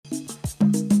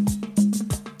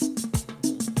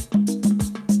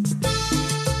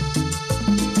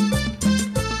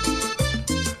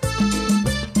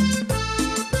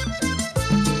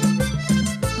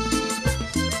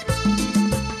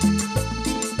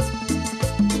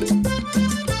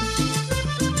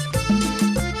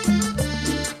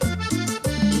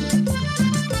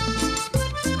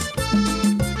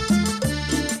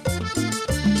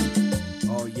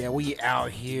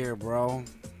here, bro.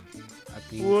 I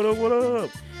think What up? What up?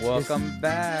 Welcome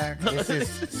back. this is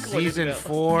season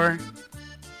 4,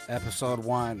 episode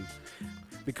 1.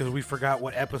 Because we forgot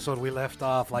what episode we left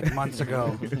off like months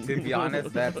ago. To be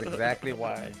honest, that's exactly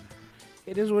why.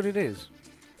 It is what it is.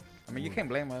 I mean, you can't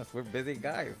blame us. We're busy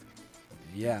guys.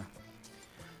 Yeah.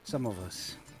 Some of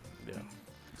us. Yeah.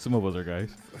 Some of us are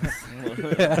guys.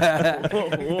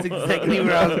 That's exactly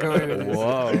where I was going with this.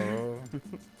 Whoa.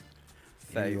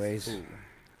 Anyways.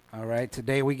 All right,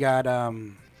 today we got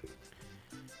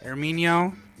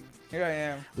Herminio. Here I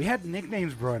am. We had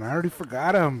nicknames, bro, and I already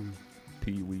forgot them.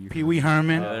 Pee Wee. Pee Wee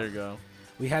Herman. There you go.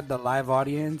 We had the live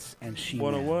audience and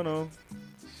She-Man. 101.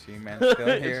 She-Man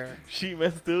still here.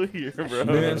 She-Man still here, bro.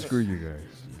 Man, screw you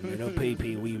guys. Little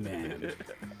Pee Wee Man.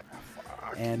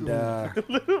 And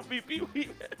Little Pee Wee.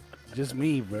 just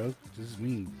me, bro. Just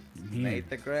me. Me. Nate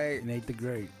the Great. Nate the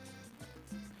Great.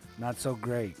 Not so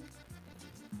great.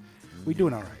 We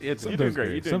doing all right. You're doing Sometimes great.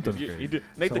 great, You sometimes you, great. you do.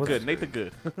 Nate So the what's- good. Nate the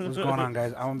good. What's going on,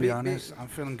 guys? I'm gonna be honest. I'm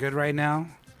feeling good right now.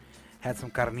 Had some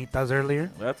carnitas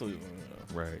earlier. That's what.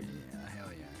 Right. Yeah, hell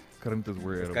yeah. Carnitas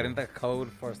were It's edible. got in the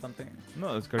code for something.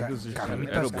 No, it's carnitas is just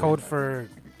Carnitas edible. code for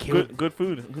killed Good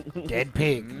food. dead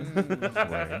pig.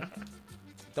 Right.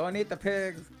 Don't eat the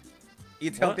pigs.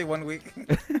 Eat What? healthy 1 week.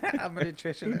 I'm a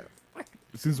nutritionist.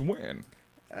 Since when?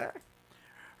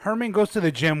 Herman goes to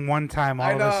the gym one time. All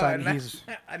I of know. a sudden, and he's.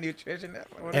 a nutritionist.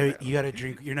 What Hey, is it? you gotta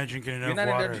drink. You're not drinking enough You're not in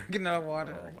there water. drinking enough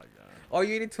water. Oh my god. Oh,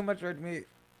 you eating too much red meat.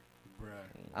 Bruh.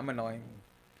 I'm annoying.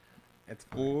 It's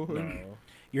Oh, No.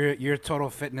 You're a total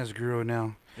fitness guru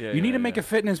now. Yeah, You need yeah, to make a yeah.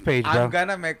 fitness page, bro. I'm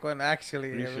gonna make one actually.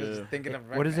 You I was should. just thinking of.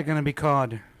 What is it gonna be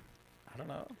called? I don't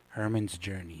know. Herman's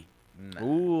Journey. No.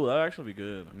 Ooh, that'd actually be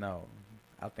good. No.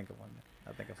 I'll think of one.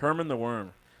 I'll think of Herman the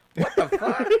Worm. What the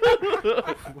fuck?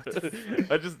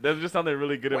 That just sounded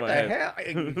really good in What my the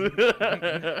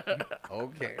head. hell?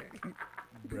 Okay.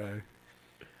 Bro.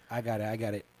 I got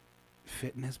it.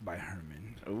 Fitness by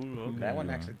Herman. Ooh, okay. That one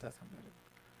Yeah. actually does something.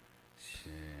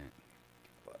 Shit.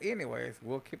 Well, anyways,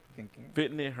 we'll keep thinking.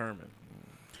 Fitness Herman.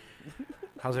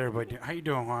 How's everybody doing? How you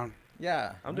doing, Juan?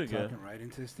 Yeah. I'm doing good. Talking right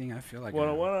into this thing. I feel like What?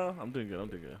 I'm doing good. I'm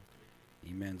doing good.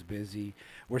 E-Man's busy.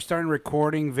 We're starting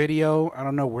recording video. I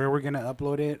don't know where we're gonna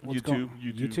upload it. YouTube.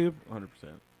 YouTube. 100%.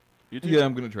 YouTube. Yeah,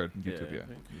 I'm gonna try it on YouTube. Yeah.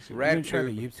 Yeah. You see We're Red gonna try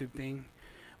the tube. YouTube thing.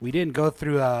 We didn't go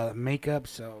through makeup,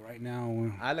 so right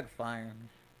now. I look fine.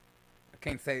 I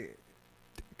can't say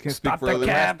Can't Stop speak for the other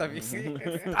cap. rest of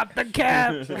you. Stop the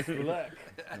cap. Look.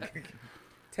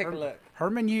 Take a look.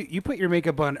 Herman, you put your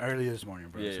makeup on early this morning,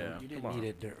 bro. Yeah, so yeah. you didn't Come on.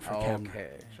 need it for camera. Okay.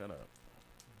 Shut up.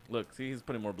 Look, see, he's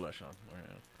putting more blush on. Right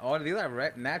now. Oh, these are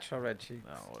red, natural red cheeks.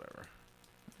 Oh, whatever.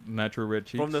 natural red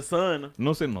cheeks. From the sun.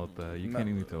 No se nota. You No. can't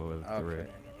even tell it's the Okay. red.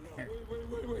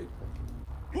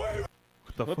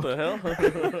 What the hell?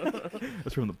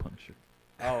 That's from the Punisher.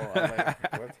 Oh, I'm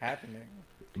like, what's happening?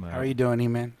 Nah, How are you doing,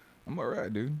 E-Man? I'm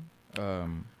alright, dude.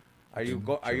 Are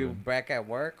you Are you back at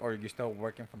work or are you still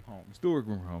working from home? Still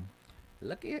working from home.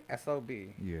 Lucky SOB.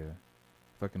 Yeah.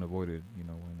 If I can avoid it, you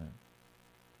know, why not?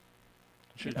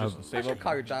 Should I just I save should up.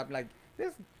 call your job like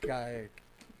this guy.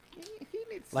 He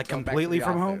needs to Like go back to completely the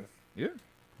from home? office. Yeah.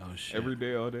 Oh shit! Every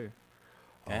day, all day.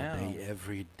 all day, Damn.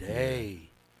 every day.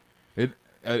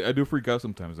 I do freak out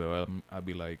sometimes though. I'll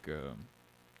be like,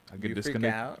 I get You freak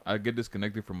disconnected. out? I get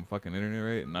disconnected from fucking internet,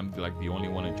 right? And I'm like the only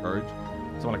one in charge.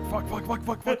 So I'm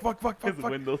like, fuck. His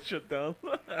windows shut down.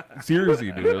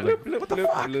 Seriously, dude. I was like, What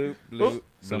the fuck?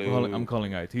 so I'm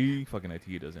calling IT. Fucking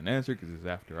IT doesn't answer because it's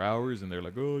after hours, and they're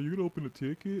like, oh, you gonna open a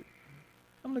ticket?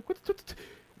 I'm like, what?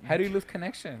 How do you lose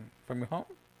connection from your home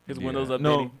His Yeah. windows updating.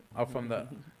 No, or from the?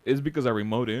 it's because I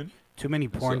remote in. Too many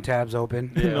porn So- tabs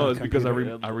open. Yeah, no, it's because I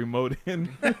computer. remote in.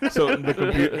 So the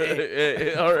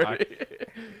computer. All right.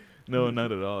 No,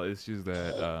 not at all. It's just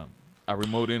that I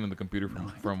remote in and the computer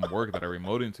from work that I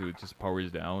remote into, it just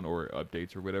powers down or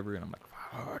updates or whatever, and I'm like,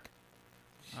 fuck.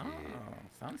 Oh,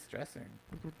 sounds stressing.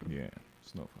 Yeah,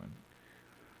 it's no fun.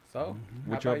 So,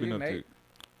 What how y'all about been you, up Nate?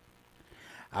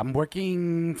 I'm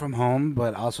working from home,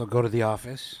 but also go to the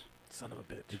office. Son of a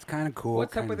bitch. It's kind of cool.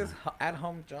 What's up with kinda- this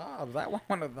at-home jobs? I want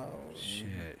one of those.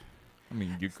 Shit. I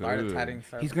mean, you Started could. tiding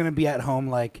service. He's gonna be at home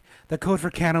like the code for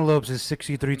cantaloupes is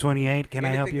 6328. Can I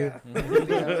help you?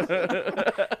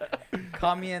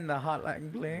 Call me in the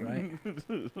hotline bling.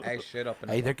 Right. I shit up in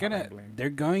Hey, the they're hotline bling. they're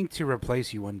going to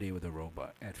replace you one day with a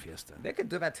robot at Fiesta. They could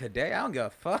do that today. I don't give a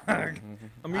fuck. I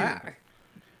mean, I, fucking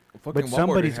But Walmart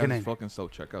somebody's has gonna- fucking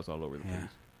self checkouts all over the Yeah. place.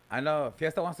 I know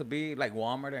Fiesta wants to be like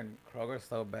Walmart and Kroger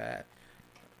so bad,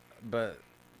 but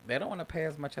they don't want to pay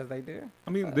as much as they do. I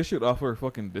mean, they should offer a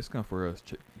fucking discount for us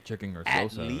checking At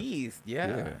ourselves out. least,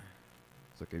 yeah.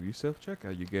 like, if you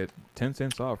self-checkout, you get 10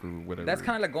 cents off or whatever. That's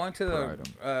kind of like going to per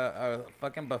the a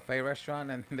fucking buffet restaurant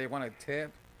and they want a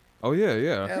tip. Oh, yeah.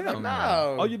 Yeah, Hell but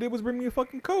no. All you did was bring me a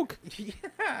fucking Coke.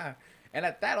 Yeah. And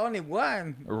at that, only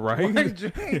one. Right? One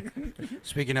drink.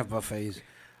 Speaking of buffets,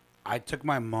 I took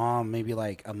my mom maybe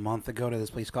like a month ago to this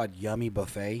place called Yummy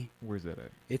Buffet. Where's that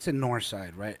at? It's in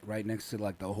Northside, right next to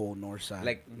like the whole North Side.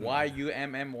 Like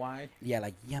YUMMY. yeah,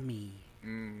 like Yummy.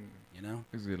 Mm. You know?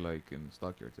 Is it like in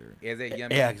Stockyards area? Is it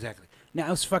yummy? Yeah, exactly. Now, it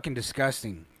was fucking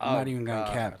disgusting. I'm Oh, not even gonna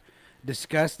God. cap.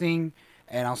 Disgusting.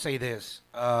 And I'll say this: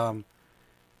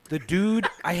 the dude,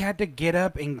 I had to get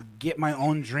up and get my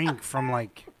own drink from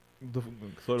like.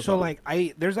 So like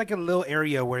there's like a little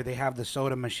area where they have the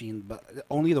soda machine, but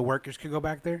only the workers could go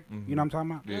back there. You know what I'm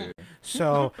talking about? Yeah.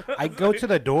 So I go to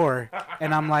the door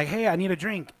and I'm like, "Hey, I need a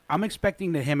drink." I'm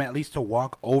expecting him at least to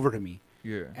walk over to me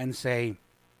Yeah. and say,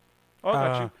 Oh, I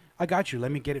got you. I got you.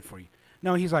 Let me get it for you."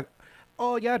 No, he's like,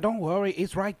 "Oh yeah, don't worry.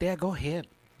 It's right there. Go ahead."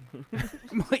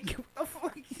 I'm like, "What the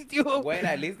fuck you doing?" Wait,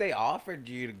 at least they offered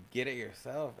you to get it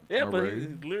yourself. Yeah, but Alright. he's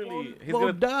literally he's well,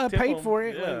 gonna duh, I tip paid him. for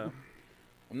it, Yeah. like-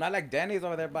 I'm not like Denny's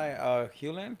over there by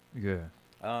Hewlin. Yeah.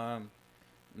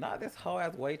 Nah, this whole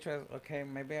ass waitress. Okay,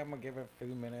 maybe I'm gonna give her a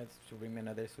few minutes to bring me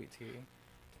another sweet tea.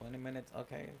 20 minutes.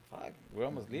 Okay, fuck, we're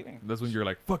almost leaving. That's when you're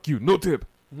like, fuck you, no tip.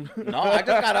 No, I just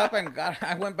got up and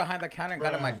I went behind the counter and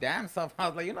got it my damn self. I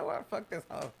was like, you know what? Fuck this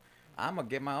hoe. I'm gonna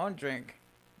get my own drink.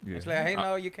 Yeah. It's like, hey,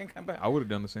 no, you can come back. I would have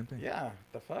done the same thing. Yeah,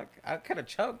 the fuck? I could have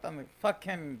choked on the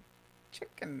fucking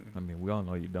chicken. I mean, we all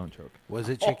know you don't choke. Was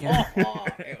it chicken?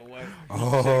 It was.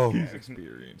 Oh, He's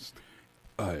experienced.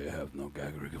 I have no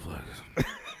gag reflexes.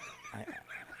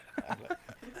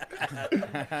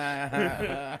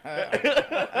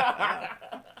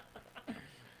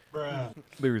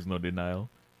 There is no denial.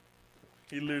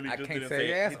 He literally I just can't didn't say say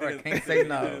yes he or I didn't can't say- say he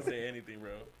no. didn't say anything,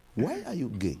 bro. Why are you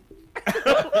gay?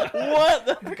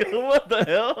 What? What the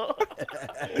hell?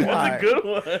 That's Why? a good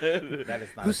one. That is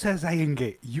not. Who says I ain't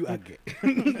gay? You are gay.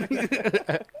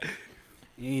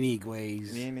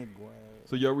 Anyways,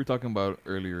 So y'all were talking about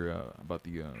earlier about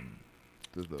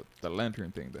the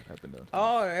lantern thing that happened out.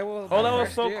 Oh, it was. Oh, my that was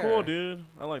first so year. cool, dude.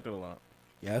 I liked it a lot.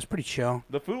 yeah, it's pretty chill.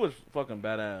 The food was fucking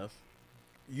badass.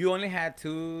 You only had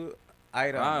 2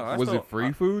 items. I Was still- it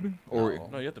free food or? No.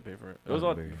 No, you have to pay for it. It Oh, was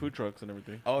all there you go. food trucks and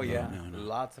everything. Oh yeah, no.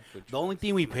 lots of food. The only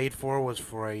thing we paid for was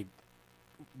for a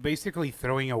basically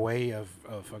throwing away of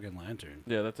a fucking lantern.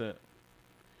 Yeah, that's it.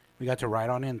 We got to ride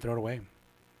on it and throw it away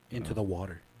into the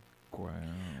water. Wow.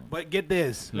 But get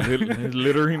this.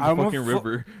 Littering the I'm a fucking fu-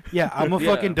 river. Yeah, I'm a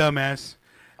Yeah. fucking dumbass.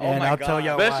 Oh And my I'll tell God.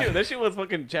 y'all That why. shit, that shit was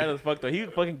fucking Chad as fuck though. He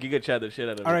fucking giga Chad the shit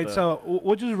out of it. All right, though. so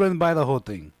we'll just run by the whole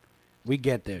thing. We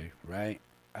get there, right?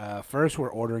 First,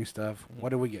 we're ordering stuff. What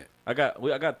did we get? I got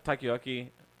takoyaki.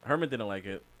 Herman didn't like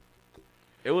it.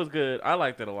 It was good. I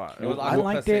liked it a lot. It was I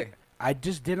liked octopus. it. I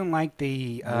just didn't like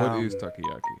the. What is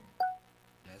takoyaki?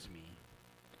 That's me.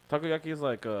 Takoyaki is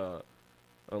like a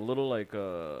little like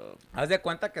Haz de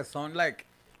cuenta que son like.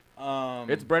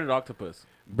 it's breaded octopus.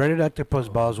 Breaded octopus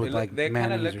balls with they like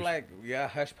kind of mayonnaise. look like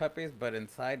hush puppies, but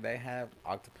inside they have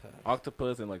octopus.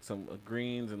 Octopus and like some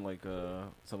greens and like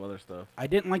some other stuff. I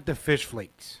didn't like the fish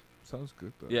flakes. Sounds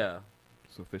good though. Yeah.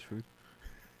 So fish food.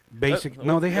 Basic.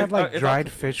 No, they have it's- like it's dried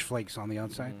octopus. fish flakes on the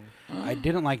outside. Mhm. I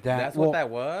didn't like that. That's Well, what that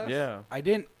was. Yeah. I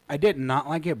didn't. I did not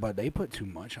like it, but they put too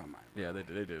much on mine. Yeah, they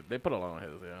did. They did. They put a lot on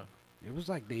his. Yeah. It was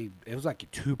like It was like a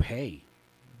toupee.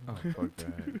 Oh fuck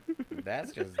that.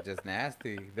 That's just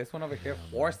nasty. This one over here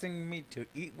forcing me to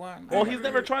eat one. Well, he's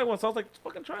never tried one, so I was like,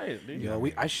 fucking try it, dude. Yeah,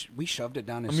 we shoved it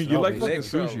down I his mean, you throat. like fucking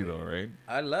basically. Literally. sushi though, right?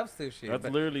 I love sushi. That's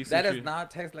but literally That does sushi.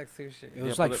 not taste like sushi. It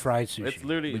was Yeah, like but fried sushi. It's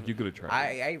literally. But you could have tried. I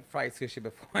ate fried sushi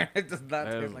before. It does not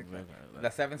taste like that. The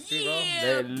 7th Street roll.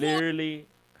 They literally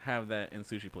have that in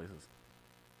sushi places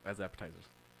as appetizers.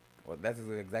 Well, that's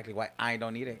exactly why I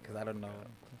don't eat it because I don't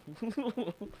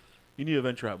know. You need to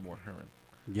venture out more, Herman.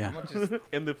 Yeah. I'm gonna just-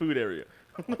 In the food area.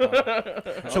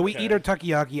 So we eat our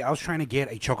takoyaki. I was trying to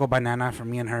get a choco banana for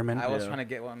me and Herman. I was Yeah. trying to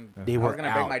get one. They I were was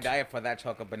gonna break my out. diet for that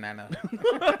chocolate banana.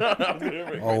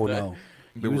 Oh no.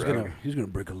 He They was were out. gonna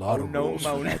break a lot Oh, of no, rules for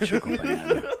no. that choco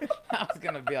banana. I was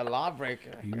gonna be a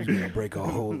lawbreaker. He was gonna break a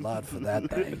whole lot for that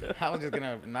thing. I was just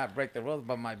gonna not break the rules,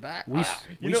 but my back. We You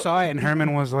we know- saw it and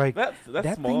Herman was like, That's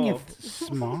that small. thing is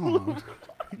small.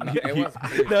 No, it was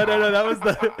pretty no.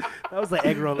 That was the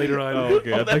egg roll later on. Oh,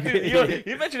 okay. I, That thought, dude,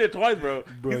 you mentioned it twice, bro.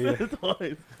 Bro, You yeah. said it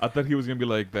twice. I thought he was gonna be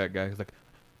like that guy. He's like,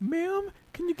 "Ma'am,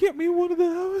 can you get me one of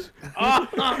those?"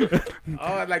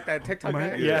 Oh, like that TikTok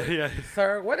guy? yeah.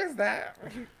 Sir, what is that?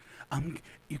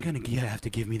 You're gonna have to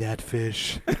give me that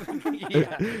fish. Yeah. Yeah,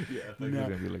 I think it's No.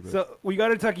 gonna be like that. So we got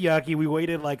to Takoyaki. We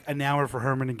waited like an hour for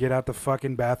Herman to get out the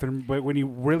fucking bathroom, but when he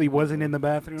really wasn't in the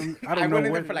bathroom, I don't know went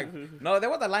in where. there for like no, there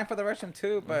was a line for the restroom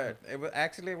too, but it was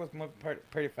moving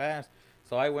pretty fast.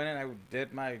 So I went and I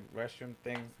did my restroom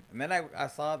things, and then I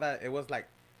saw that it was like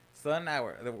sun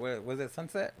hour. Was it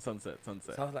sunset? Sunset. So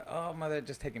I was like, oh, mother,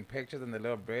 just taking pictures on the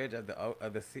little bridge of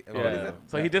the sea. What is Yeah. it?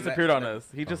 So he disappeared on us.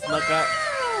 He just snuck out.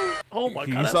 Oh my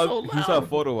god, that's so loud. he saw a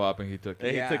photo op and he took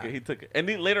it. Yeah, he took it. And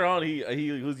later on,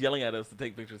 he was yelling at us to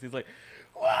take pictures. He's like,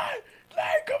 "What?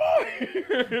 Like, come on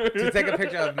here." To take a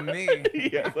picture of me.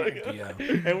 Yeah, like, Yeah.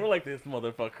 And we're like, this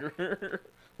motherfucker.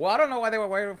 Well, I don't know why they were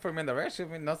waiting for me in the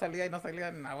restroom. No salía,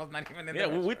 and I was not even in Yeah,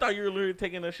 the restroom. we thought you were literally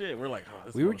taking a shit. We're like, oh,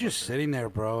 this We were just motherfucker. sitting there,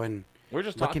 bro, and We're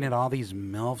just looking talking. at all these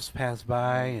MILFs pass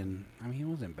by, and I mean, he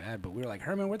wasn't bad, but we were like,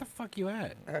 Herman, where the fuck you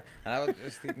at? And I was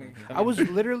just thinking. I was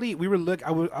literally,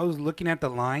 I was looking at the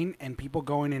line and people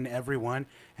going in every one,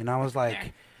 and I was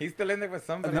like, He's still in there with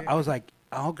somebody. I was like,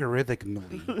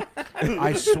 algorithmically,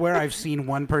 I swear I've seen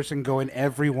one person go in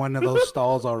every one of those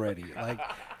stalls already. Like,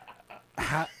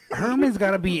 Herman's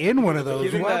got to be in one of those.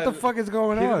 He's in What the the- fuck is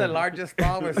going He's on? in the largest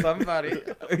stall with somebody.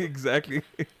 Exactly.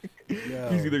 Yo.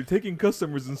 He's either taking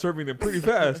customers and serving them pretty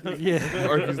fast, Yeah.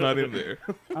 or he's not in there.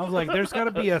 I was like, there's got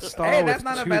to be a stall Hey, with that's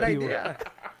not a two bad people. idea.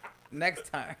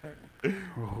 Next time.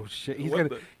 Oh shit!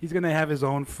 What He's gonna have his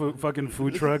own fucking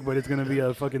food truck, but it's gonna be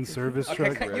a fucking service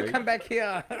Okay, truck. you right? come back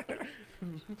here.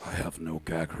 I have no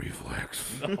gag reflex.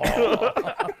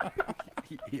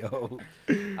 Yo.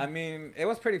 I mean, it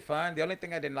was pretty fun. The only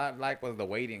thing I did not like was the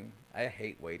waiting. I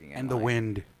hate waiting. And the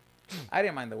wind. I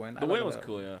didn't mind the wind. The wind was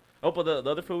cool, yeah. Oh, but the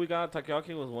other food we got,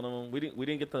 takoyaki, was one of them. We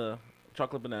didn't get the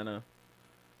chocolate banana.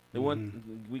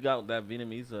 We got that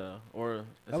Vietnamese or is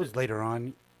That was it later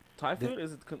on. Thai food?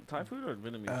 Is it Thai food or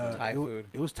Vietnamese? Thai it, food.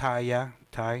 It was Thai, yeah,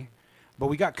 Thai. But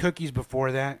we got cookies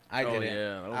before that. I Oh, didn't.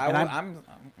 yeah, that was- I, And I'm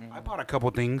I bought a couple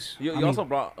things. You I also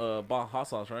mean, bought hot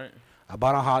sauce, right? I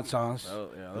bought a hot sauce, Oh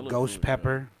yeah, a that looked ghost good,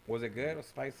 pepper. Was it good or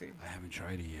spicy? I haven't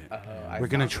tried it yet. I We're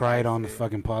gonna found try it on the spicy.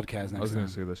 fucking podcast I was next gonna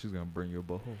time. say that she's gonna bring you a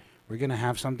butthole. We're gonna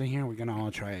have something here. We're gonna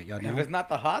all try it. Y'all If down? it's not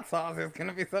the hot sauce, it's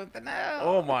gonna be something else.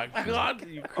 Oh my god,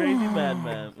 you crazy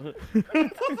madman!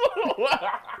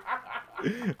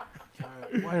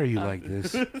 Why are you like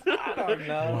this? I don't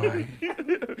know. Why?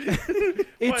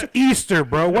 It's Easter,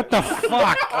 bro. What the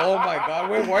fuck? Oh my god,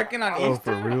 we're working on Oh,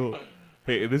 Easter. for real?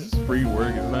 Hey, this is free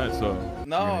work, isn't that? So.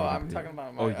 No, you know, I'm talking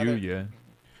about my Oh, you other- yeah.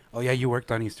 Oh yeah, you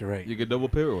worked on Easter, right? You get double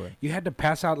pay or what? You had to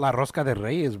pass out La Rosca de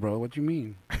Reyes, bro. What you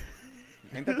mean?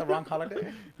 Ain't that the wrong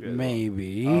holiday? Yeah.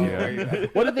 Maybe. Oh, Yeah. there you go.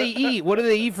 What do they eat? What do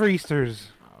they eat for Easters?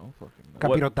 I don't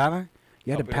fucking know. Capirotada?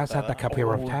 You had to pass out the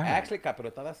Capirotada. capirotada. Actually,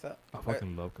 capirotada. I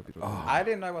fucking love Capito. Oh. I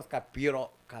didn't know it was capirotada.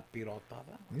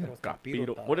 Yeah, It was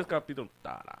Capito. What is capito?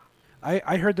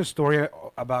 I heard the story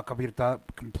about capirotada.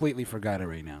 Completely forgot it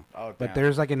right now. Oh, But damn.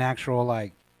 there's like an actual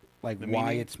like The why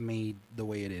meaning? it's made the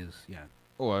way it is. Yeah.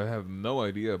 Oh, I have no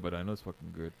idea, but I know it's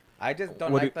fucking good. I just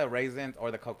don't What like it- the raisins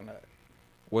or the coconut.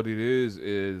 What it is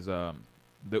the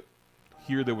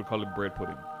here they would call it bread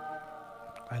pudding.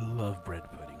 I love bread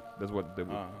pudding. That's what they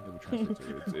would, Oh. they would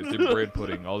translate to. It's a bread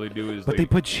pudding. All they do is But they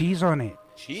put cheese on it.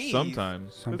 Cheese.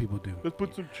 sometimes. Some people do. Let's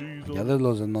put some cheese Ya de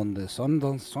los en donde son,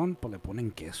 pues le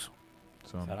ponen queso.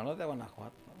 Some. Serán los de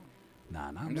Guanajuato. Nah,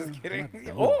 nah, I'm just nah, kidding.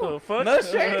 Not What Oh, the fuck? no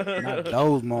shit. Not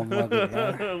those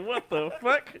motherfuckers. man. What the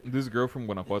fuck? This girl from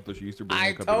Guanajuato, she used to bring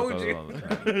I me told capirotada you. all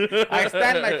the time. I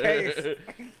stand my case.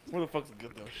 Where the fuck's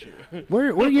good though shit?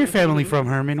 Where your family from,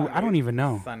 Herman? I don't even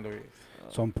know. San Luis.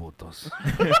 Son putos.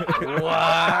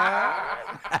 What?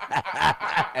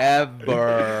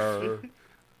 Ever.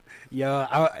 Yo,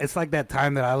 it's like that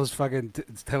time that I was fucking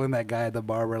telling that guy at the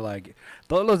barber, like,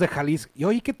 todos los de Jalisco, yo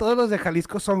y que todos los de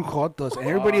Jalisco son jotos. And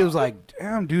everybody was like,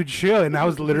 damn, dude, chill. And I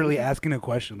was literally asking a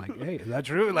question, like, hey, is that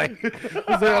true? Like,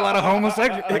 is there a lot of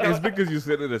homosexuals? It's because you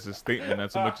said it as a statement,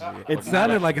 not so much as a It fucking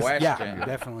sounded like question. yeah,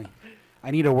 definitely.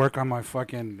 I need to work on my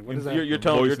fucking, what is that? Your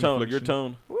tone, your Voice tone, your inflection.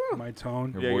 tone. My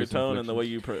tone. Your Yeah, your voice tone and the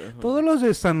way inflections. you. Todos los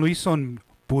de San Luis son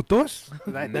putos?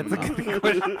 That's a good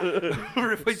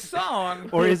question. Son.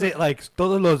 Or is it like,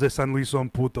 todos los de San Luis son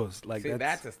putos? Like, See,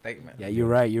 that's a statement. yeah, you're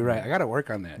right, you're right. I got to work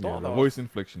on that. Yeah, the Todos. voice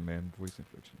inflection, man. Voice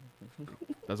inflection.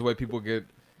 That's why people get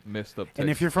messed up. And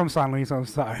if texts. you're from San Luis, I'm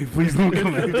sorry. Please don't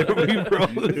come after me, bro.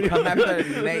 Come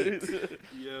after Nate.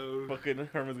 Fucking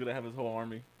Herman's gonna have his whole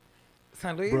army.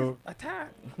 San Luis, Bro. attack.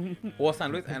 Well,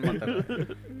 San Luis and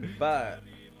Monterrey. But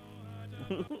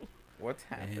what's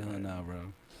Hell happening? no, bro.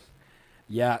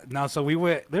 Yeah, no, so we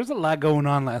went, there's a lot going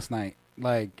on last night.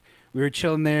 Like, We were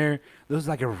chilling there. There was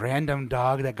like a random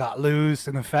dog that got loose,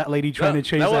 and the fat lady trying to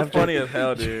chase That was after. funny as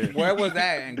hell, dude. Where was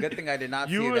that? And good thing I did not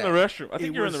see You were in that. the restroom. I think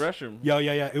It you were in the was- restroom.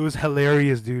 Yeah. It was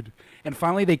hilarious, dude. And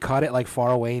finally, they caught it like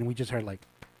far away, and we just heard like.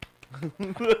 I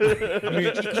mean,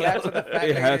 Claps to the fat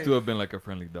it had lady. to have been like a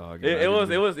friendly dog. It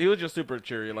was. He was just super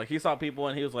cheery. Like he saw people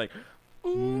and he was like,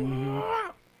 "Ooh."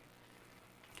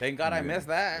 Thank God I Yeah. missed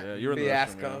that. Yeah, you were in the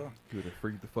restroom, fiasco. He would have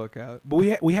freaked the fuck out. But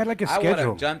we had like a I would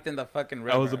schedule, have jumped in the fucking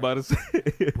river. I was about to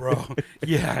say. bro.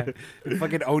 Yeah, if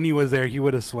fucking Oni was there, he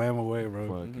would have swam away, bro.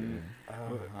 Fuck Mhm.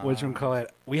 yeah. What you call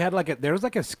it? We had there was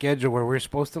like a schedule where we were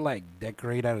supposed to like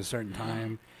decorate at a certain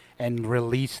time and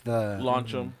release the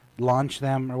Launch them.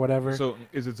 them or whatever. So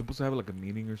is it supposed to have like a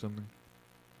meaning or something?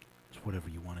 It's whatever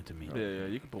you want it to mean. Yeah,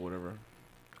 you can put whatever.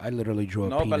 I literally drew a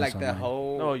No, penis but like on the mine.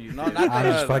 whole. No, you. No, did. not I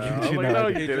that. just fucking I was you like, know. no,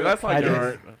 you did. That's I not your just-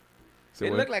 art. So It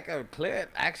what? looked like a clit.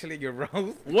 Actually, your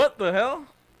rose. What the hell?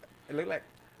 It looked like.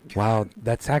 Wow,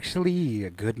 that's actually a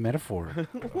good metaphor.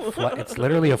 It's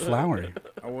literally a flower.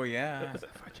 Oh yeah.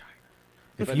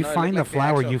 If But you no, it find the looked like the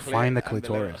flower, actual you find the clit and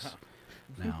the little- clitoris.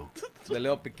 Now, The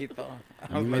little piquito. a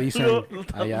mí me dicen,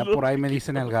 allá por ahí me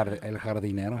dicen el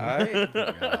jardinero. Ay,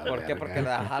 Ah, ¿por qué? Porque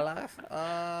verga. la jalas.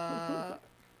 Ah,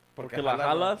 Porque la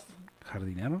jalas.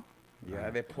 ¿Jardinero? Yeah,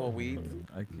 they pull weeds.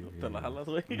 I can't Te hear la you. jalas,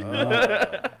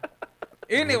 güey.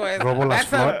 Anyways, Robo las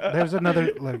that's a, flores. There's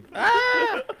another like.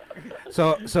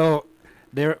 So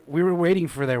there we were waiting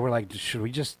for there. We're like, should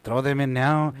we just throw them in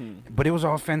now? But it was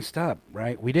all fenced up,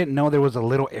 right? We didn't know there was a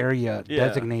little area Yeah.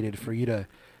 designated for you to,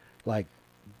 like,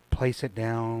 place it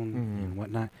down and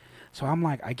whatnot. So I'm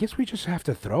like, I guess we just have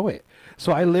to throw it.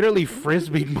 So I literally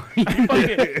frisbeed mine.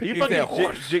 He fucking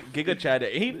Giga Chad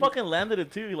it. He fucking landed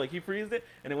it too. Like he freezed it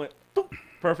and it went boop,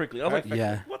 perfectly. I was like,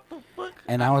 Yeah. what the fuck?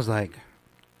 And I was like,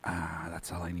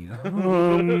 that's all I need. I've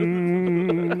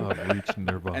reached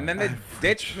nirvana. and then they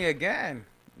ditched me again.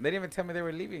 They didn't even tell me they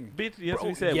were leaving. Bitch, yes, Bro,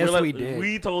 we said. yes, We're like, we did.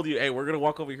 We told you, hey, we're gonna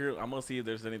walk over here. I'm gonna see if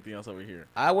there's anything else over here.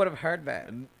 I would have heard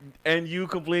that. And you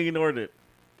completely ignored it.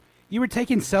 You were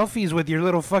taking selfies with your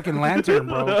little fucking lantern,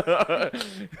 bro.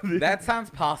 That sounds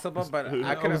possible, but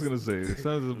I I could was have. gonna say it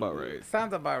sounds about right.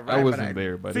 Sounds about right. I but wasn't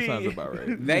there, but it sounds See. about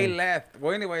right. They left.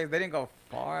 Well, anyways, they didn't go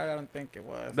far. I don't think it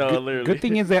was. No, literally. Good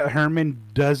thing is that Herman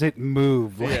doesn't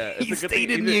move. Like, Yeah, it's he a good stayed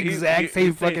thing in the exact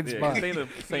same fucking He spot. stayed in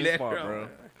the same spot, bro.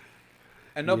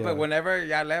 And no, Yeah. but whenever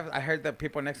y'all left, I heard the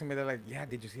people next to me. They're like, "Yeah,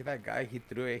 did you see that guy? He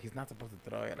threw it. He's not supposed to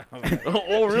throw it." I was like,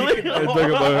 Oh, really? They're talking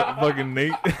about fucking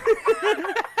Nate.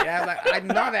 yeah, I was like, I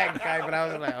know that guy, but I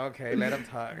was like, okay, let him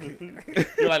talk.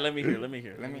 You're like, let me hear. Let me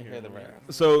hear. Let me hear the rest.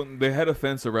 So they had a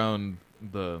fence around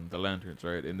the lanterns,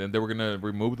 right? And then they were gonna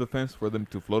remove the fence for them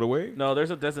to float away. No,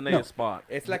 there's a designated No. spot.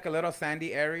 It's like a little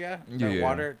sandy area. The Yeah,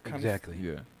 water comes Exactly.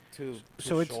 Yeah. to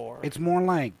So shore. it's more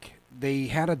like they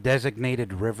had a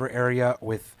designated river area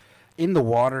with, in the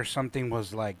water, something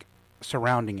was like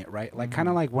surrounding it, right? Like kind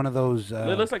of like one of those. It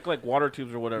looks like water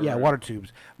tubes or whatever. Yeah, right? water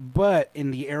tubes. But in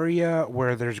the area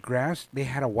where there's grass, they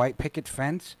had a white picket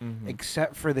fence, Mhm.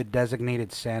 except for the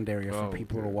designated sand area for Oh,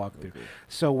 people to okay, walk through. okay.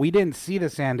 So we didn't see the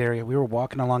sand area. We were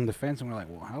walking along the fence, and we're like,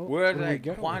 "Well, how?" We're where do we like,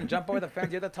 go? Juan, jump over the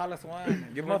fence. You're the tallest one.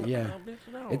 You must. Yeah. No,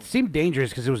 bitch, no. It seemed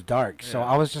dangerous because it was dark. So Yeah.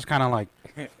 I was just kind of like,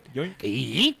 Yoink.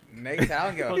 "Eek." Nate, I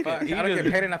don't give a Okay, fuck. he I don't just-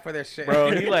 get paid enough for this shit.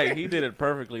 Bro, he did it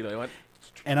perfectly. Like, what?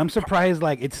 And I'm surprised,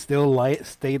 like, it's still light,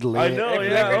 stayed lit. I know,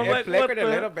 It yeah. I flickered, was it like, flickered what a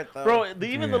the little bit though. Bro,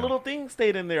 even the Yeah. little thing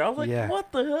stayed in there. I was like, Yeah.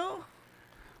 what the hell?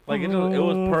 Like, it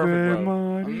was perfect,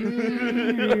 bro.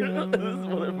 This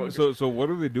motherfucker. So what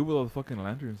do they do with all the fucking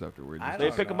lanterns afterwards? I They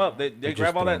don't pick them know. up. They just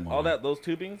grab all throw that 'em all on. that those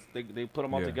tubings. They put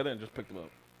them all Yeah. together and just pick them up.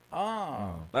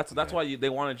 Oh. That's why they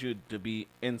wanted you to be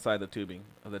inside the tubing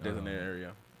of the designated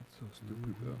area. That's so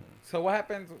stupid though. So what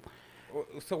happens?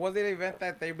 So was it an event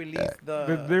that they released the?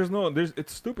 There's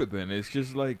it's stupid then. It's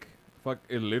just like fuck.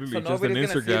 It literally So just an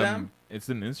nobody's gonna see Instagram. them? It's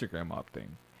an Instagram op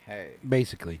thing. Hey.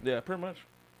 Basically. Yeah, pretty much.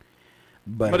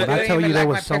 But, But when it I ain't tell even you there like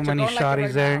was my so picture. many Don't like it shotties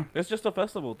right there. now. It's just a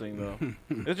festival thing, though.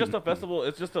 It's just a festival.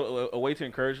 It's just a way to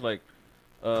encourage like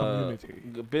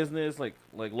Community. business, like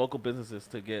local businesses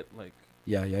to get like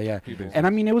Yeah. people. And I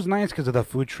mean, it was nice because of the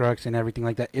food trucks and everything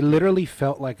like that. It literally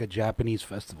felt like a Japanese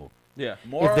festival. Yeah.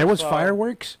 More If there was so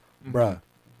fireworks, Mhm. bruh,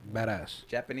 badass.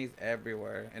 Japanese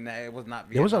everywhere, and it was not.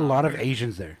 There was a Vietnam. lot of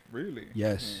Asians there. Really?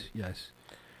 Yes, yes.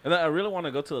 And I really want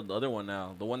to go to the other one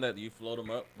now. The one that you float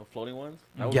them up, the floating ones.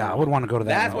 That Yeah, I would want to go to that.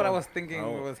 That's one. what I was thinking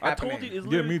was I happening. told you. It's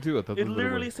Yeah, literally, me too. I thought It that's what it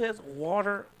literally was. says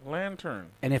water lantern.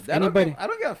 And if I don't anybody, give- I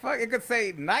don't give a fuck. It could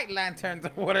say night lanterns or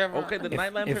whatever. Okay, the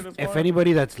night lantern is if water.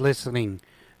 anybody that's listening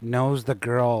knows the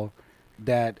girl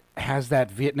that has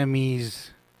that Vietnamese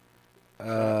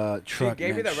truck.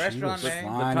 gave you man. the restaurant She was name?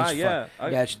 fine The as Thai,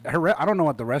 fuck. yeah. Yeah, I don't know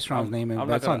what the restaurant's name is, but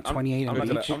it's on 28 I'm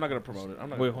and not Beach. gonna promote it. I'm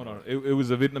not Wait, hold on. It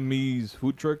was a Vietnamese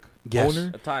food truck Yes.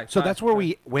 owner. A Thai. So Thai, that's where Thai.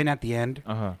 we went at the end.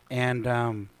 Uh-huh. And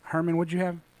Herman, what'd you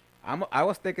have? I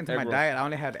was sticking to Egg my rolls. diet. I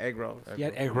only had egg rolls. You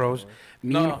had egg rolls.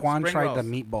 Me No, and Juan spring tried the rolls.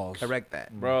 meatballs. Correct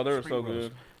that. Bro, they were so Spring rolls.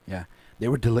 good. Yeah, they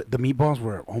were the meatballs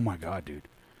were. Oh my god, dude!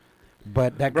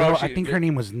 But that Bro, girl, she- I think her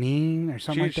name was Neen or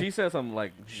something like She that. said something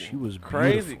like She was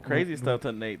crazy, beautiful. crazy stuff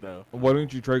to Nate though. Why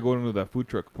don't you try going to that food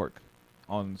truck park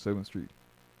on 7th Street?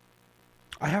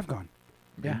 I have gone.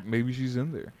 Yeah. Maybe she's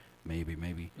in there.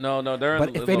 Maybe. No, they're. But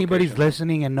in if the anybody's location.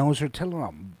 listening and knows her, tell her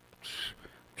I'm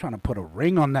trying to put a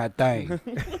ring on that thing.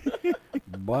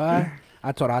 But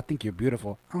I told her, I think you're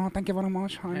beautiful. Oh, thank you very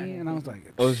much, honey. And I was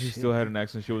like, Oh, she shit. still had an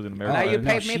accent. She was in Now America. you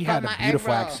no, paid me she for had my a egg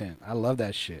beautiful roll. accent. I love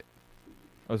that shit.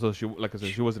 Oh, so she, like I said,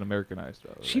 she wasn't Americanized.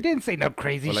 She didn't say no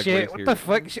crazy Or like shit. race What here. the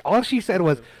fuck? All she said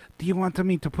was, "Do you want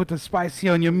me to put the spicy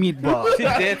on your meatball?" She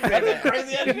did say that.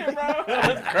 crazy as shit, bro.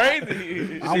 That's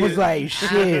crazy. I was like,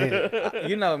 "Shit."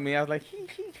 You know me. I was like,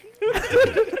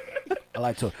 I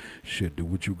like to, shit. Do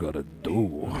what you gotta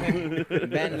do.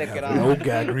 then lick it No off.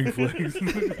 gag reflex. You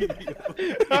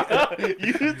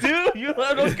do? You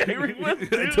have those gay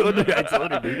reflexes too? I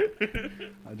told her,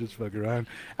 dude. I just fuck around.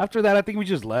 After that, I think we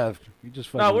just left. We just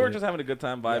fucking. No, we were left. just having a good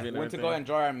time vibing. and Went to everything. go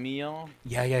enjoy our meal.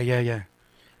 Yeah.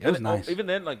 It was And, nice. even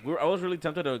then, like I was really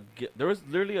tempted to get. There was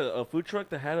literally a food truck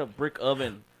that had a brick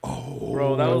oven. Oh,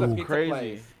 bro, that It was a was pizza crazy.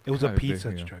 place. It was a I think,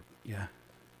 pizza yeah. truck. Yeah.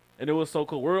 And it was so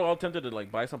cool. We were all tempted to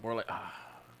like buy something. We're like,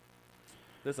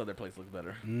 this other place looks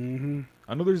better. Mm-hmm.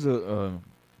 I know there's a,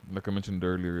 like I mentioned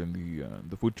earlier in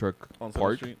the food truck On Seventh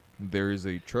park. Street. There is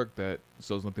a truck that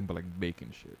sells nothing but like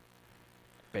bacon shit.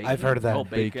 Bacon? I've heard of that. Oh,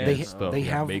 bacon. They- stuff. they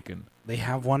yeah, have- bacon. They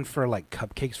have one for like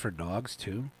cupcakes for dogs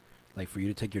too, like for you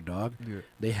to take your dog. Yeah.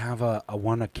 They have a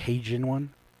Cajun one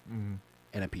Mm-hmm.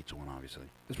 and a pizza one. Obviously,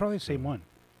 it's probably the same one.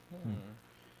 Hmm.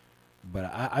 But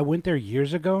I went there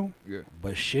years ago. Yeah.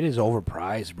 But shit is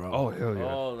overpriced, bro. Oh hell yeah!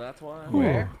 Oh, that's why.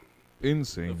 Where?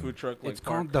 Insane. The food truck. Like, It's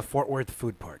called the Fort Worth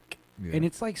Food Park, Yeah. and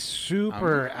it's like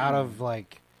super out of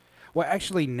like. Well,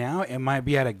 actually, now it might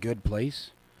be at a good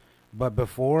place, but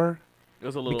before, It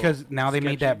was a little because now they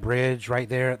made that sketchy. bridge right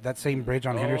there, that same bridge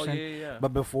on Oh, Henderson. yeah.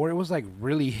 But before, it was like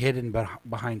really hidden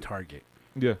behind Target.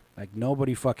 yeah. Like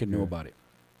nobody fucking knew Yeah. about it.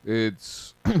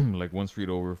 It's like one street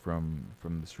over from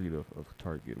the street of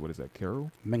Target. What is that?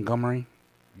 Carroll? Montgomery.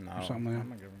 No. something like I'm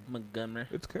gonna give her- Montgomery.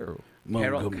 It's Carroll.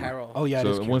 Carroll. Oh yeah, it so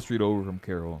is one street over from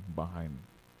Carroll, behind,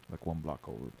 like one block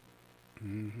over.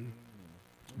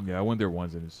 Mm-hmm. Yeah, I went there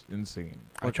once and it's insane.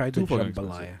 I Like, tried the too fucking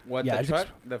expensive. jambalaya. What, Yeah, the it's truck?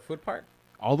 The food park?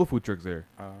 All the food trucks there.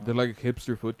 Uh, They're like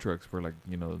hipster food trucks for like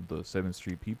the 7th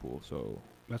Street people. So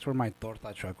That's where my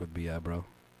torta truck would be at, bro.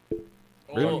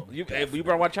 Really? Oh, you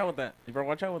better watch out with that. You better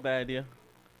watch out with that idea.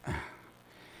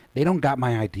 They don't got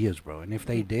my ideas, bro. And if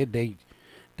they did, they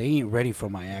ain't ready for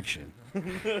my action.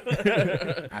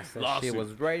 I said she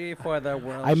was ready for the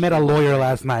world. I met a lawyer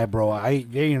last night, bro.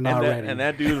 They are not ready. And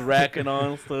that dude's racking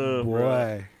on stuff, bro.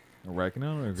 boy. racking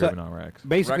on or So- grabbing on racks.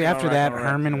 Basically, Racking on after rack that, on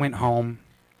rack, Herman yeah. went home.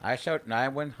 I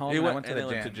went home He and I went, went to and the then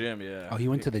went to gym. gym, yeah. Oh, he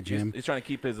went to the He's- gym. He's trying to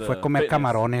keep his Fue comer fitness.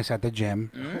 camarones at the gym.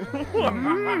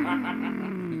 Mm.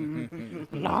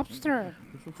 Lobster.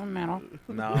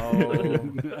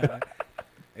 No.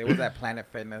 It was at Planet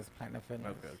Fitness.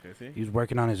 Okay, see? He was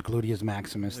working on his gluteus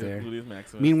maximus Yeah, there. Gluteus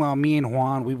maximus. Meanwhile, me and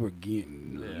Juan, we were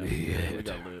getting Yeah, lit. we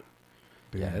got lit.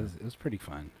 Yeah, it was pretty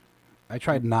fun. I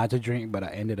tried not to drink, but I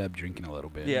ended up drinking a little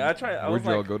bit. Yeah, I tried. Where'd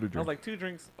y'all go to I was drink? like 2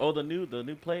 drinks. Oh, the new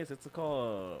place. It's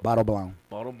called Bottle Blanc.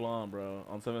 Bottle Blonde, bro.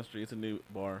 On 7th Street. It's a new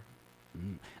bar.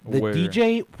 The Where?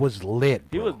 DJ was lit,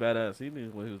 He bro. was badass. He knew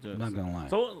what he was doing. Not gonna lie.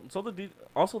 So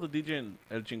also the DJ in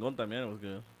El Chingon también was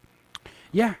good.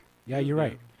 Yeah, He was you're good.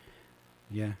 right.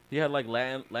 Yeah, He had like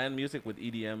land music with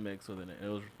EDM mix within it.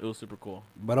 It was super cool.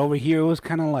 but over here it was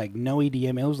kind of like no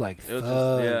EDM. It was like It was just-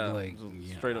 thug, yeah, like it was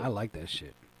yeah, straight up. I like that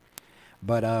shit.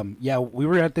 But yeah, we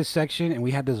were at this section and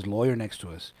we had this lawyer next to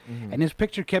us, Mm-hmm. and his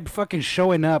picture kept fucking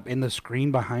showing up in the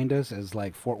screen behind us as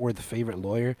like Fort Worth's favorite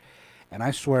lawyer, and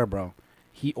I swear, bro,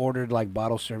 he ordered like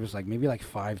bottle service like maybe like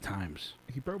 5 times.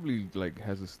 He probably like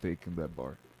has a stake in that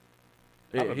bar.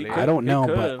 Probably. I don't know,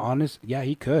 he but could. yeah,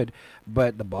 he could.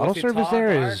 But the bottle he service tall,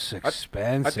 there dark? is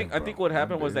expensive. I think bro. what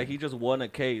happened was that he just won a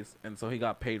case, and so he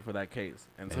got paid for that case,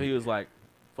 and so he was like,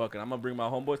 "Fuck it, I'm gonna bring my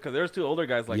homeboys," because there's 2 older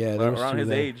guys like Yeah, there was around 2 his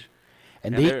there. age.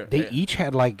 And And they they're- each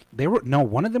had like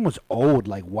one of them was old,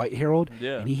 like white hair old,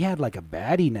 Yeah. and he had like a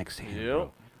baddie next to him. Yep.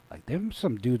 Bro. Like them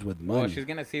some dudes with Well, money. she's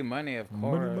gonna see money, of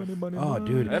Money, course. money, money, Oh,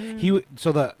 money. dude,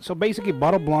 so basically,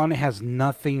 Bottle Blonde has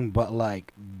nothing but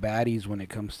like baddies when it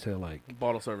comes to like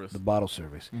Bottle service. the bottle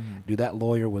service. Mm-hmm. Dude, that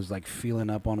lawyer was like feeling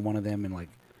up on one of them and like,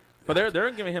 But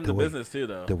they're giving him the way- business too,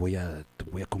 though. te voy a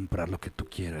comprar lo que tú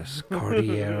quieras,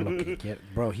 Cartier, lo que quieras.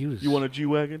 Bro, he was. You want a G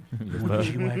wagon? You want a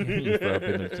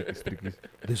G-Wagon?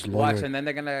 This Watch, lawyer, and then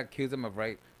they're gonna accuse him of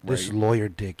rape. this lawyer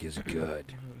dick is good.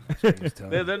 That's what he was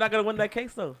telling me. They're not gonna win that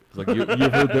case though. It's like you've heard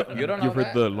the You don't know you've heard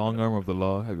that? the long arm of the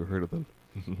law. Have you heard of the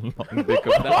long dick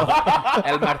of the law?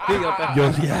 El martillo.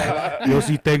 Yo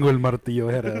sí tengo el martillo,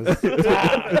 Heras.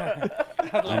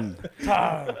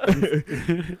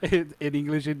 In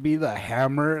English, it'd be the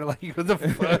hammer. Like, what the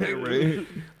fuck? Right?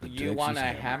 You want a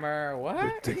hammer?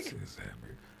 What? Texas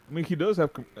hammer. I mean, he does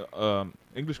have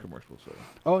English commercials. So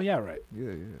Oh, yeah, right.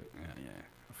 yeah. Yeah.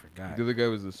 I forgot. The other guy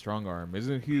was the strong arm,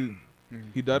 isn't he?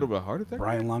 He died of a heart attack.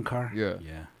 Brian Loncar? Yeah.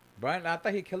 Yeah. Brian, I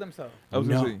thought he killed himself. I was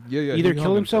No. gonna say yeah. Either he kill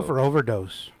hung himself or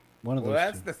overdose. One of Well, those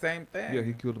that's two. the same thing. yeah,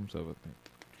 he killed himself. I think.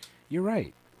 You're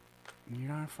right. You're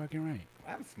not fucking right.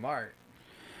 I'm smart.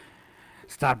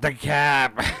 Stop the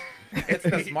cab. It's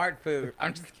the smart food.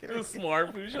 I'm just kidding. It's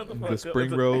smart food. Shut the fuck The up. spring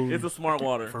It's a- rolls. It's a smart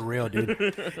water. For real, dude.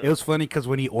 It was funny because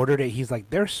when he ordered it, he's like,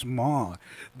 they're small.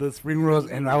 The spring rolls.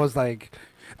 And I was like,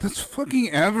 that's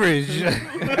fucking average.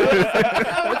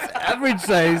 What's average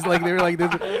size? Like, they were like, this.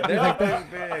 They're like this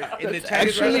big. In the Chinese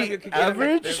actually restaurant, you can get them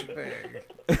like this average?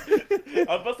 big.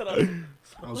 I busted up.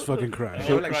 I was fucking crying.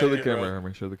 Show- like Show the right here, camera, bro.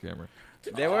 Herman. Show the camera.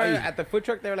 They were at the food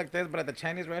truck. They were like this, but at the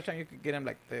Chinese restaurant, you could get them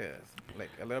like this, like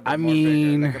a little bit I more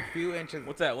mean- bigger, like a few inches,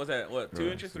 What's that? What's that? What? 2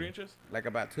 Right, inches? 3 inches? like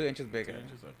about 2 inches 2 bigger.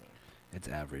 inches. Okay. It's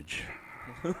average.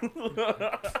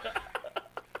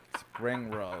 Spring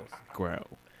rolls, Wow.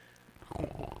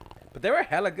 but they were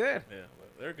hella good. Yeah,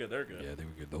 they're good. They're good. Yeah, they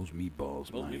were good. Those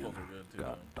meatballs, Those man. meatballs are good too.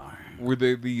 God darn. Were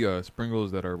they the spring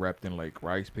rolls that are wrapped in like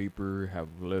rice paper, have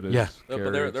lettuce, Yeah. No,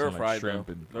 but they're carrots, and, like, fried, bro. shrimp,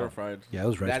 and They're fried. Yeah, it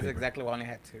was rice That's paper. exactly why I only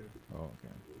had two. Oh,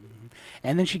 okay.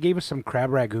 And then she gave us some crab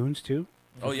ragoons too.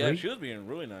 for Oh yeah, free. she was being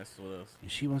really nice with us.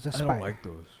 And she was a I spy. don't like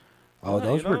those. Oh, Yeah,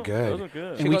 those you were know, good. Those are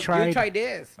good. And She we goes, tried, You tried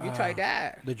this. You uh, tried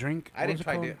that. The drink. I what didn't was it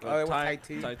try called? it. Oh, it was Thai Thai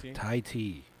tea. Thai tea. Thai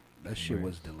tea. That shit Nice.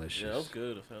 was delicious. Yeah, that was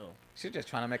good as hell. She's just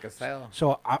trying to make a sale.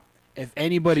 So if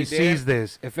anybody She sees did.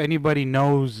 this, if anybody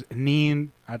knows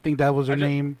Neen, I think that was her I just-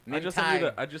 name. I just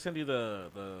Thai. sent you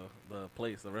the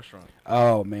place, the restaurant.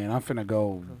 Oh man, I'm finna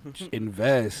go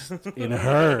invest in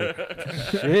her.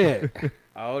 Shit.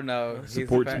 Oh no. he's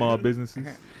Support a small businesses.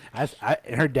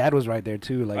 Her dad was right there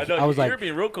too. Like I know. I was you're like,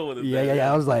 being real cool with it.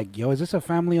 yeah. I was like, yo, is this a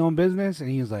family-owned business? And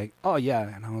he was like, oh yeah.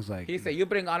 And I was like, He said, "You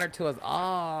bring honor to us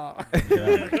all."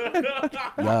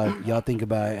 y'all think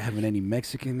about having any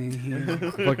Mexican in here?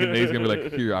 Fucking Nate's gonna be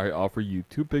like, here, I offer you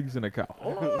 2 pigs and a cow.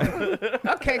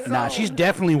 Okay, so Nah, she's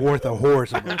definitely worth a horse.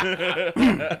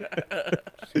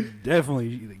 She's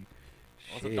definitely.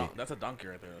 That's a donkey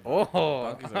right there.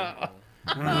 Oh, Donkeys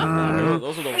are,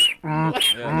 those are the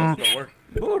work.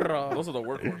 burro. Those are the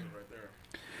workhorses right there.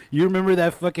 You remember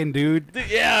that fucking dude? Dude,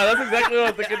 yeah, that's exactly what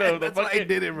I was thinking of. The That's why I fucking,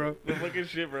 did it, bro. the fucking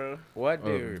shit, bro. What,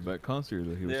 Oh, dude? that concert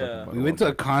that he was Yeah. talking about. We went to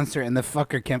a concert and the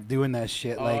fucker kept doing that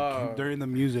shit like Oh. during the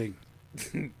music.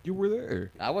 You were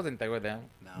there. I wasn't there with them.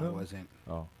 No, No. it wasn't.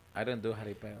 Oh, I didn't do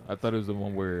jaripeo. I thought it was the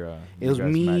one where It you was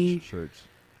guys me. matched shirts.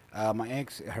 My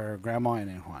ex, her grandma, and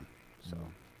then Juan. So,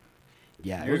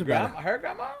 yeah, it Your was about. grandma? Her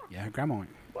grandma? Yeah, her grandma went.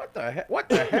 What the hell? What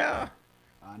the hell?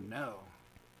 I know.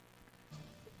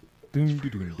 Doom, doom,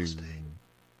 doom, doom.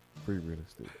 Free real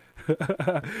estate.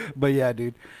 But yeah,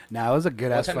 dude. Nah, it was a good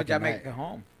What ass time did y'all fucking make night. it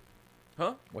home?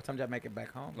 Huh? What time did y'all make it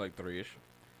back home? Like 3-ish.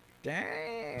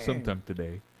 Dang. Sometime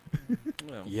today.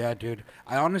 Yeah. Yeah, dude.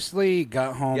 I honestly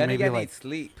got home Y'all maybe niggas like need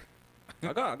sleep.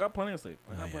 I got plenty of sleep.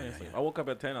 I got Oh, plenty yeah, of sleep. yeah. I woke up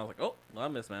at 10. I was like, oh, I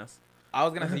missed mass. I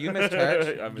was gonna say you missed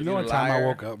church. I missed You know what You time I liar.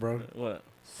 woke up, bro? What?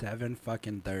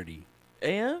 7:30.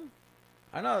 AM?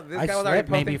 I know this I guy was already slept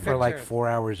maybe posting for like pictures. 4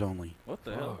 hours only. What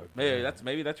the hell? Fuck,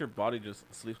 Maybe that's your body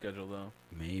just sleep schedule though.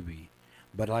 Maybe.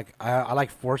 But like I like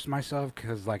forced myself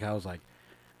because like I was like,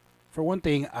 for one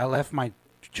thing, I left my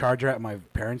charger at my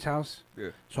parents' house. Yeah.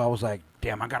 So I was like,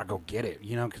 damn, I gotta go get it,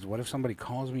 you know, because what if somebody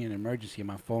calls me in an emergency and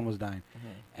my phone was dying,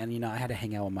 and you know I had to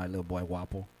hang out with my little boy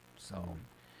Wapple, so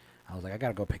I was like, I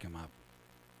gotta go pick him up.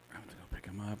 I have to go pick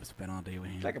him up and spend all day with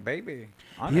him. He's like a baby.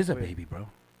 He is a honestly. baby, bro.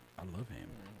 I love him.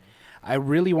 I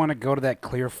really want to go to that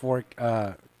Clear Fork.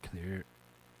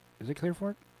 Is it Clear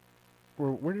Fork?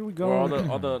 Where did we go? Where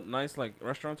all the nice like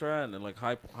restaurants are at and like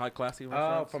high classy Oh,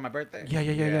 restaurants. for my birthday.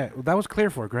 Yeah. That was Clear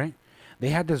Fork, right? They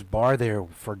had this bar there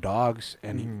for dogs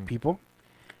and Mhm. people.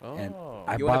 Oh. and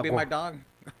I You want bought to be one- my dog?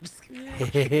 I'm just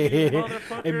kidding.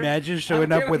 Motherfucker. Imagine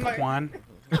showing up giving with my- Juan.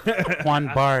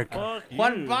 Juan Bark. Fuck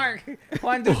Juan you. Bark.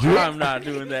 Juan do I'm not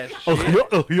doing that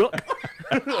shit.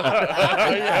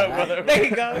 Yeah, brother. There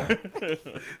you go.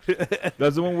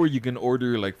 That's the one where you can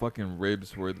order like fucking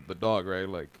ribs for the dog, right?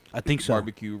 Like I think so.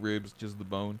 barbecue ribs, just the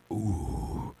bone.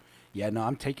 Ooh. Yeah, no,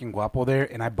 I'm taking Guapo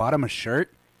there, and I bought him a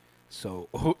shirt. So,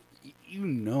 you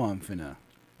know I'm finna.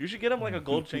 You should get him like a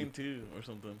gold chain too, or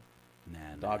something. Nah,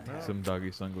 Dog nah. tag. Some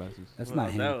doggy sunglasses. That's Well,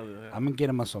 not him. that was- I'm gonna get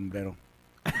him a sombrero.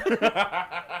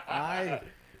 Ay.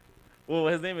 Well,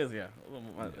 his name is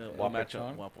Guapo Macho.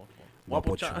 Chon? Guapo.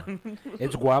 Guapo Chon.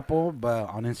 It's Guapo, but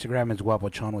on Instagram it's Guapo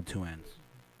Chon with 2 N's.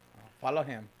 Follow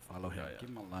him. Follow him. Yeah. Give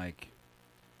him a like.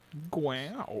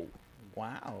 Wow.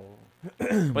 Wow. But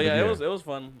yeah, yeah. it was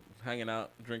fun hanging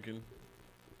out, drinking.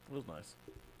 It was nice.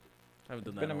 I haven't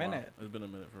done that Been a in while. minute. It's been a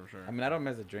minute for sure. I mean, I don't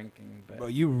miss the drinking, but Bro,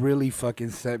 you really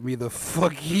fucking sent me the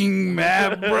fucking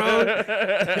map, bro.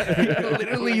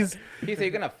 Literally, is he said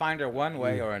you're gonna find her one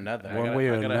way or another. One way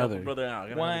or I gotta help a another. brother out. I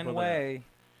gotta help a One brother way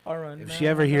or another. if she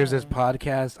ever hears this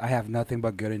podcast, I have nothing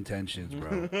but good intentions,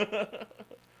 bro.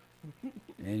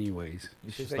 Anyways,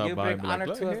 You She should said, stop "You by and bring be like,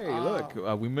 honor to us hey, look,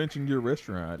 all." we mentioned your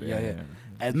restaurant. Yeah, yeah. and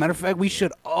as a matter of fact, we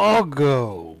should all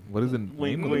go. What is the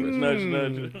Wink, name wink, of the restaurant?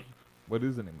 nudge, nudge. What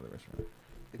is the name of the restaurant?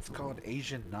 It's called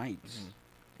Asian Nights.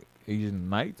 Asian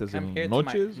Nights, as I'm in here to my-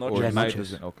 noches, or Yeah, night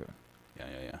noches. as in okay. Yeah,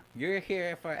 yeah, yeah. You're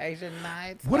here for Asian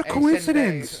nights. What a or Asian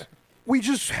coincidence! days. We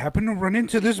just happened to run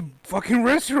into this fucking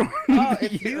restaurant. Oh,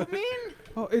 it's you mean?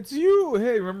 Oh, it's you.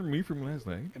 Hey, remember me from last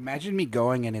night? Imagine me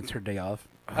going and it's her day off.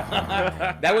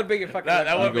 That would be your fucking.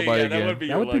 That would go be by yeah, again. that would be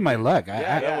That your would be my luck.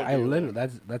 Yeah, that would I be your literally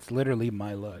that's literally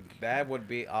my luck. That would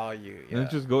be all you. Yeah. And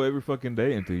just go every fucking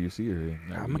day until you see her.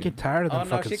 I'm gonna get tired of Oh, them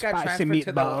no, fucking she got spicy transferred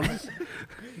to the-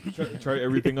 meatballs. try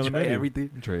everything on the Try menu. everything.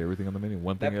 Try everything on the menu.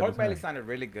 One That thing at pork a belly time. sounded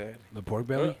really good. The pork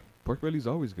belly, Pork belly's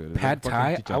always good. It's pad like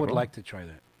thai. fucking I would chicharrón. like to try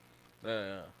that.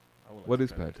 Yeah. I would like What to is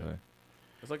try pad that, too. thai?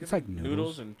 It's like noodles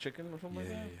noodles. and chicken or something like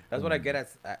that. That's what I get at.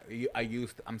 I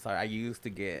used to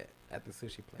get at the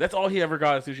sushi place. That's all he ever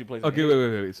got at sushi place.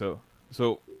 Okay, wait. So,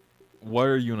 why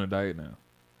are you on a diet now?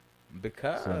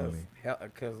 because Suddenly.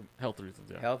 Health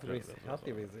reasons. Yeah. healthy Yeah, reasons.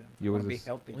 Healthy reasons. You I was wanna be this-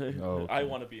 healthy. Oh, okay. I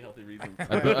want to be healthy reasons. I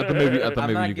thought maybe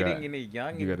I'm not you getting got any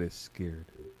young. you got scared.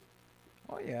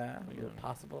 Oh yeah, Yeah.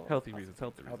 possible. Healthy reasons.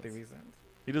 Healthy Healthy reasons. reasons.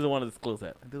 He doesn't want to disclose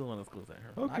that. He doesn't want to disclose that.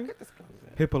 Her. I Okay. could disclose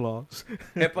it. HIPAA laws.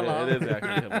 HIPAA Yeah, law. it is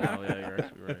actually HIPAA law. Yeah, you're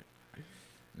actually right.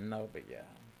 No, but yeah.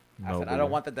 I No, said but I don't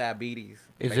yeah. want the diabetes.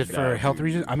 Is it Basically. for health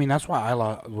reasons? I mean, that's why I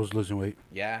was losing weight.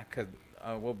 Yeah, cause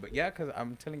cause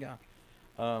I'm telling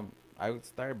y'all, I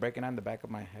started breaking on the back of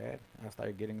my head. I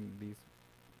started getting these,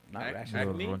 not Ac- rashes,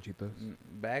 acne? Little ronchitas.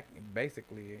 back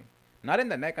basically, not in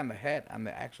the neck, on the head, on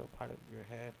the actual part of your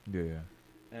head. Yeah.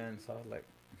 And so I was like,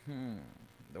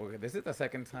 okay, this is the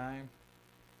second time,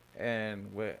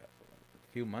 and we're a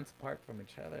few months apart from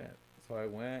each other. So I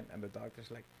went, and the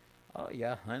doctor's like, "Oh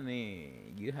yeah, honey,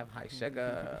 you have high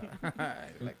sugar."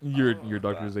 Like, Your "Oh, your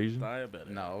doctor's Asian. Diabetic.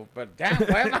 no, but damn,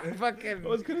 why am I fucking? I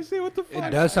was gonna say what the fuck.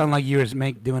 It does sound like you were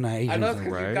doing an I Asian know thing.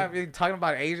 because right? you got me talking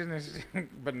about Asian, and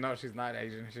but no, she's not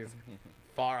Asian. She's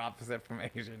far opposite from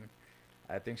Asian.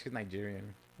 I think she's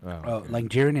Nigerian. Oh, Oh, okay.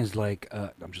 Nigerian is like,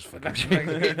 I'm just fucking.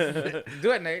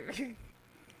 Do it, Nate.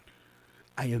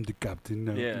 I am the captain.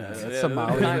 No, Yeah, no, yeah, it's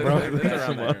Somalian, bro. It's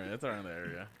around the area. It's around the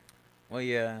area. Well,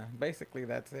 yeah, basically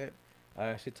that's it.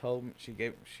 She told me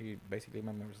she basically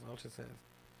my results. She says,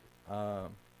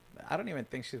 I don't even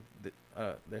think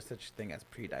there's such thing as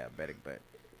pre-diabetic, but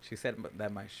she said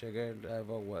that my sugar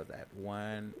level was at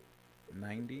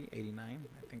 190, 89,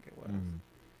 I think it was. Mhm.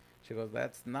 She goes,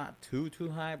 that's not too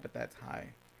high, but that's high.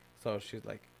 So she's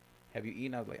like, have you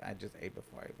eaten? I was like, I just ate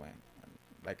before I went. And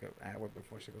like an hour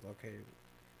before, she goes, okay,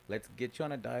 let's get you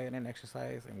on a diet and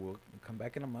exercise, and we'll come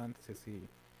back in a month to see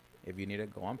if you need to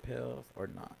go on pills or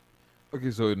not. Okay,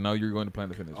 so now you're going to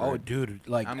Planet Fitness. Oh, right? dude,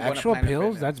 like I'm gonna actual Planet pills?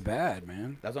 Fitness. That's bad,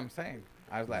 man. That's what I'm saying.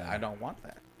 I was like, Yeah. I don't want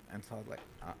that. And so I was like,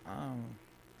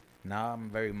 Now I'm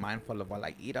very mindful of what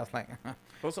I eat. I was like,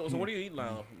 So what do you eat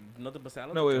now? Nothing but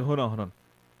salad? No, wait, hold on.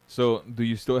 So, do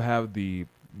you still have the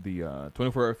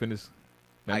 24-hour fitness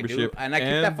I do, membership? and I keep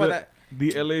that for that.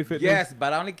 the LA Fitness. Yes,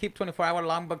 but I only keep 24 hour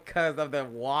long because of the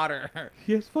water.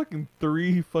 He has fucking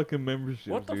 3 fucking memberships.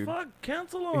 What the dude. fuck?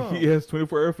 Cancel them. He has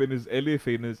 24-hour fitness, LA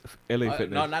Fitness, LA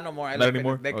Fitness. No, not no more. Not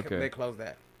anymore? They, Okay. they closed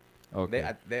that. Okay.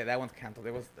 That one's canceled.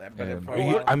 It was, but And- for Are a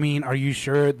you, while- I mean, are you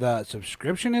sure the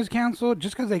subscription is canceled?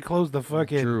 Just because they closed the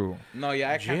fucking. True. no,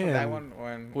 yeah, I canceled that Gym. one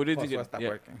when What did you Josué get? stopped Yeah.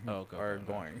 working Oh, okay, or okay.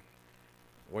 going,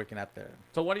 working out there.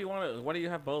 So what do you want to? Why do you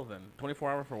have both then?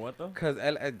 24 hour for what though? Cause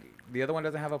the other one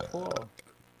doesn't have a pool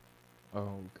Oh,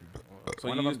 okay. So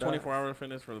One you of use them 24 hour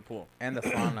fitness for the pool, and the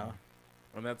sauna.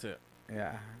 and that's it.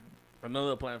 Yeah,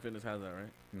 Another Planet Fitness has that,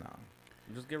 right? no.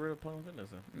 Just get rid of Planet Fitness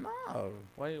then. No,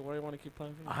 Why do you want to keep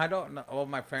Planet Fitness? I don't know. Oh,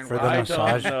 my friend. For the I Ryan-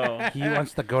 massage. don't know. He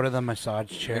wants to go to the massage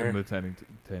And chair. the tanning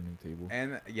table.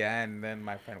 And yeah, and then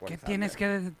my friend works ¿Qué out tienes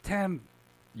there. que temp?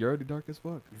 You're already dark as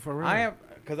fuck. For real. I am,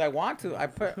 cause I want to. I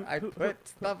put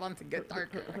stuff on to get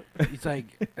darker. It's like,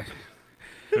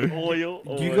 Oil.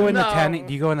 do you go in the No. tanning?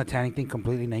 Do you go in the tanning thing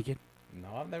completely naked? No,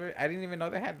 I've never. I didn't even know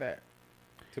they had that.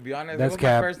 To be honest, That's it was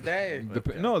cap. my first day.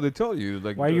 No, they tell you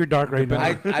like. Why are you dark right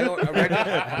now?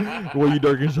 Why are you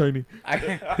dark and shiny?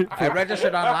 I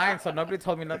registered online, so nobody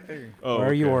told me nothing. Oh, Why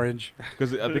are you orange?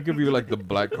 Because I think if you're like the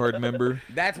black card member,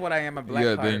 That's what I am, a black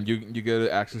yeah, card. then you get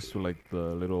access to like the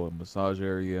little massage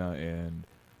area and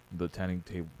the tanning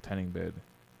bed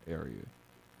area.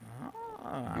 Oh,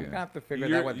 I'm Yeah. gonna have to figure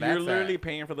You're, out what you're that's literally at.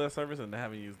 paying for that service and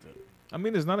haven't used it. I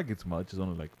mean, it's not like it's much. It's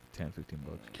only like 10, 15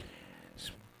 bucks.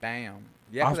 Damn.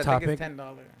 Yeah, Off 'cause I think it's topic.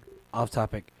 $10. Off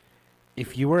topic.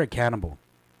 If you were a cannibal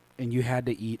and you had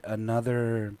to eat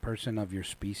another person of your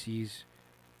species,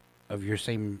 of your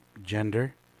same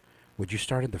gender, would you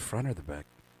start in the front or the back?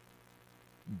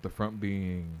 The front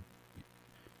being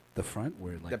The front,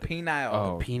 where like The the, penile.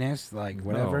 Oh. penis, like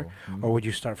whatever, no. or would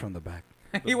you start from the back?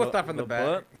 He will start from the back.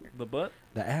 Butt, the butt.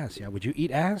 The ass, yeah. Would you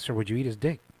eat ass or would you eat his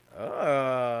dick?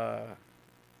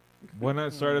 Why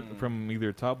not start it from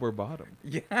either top or bottom?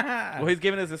 Yeah. Well, he's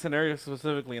giving us a scenario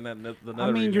specifically in that.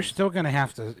 I mean, you're still gonna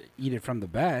have to eat it from the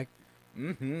back,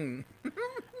 Mm-hmm.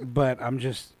 but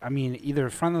I mean, either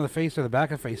front of the face or the back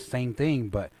of the face, same thing,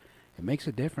 but it makes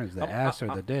a difference, the ass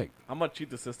or the dick. I'm gonna cheat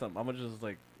the system. I'm gonna just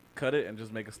like cut it and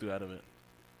just make a stew out of it.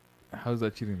 How's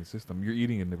that cheating the system? You're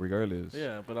eating it regardless.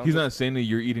 Yeah, but I'm He's just, not saying that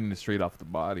you're eating it straight off the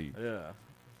body, Yeah,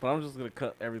 but I'm just gonna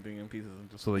cut everything in pieces and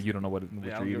just. so that you don't know what Yeah, I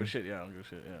you're don't give a eating. shit. Yeah, I don't give a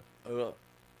shit. Yeah.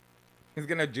 He's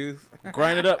gonna juice.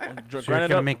 Grind it up. So you're Grind it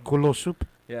gonna up. make culo soup?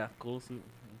 Yeah, cool soup.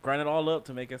 Grind it all up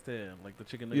to make like the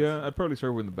chicken nuggets. Yeah, I'd probably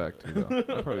start with the back too. Though.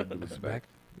 I'd probably do The the back? back.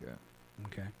 Yeah,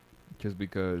 Okay. just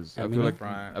because I I mean, feel the like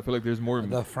front. I feel like there's more.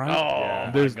 The front? Oh,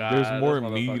 there's my there's God, more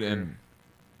this meat motherfucker. and.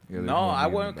 Yeah, there's No, more I meat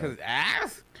in wouldn't, the cause back.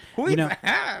 ass. Who You eats know,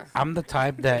 ass? I'm the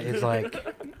type that is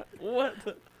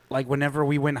What? like whenever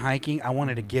we went hiking, I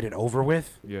wanted to get it over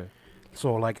with. Yeah.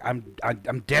 So like I'm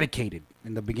dedicated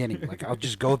in the beginning. Like I'll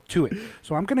just go to it.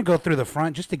 So I'm gonna go through the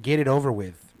front just to get it over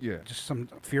with. Yeah. Just some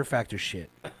Fear Factor shit.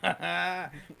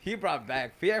 He brought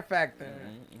back Fear Factor.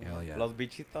 Hell yeah. Los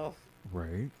bichitos.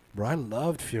 Right. Bro, I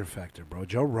loved Fear Factor, bro.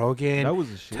 Joe Rogan That was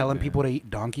a shit. telling man. people to eat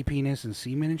donkey penis and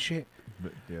semen and shit.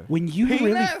 But, yeah. When you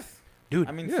really, Penis. dude,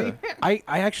 I mean, Yeah. see,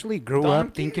 I actually grew up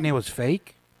Donkey? thinking it was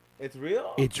fake. it's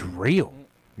real. It's real.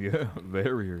 Yeah.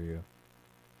 Very real.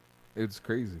 It's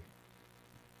crazy.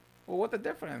 Well, what's the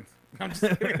difference? I'm just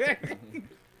kidding.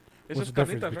 It's What's just the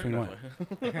difference carnitas between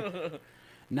right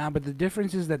Nah, but the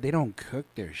difference is that they don't cook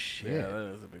their now. shit. Yeah,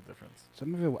 that is a big difference.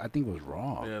 Some of it I think was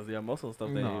raw. Yeah, most of the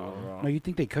stuff they eat No. was raw. No, you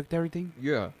think they cooked everything?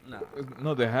 Yeah. Nah.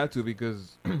 No, they had to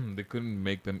because they couldn't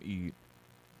make them eat.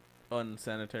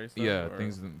 Unsanitary stuff. Yeah, or-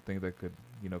 things that could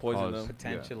Poison cause them.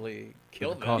 Potentially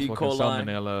kill them. cause E. fucking coli.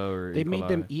 salmonella or They E. made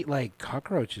them coli. eat like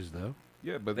cockroaches though.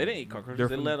 Yeah, but They didn't eat cockroaches. they're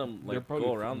They food- let them they're like probably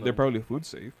go fu- around them. They're probably food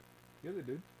safe. Yeah, they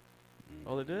did.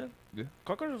 Oh, they did? Yeah.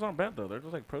 Cockroaches aren't bad though. They're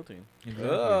just like protein.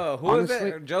 Oh, who is Honestly-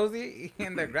 it? Josie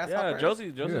and the grasshopper. Yeah,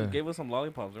 Josie Yeah. gave us some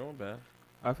lollipops. They weren't bad.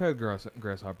 I've had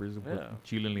grasshoppers with Yeah.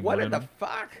 chile and limon What in in the them.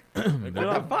 fuck? They're good the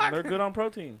on, fuck? They're good on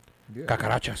protein. Yeah.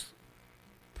 Cacarachas.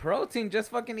 Protein,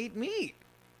 just fucking eat meat.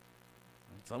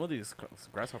 Some of these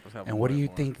grasshoppers have. And what do you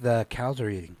more. think the cows are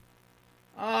eating?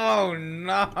 Oh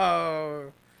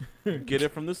no. Get it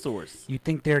from the source. You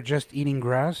think they're just eating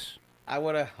grass? I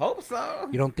would have hoped so.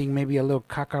 You don't think maybe a little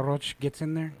cockroach gets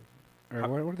in there? Or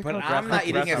what are they But called? I'm not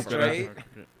eating it Grasshopper. straight.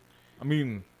 I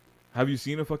mean, have you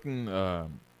seen a fucking a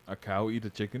cow eat a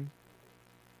chicken?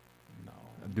 No.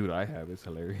 Dude, I have. It's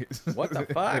hilarious. What the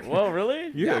fuck? Whoa,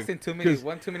 really? Yeah, I've seen too many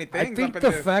 'cause too many I things. think up in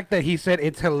the this. fact that he said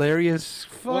it's hilarious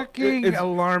fucking it's-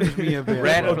 alarms me a bit.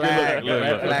 Red bro. Okay, flag, look,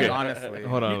 red look, flag. okay. Honestly,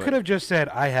 Hold on. You could have just said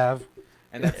I have.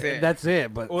 and that's it. That's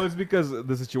it. But Well, it's because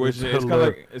the situation. It's It's kind of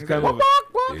like He's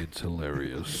like, it's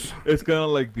hilarious. it's kind of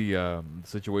like the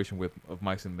situation with of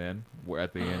mice and men. Where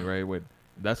at the end, right? With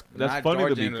that's Not funny to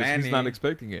George me and because he's not Lanny.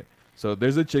 expecting it. So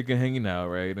there's a chicken hanging out,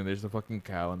 right? And there's a fucking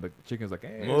cow, and the chicken's like,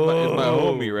 "Hey, it's my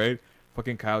homie," right?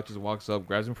 Fucking cow just walks up,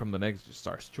 grabs him from the neck, just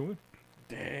starts chewing.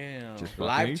 Damn. Just fucking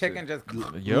Live eats chicken it. just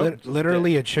Yep.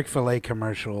 Literally a Chick-fil-A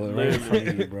commercial right in front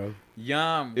of you, bro.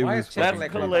 yum. It Why was is fucking chicken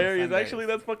That's like hilarious. Actually,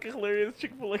 that's fucking hilarious.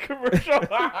 Chick-fil-A commercial.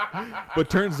 But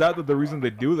turns out that the reason they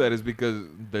do that is because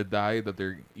the diet that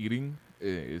they're eating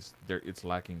it's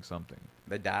lacking something.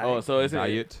 the diet. oh, so is it?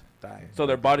 Diet. diet. So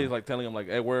their body's like telling them like,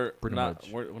 hey, we're Pretty not,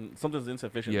 much. when something's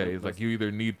insufficient. Yeah, it's like you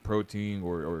either need protein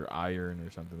or iron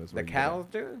or something. That's The what you cows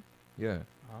do? Yeah.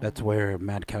 That's where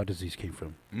mad cow disease came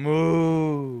from.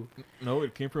 Moo. No,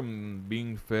 it came from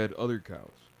being fed other cows.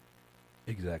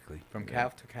 Exactly. From Yeah.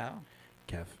 calf to cow?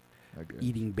 Kev. I guess.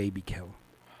 Eating baby cow.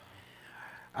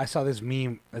 I saw this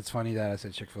meme. It's funny that I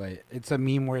said Chick-fil-A. It's a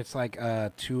meme where it's like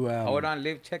two. Hold on,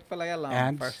 leave Chick-fil-A alone,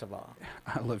 and- first of all.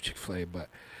 I love Chick-fil-A, but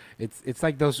it's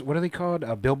like those. What are they called?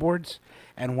 Billboards.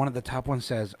 And one of the top ones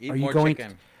says, Eat "Are you more going?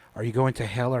 chicken. Are you going to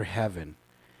hell or heaven?"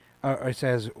 Or it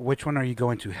says, "Which one are you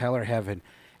going to, hell or heaven?"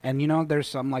 And you know, there's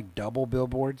some like double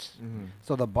billboards.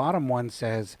 So the bottom one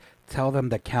says, "Tell them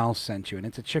the cow sent you," and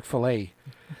it's a Chick-fil-A.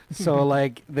 So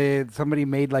like somebody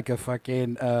made like a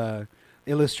fucking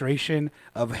illustration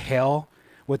of hell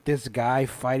with this guy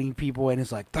fighting people, and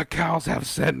it's like, the cows have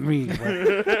sent me.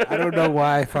 Like, I don't know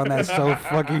why I found that so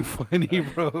fucking funny, I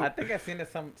bro. think I've seen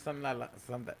it some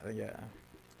yeah.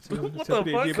 What the fuck?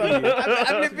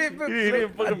 I've He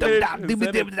didn't fucking finish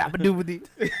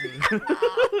his sentence.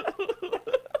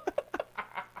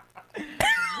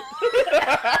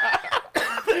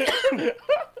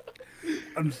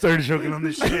 I'm started choking on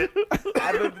this shit.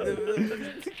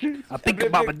 I think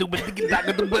about it.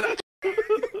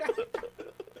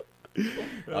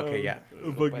 Okay, yeah.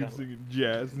 Fucking singing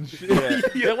jazz and shit.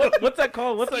 Yeah, what's that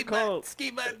called? What's that called? Is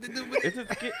it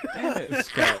damn it.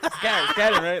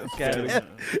 Scatting, right? Scatting.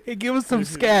 Hey, give us some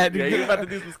scat. Yeah, you're about to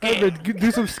do some Hey, scat. man,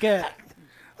 do some scat.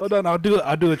 Hold on, I'll do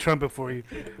a trumpet for you.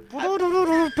 Go,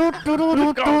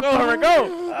 Herman,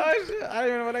 go. Oh shit! I don't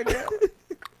even know what I did.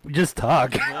 Just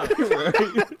talk.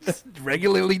 Just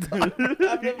regularly talk.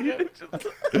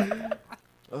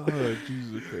 Oh,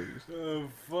 Jesus Christ. Oh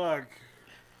fuck!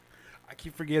 I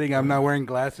keep forgetting I'm not wearing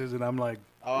glasses, and I'm like,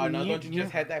 Oh no! Don't you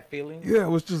just had that feeling? Yeah, I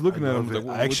was just looking at him. love Like, it.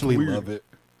 what's I actually weird? love it.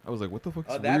 I was like, what the fuck's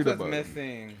Oh, weird that's what's about it?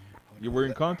 missing. You're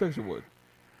wearing contacts or what?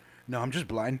 No, I'm just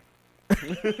blind.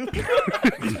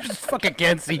 Just fucking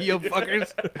can't see you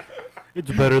fuckers. It's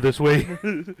better this way.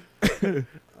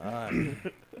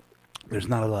 There's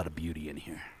not a lot of beauty in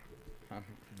here.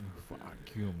 Fuck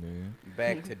you, man.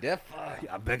 Back to differ.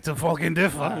 I beg to fucking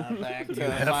differ. Back to You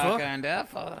heifer? fucking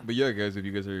differ. But yeah, guys, if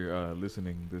you guys are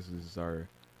listening, this is our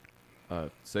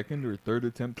second or third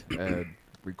attempt at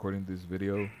recording this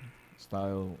video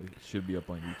style. It should be up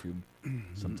on YouTube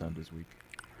sometime this week.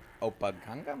 Oppa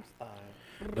Gangnam Style.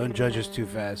 Don't judge us too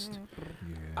fast.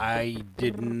 Yeah. I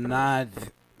did not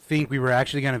think we were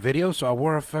actually gonna video, so I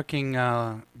wore a fucking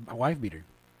a wife beater.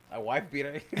 A wife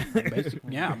beater.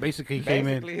 Basically came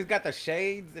in. Basically, he's got the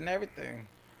shades and everything.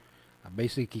 I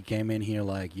basically came in here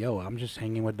like, yo, I'm just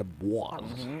hanging with the boys.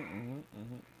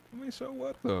 I mean, so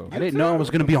what though? I didn't know I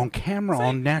was gonna be on camera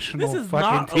on national This is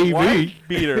fucking not a TV. wife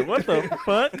beater. What the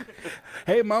fuck?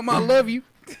 Hey, mama, I love you.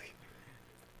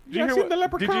 Did you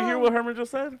hear what Herman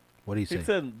just said? What do you He say?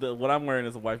 said what I'm wearing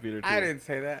is a wife beater too. I didn't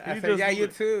say that. I He said, just yeah, was you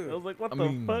like- I too. was like, what I the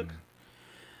mean, fuck?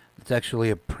 It's actually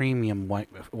a premium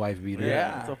wife beater.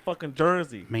 Yeah. It's a fucking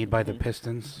jersey. Made by the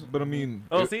Pistons. But I mean,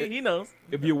 Oh, if, see, he knows.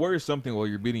 if you wear something while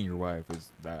you're beating your wife, is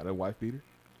that a wife beater?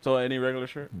 So any regular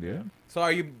shirt? Yeah. So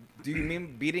do you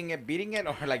mean beating it,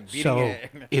 or like beating So it?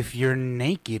 if you're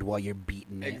naked while you're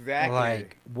beating it, Exactly.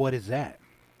 like, what is that?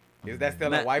 Is that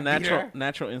still a wife beater?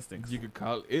 Natural instincts. You could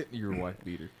call it your wife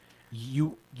beater.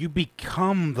 You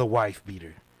become the wife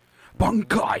beater.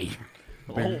 Bunkai.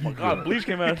 Oh my God, Bleach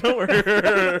came out of nowhere.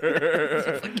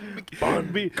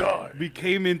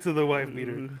 Became into the wife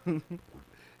beater.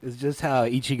 It's just how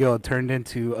Ichigo turned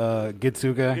into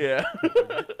Gitsuga. Yeah.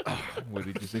 What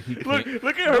did you say? He Look can't.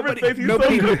 at Herman's face. He's so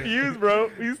nobody- confused, bro.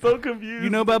 He's so confused. You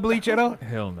know about Bleach at all?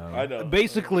 Hell no. I know.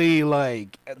 Basically,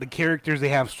 like, the characters, they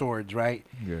have swords, right?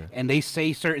 Yeah. And they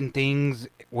say certain things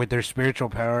with their spiritual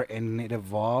power, and it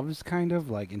evolves, kind of,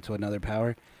 like, into another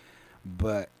power.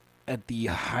 But at the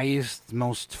highest,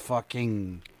 most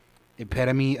fucking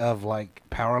epitome of, like,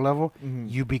 power level,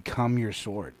 you become your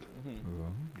sword.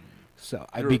 Well, So,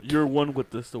 You're one with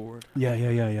the sword.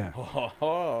 Yeah.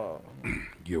 Oh,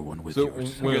 You're one with so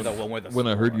yours. when, You're the one with the when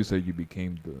I heard sword. you say you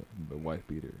became the wife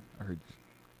beater,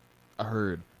 I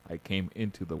heard I came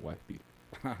into the wife beater.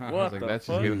 I What was like, the that's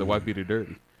just fuck? getting the wife beater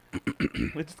dirty.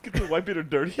 Let's just get the white beater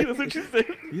dirty. That's what you said.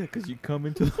 Yeah, because you come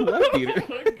into the wife beater.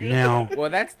 Now,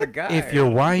 well, that's the guy. if your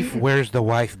wife wears the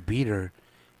wife beater,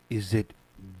 is it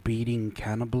beating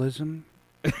cannibalism?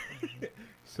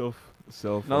 Self.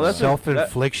 No, that's just-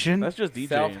 Self-infliction? That's just DJing.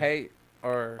 self-hate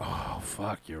or Oh,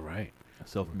 fuck, you're right.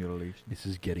 self-mutilation. This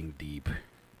is getting deep.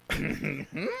 oh,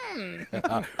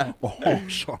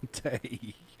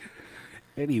 Shantae.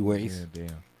 Anyways, Yeah,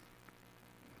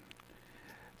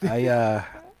 damn.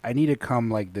 I need to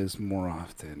come like this more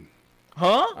often.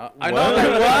 Huh? I know,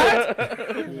 like,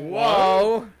 what?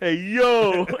 Whoa. Hey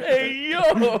yo! Hey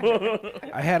yo!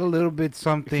 I had a little bit He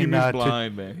something means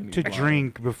blind, man. He means to blind.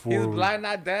 drink before. He's blind,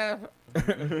 not deaf.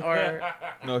 Or,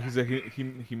 No, he said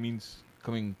he means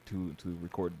coming to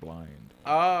record blind.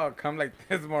 oh, come like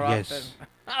this more Yes. often.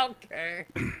 Okay.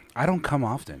 I don't come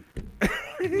often,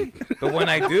 But when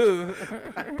I do,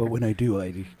 but when I do,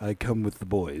 I come with the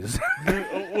boys.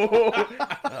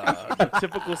 The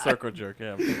typical circle jerk.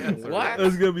 Yeah. what?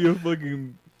 That's gonna be a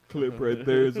fucking clip right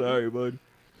there. Sorry, bud.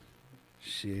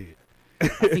 Shit. I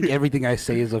think everything I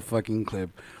say is a fucking clip.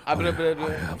 Ah, blah, blah, I blah.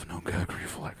 have no gag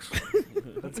reflex.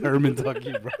 That's Herman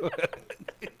talking, bro.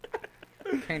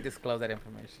 Can't disclose that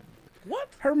information. What?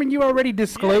 Herman, you already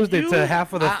disclosed it you- to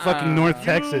half of the fucking North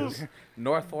Texas.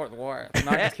 North Fort Worth.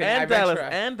 No, I'm just kidding. I And Dallas.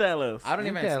 venture- And Dallas. I don't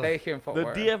And even Dallas. stay here in Fort The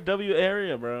Worth. DFW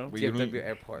area, bro. Wait, you DFW don't-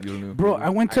 Airport. you don't know- Bro, I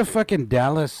went to fucking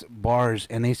Dallas bars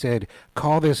and they said,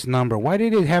 call this number. Why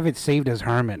did it have it saved as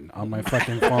Herman on my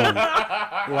fucking phone?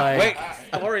 Like, Wait,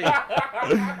 story.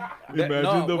 Imagine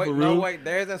no, though, wait, for no, real. wait.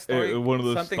 There's a story. One of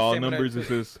those something stall similar numbers to- that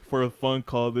says, for a fun,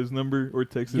 call this number or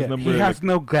text this yeah, number. he has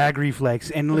no gag reflex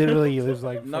and literally it was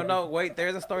like, No, wait.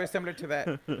 There's a story similar to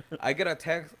that. I get a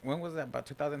text. When was that? About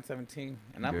 2017.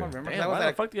 And I Yeah. don't remember. Damn, I was why at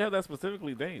the fuck do you have that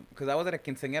specifically date? because I was at a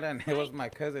quinceañera and it was my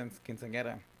cousin's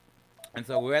quinceañera, and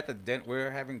so we were at the we were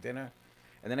having dinner,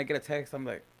 and then I get a text. I'm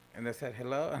like, and they said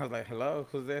hello, and I was like, hello,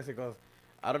 who's this? He goes,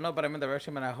 I don't know, but I'm in the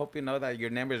restroom, and I hope you know that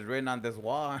your name is written on this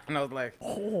wall. And I was like,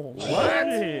 Oh, what?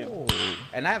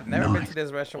 and I've never been to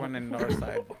this restaurant in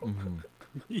Northside, Mhm.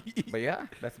 but yeah,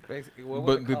 that's basically what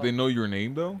was But it did they called? know your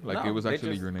name though? Like No, it was they actually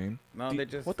just- your name. No, they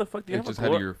just What the fuck do you It have? just a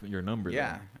had glor- your number.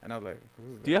 yeah, and I was like,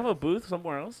 who's Do you have a booth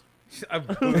somewhere else?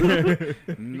 that?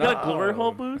 You got a glory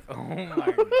hole booth? Oh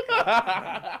my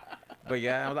god. But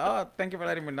yeah, I'm like, oh, thank you for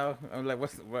letting me know. I'm like,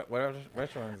 what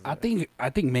restaurant is I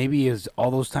it? think maybe is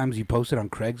all those times you posted on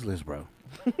Craigslist, bro.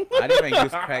 I didn't even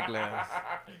use Craigslist.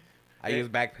 I use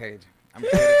Backpage. I'm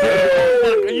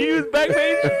kidding. You use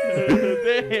Backpage?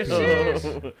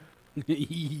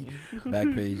 Damn.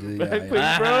 Backpage.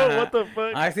 Backpage, bro. What the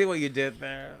fuck? I see what you did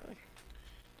there.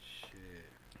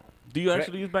 Do you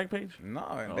actually use Backpage? No,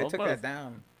 they Oh, took but- that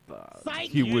down.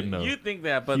 He would know. You think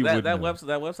that, but He that would know.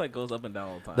 website goes up and down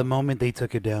all the time. The moment they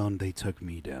took it down, they took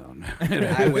me down.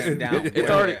 I went down.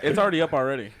 it's already up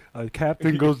already. A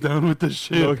captain goes down with the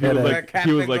ship. No, he was That like,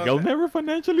 captain goes I'll down. never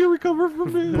financially recover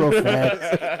from this. Bro,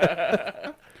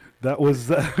 facts. That was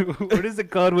what is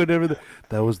it called? Whatever.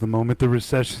 That was the moment the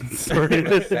recession started.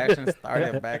 Recession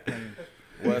started back in.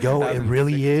 what, Yo, it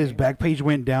really is. 2016? Backpage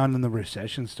went down and the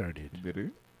recession started. Did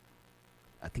it?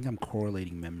 I think I'm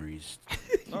correlating memories.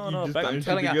 No, You no, just back, tied I'm shit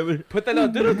telling you, together? put that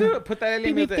little put that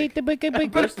alien music. oh,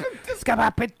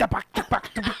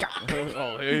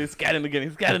 he's scatting again.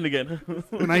 He's scatting again.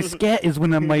 When I scat is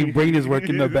when my brain is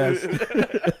working the best.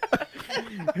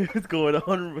 it's going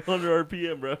 100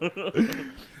 RPM, bro.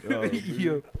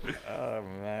 Yo. Oh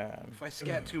man. If I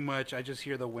scat too much, I just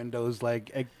hear the windows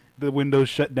like the windows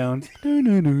shut down.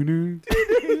 No.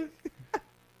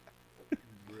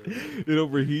 It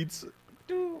overheats.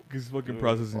 Because fucking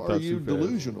processing Are thoughts you too fast.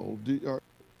 delusional?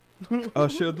 Oh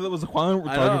shit, that was Juan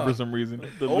I talking know. for some reason.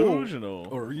 Delusional.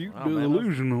 Are you Oh, man,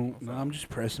 delusional? No, I'm just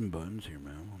pressing buttons here,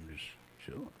 man. I'm just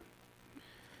chilling.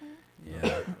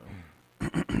 Yeah.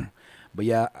 But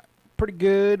yeah, pretty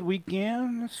good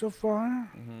weekend so far.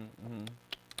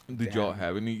 Did y'all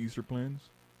have any Easter plans?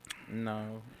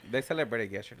 No, they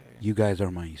celebrated yesterday. You guys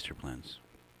are my Easter plans.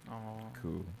 Oh,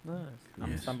 Cool. Nice.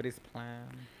 I'm Yes. somebody's plan.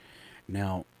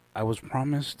 Now, I was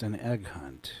promised an egg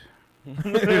hunt. I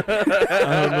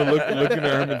don't know, looking at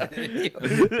Herman.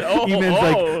 He-Man's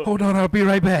like, hold on, I'll be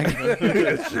right back.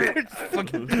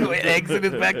 Fucking eggs in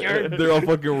his backyard. They're all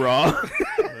fucking raw.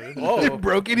 They're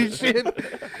broken and shit.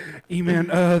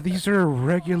 E-Man, these are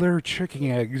regular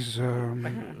chicken eggs.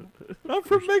 I'm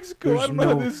from Mexico. I there's don't know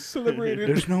how no- this is celebrated.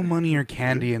 There's no money or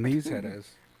candy in these headers.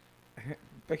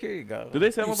 But here you go. Do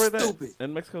they celebrate that stupid.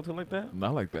 in Mexico too like that?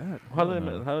 Not like that. How do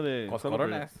No. they? How do they Cos celebrate?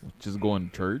 coronas. Just going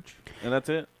to church, And that's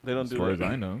it. They don't as do far like,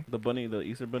 as I know. the bunny, the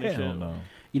Easter bunny Hell shit. no.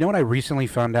 You know what I recently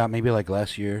found out, maybe like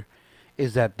last year,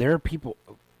 is that there are people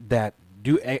that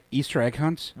do Easter egg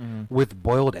hunts with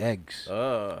boiled eggs.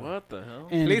 What the hell?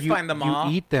 And Please you, find them you all.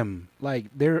 eat them. Like,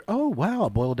 they're, oh, wow, a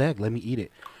boiled egg. Let me eat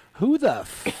it. Who the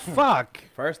fuck?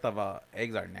 First of all,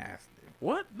 eggs are nasty.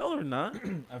 What? No, they're not.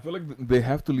 I feel like they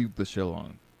have to leave the shell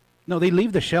on. No, they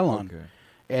leave the shell on. Okay.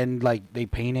 And, like, they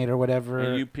paint it or whatever.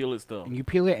 and you peel it still. And you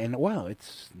peel it, and wow,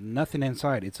 it's nothing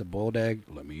inside. It's a boiled egg.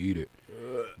 Let me eat it.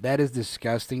 That is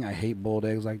disgusting. I hate boiled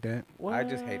eggs like that. I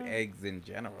just hate eggs in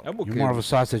general. I'm okay. You're more of a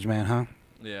sausage man, huh?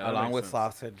 Yeah, that along makes with sense.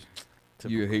 sausage.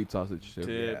 You hate sausage too.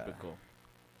 Typical.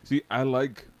 See, I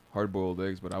like hard-boiled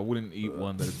eggs, but I wouldn't eat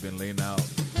one that has been laying out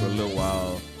for a little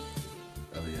while.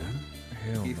 Oh yeah.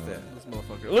 Hell He no. said, This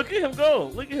motherfucker. Look at him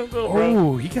go. Look at him go, bro.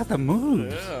 Oh, he got the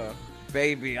moves. Yeah.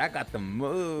 "Baby, I got the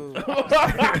move."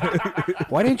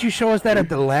 Why didn't you show us that at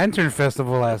the Lantern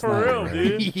Festival last For night? real,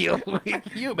 dude. Yo, can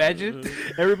you imagine?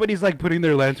 Everybody's like putting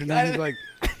their lantern down. He's like,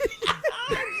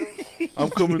 I'm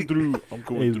coming through. I'm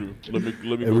coming through.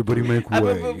 Let me. everybody make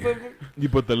way. You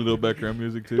put that little background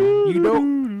music too. You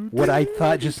know what I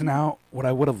thought just now? What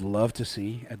I would have loved to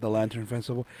see at the Lantern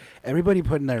Festival? Everybody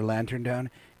putting their lantern down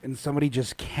and somebody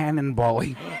just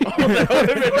cannonballing.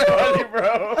 Funny,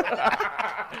 bro.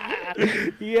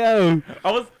 Yo,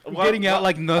 I was getting out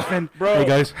like nothing. Bro. Hey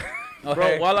guys. Bro,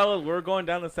 Okay. while we were going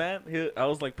down the sand, I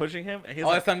was like pushing him, and he was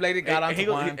Oh, like, some lady got and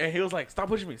onto one. he was like, "Stop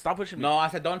pushing me! Stop pushing me!" No, I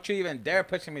said, "Don't you even dare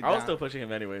pushing me down." I was still pushing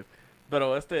him anyways.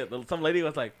 But some lady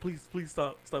was like, "Please,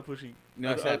 stop pushing."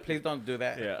 No, I said, "Please don't do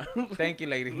that." Yeah. Thank you,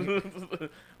 lady.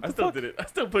 I still did it. I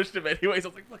still pushed him anyways. I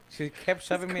was like, "Fuck." She kept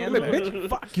shoving me in Like, there. bitch,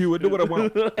 fuck you. I do what I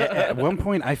want. At one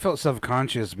point, I felt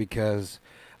self-conscious because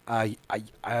I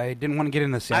didn't want to get in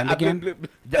the sand again.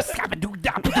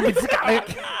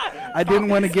 I didn't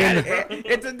want to get in the...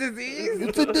 It's a disease.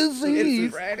 It's a disease.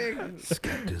 It's spreading.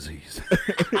 Scab disease.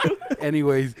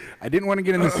 Anyways, I didn't want to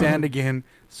get in the sand again,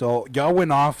 so y'all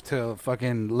went off to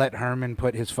fucking let Herman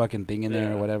put his fucking thing in there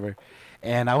Yeah. or whatever.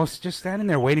 And I was just standing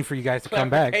there waiting for you guys to come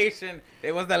back. Clarification,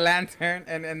 it was the lantern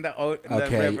and in the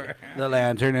Okay, river. the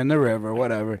lantern in the river,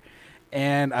 whatever.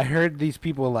 And I heard these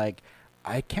people like,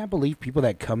 I can't believe people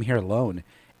that come here alone.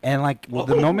 And like, well,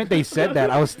 the moment they said that,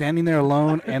 I was standing there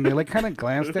alone, and they like kind of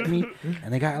glanced at me,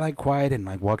 and they got like quiet and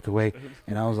like walked away.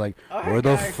 And I was like, "Where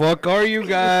the fuck are you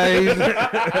guys?"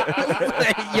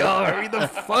 Yo, hurry the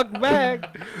fuck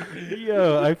back!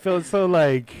 Yo, I felt so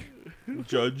like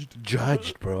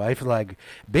judged, bro. I feel like,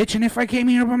 bitch. And if I came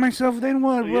here by myself, then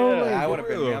what, bro? Yeah, Like, I would have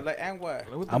been. I'm like, and what?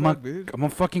 I'm a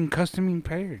fucking custom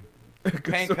payer.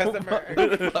 Paying customer.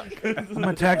 I'm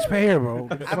a taxpayer, bro.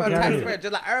 Get the I'm fuck a outta here. taxpayer,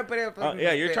 just like everybody else.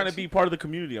 Yeah, you're trying to be part of the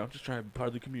community. I'm just trying to be part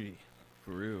of the community.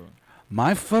 For real.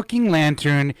 My fucking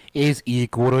lantern is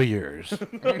equal to yours.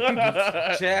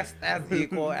 just as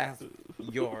equal as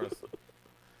yours.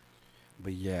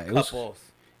 But yeah, Couples.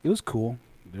 it was cool.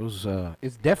 It was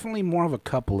it's definitely more of a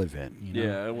couple event, you know.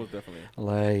 Yeah, it was definitely.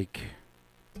 Like,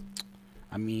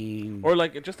 I mean, Or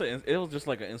like it was just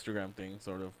like an Instagram thing,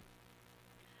 sort of.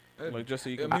 Like just so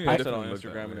you can I mean, post it it on definitely looked that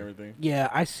Instagram and way. everything. yeah,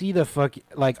 I see the fuck.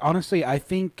 Like, honestly, I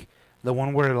think the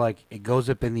one where like it goes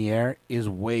up in the air is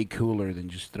way cooler than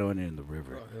just throwing it in the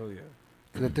river. Oh, hell yeah.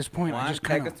 'Cause at this point, I One, just take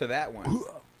kind us of to that one.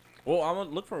 Well, I'm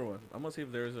gonna look for one. I'm gonna see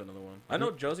if there is another one. I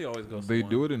know Josie always goes. They to one.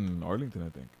 do it in Arlington, I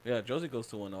think. Yeah, Josie goes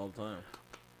to one all the time.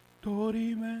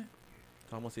 man.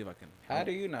 So I'm gonna see if I can. How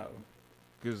do you know?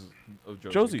 Because of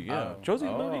Josie. Josie, yeah, Oh. Josie.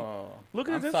 Oh. Look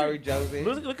at I'm his sorry, Instagram. Josie.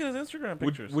 Look at his Instagram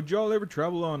pictures. Would y'all ever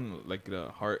travel on like the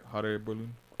hot air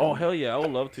balloon? Oh hell yeah, I would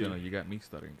love You know, to. you got me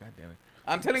stuttering. God damn it.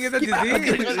 I'm telling you the disease.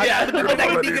 Yeah, I was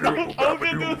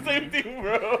gonna do the same thing,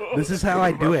 bro. This is how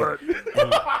I do it.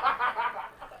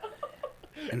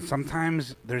 And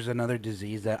sometimes there's another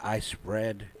disease that I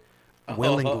spread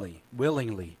willingly.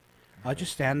 Willingly. I'll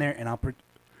just stand there and I'll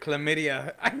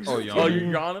Chlamydia. Oh, Oh, yeah.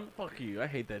 you're yawning? Fuck you. I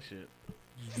hate that shit.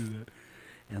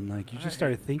 and like you just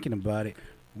started thinking about it.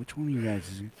 Which one of you guys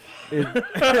is it?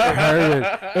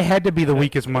 It had to be the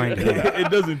weakest mind.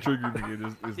 It doesn't trigger me.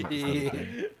 It's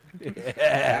disgusting.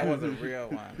 That was a real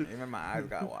one. Even my eyes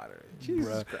got watery.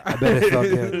 Bruh, I bet it felt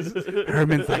good.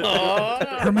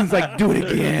 Herman's like, do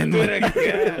it again. Do it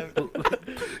again.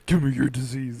 Give me your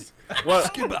disease.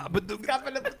 What?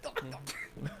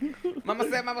 Mama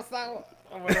said, Mama saw.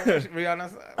 Rihanna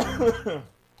said.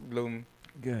 Bloom.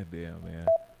 God damn, man.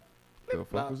 The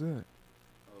fuck was that?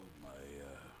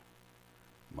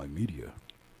 My media.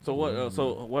 So what?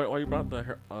 So why you brought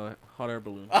the hot air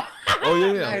balloon? Oh,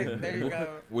 yeah, yeah. Nice, there you go.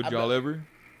 Would y'all ever?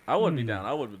 I would be down.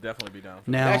 I would definitely be down.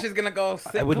 Now, That's just gonna go.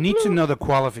 I would need to know the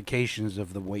qualifications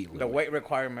of the weight limit. the weight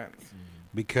requirements.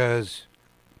 Because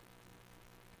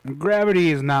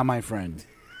gravity is not my friend.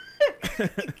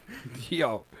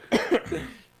 Yo.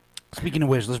 Speaking of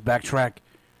which, let's backtrack.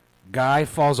 Guy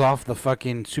falls off the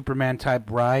fucking Superman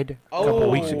type ride a couple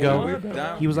weeks ago.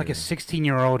 Dumb. He was like a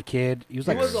 16-year-old kid. He was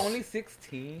He like was only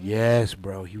 16. Yes,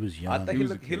 bro. He was I young. thought He he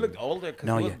was a looked. He kid. looked older because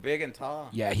No, he was yeah. big and tall.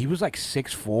 Yeah, he was like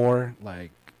 6'4",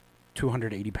 like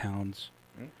 280 pounds.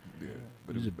 Yeah,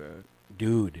 but it was bad.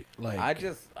 Dude, like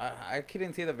I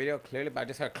couldn't see the video clearly, but I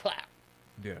just heard clap.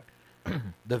 Yeah.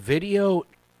 the video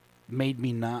made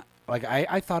me not like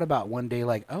I thought about one day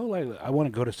like, oh, like I want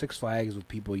to go to Six Flags with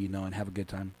people, you know, and have a good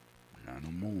time. No.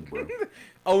 no more, bro.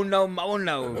 Oh no,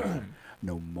 no.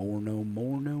 No more, no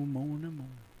more, no more, no more.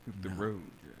 The No. road.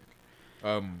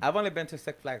 I've only been to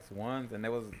Six Flags once, and it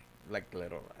was like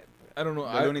little ride. I don't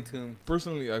know. The Looney Tunes.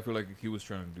 Personally, I feel like he was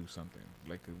trying to do something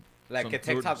Like some a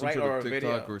TikTok, some right, sort or of a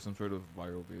TikTok video. or some sort of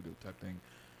viral video type thing.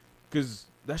 Because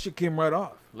that shit came right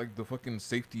off, like the fucking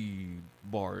safety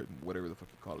bar, whatever the fuck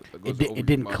you call it. That goes over It your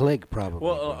didn't mouth. click, probably.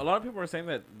 Well, bro. a lot of people are saying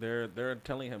that they're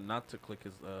telling him not to click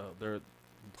his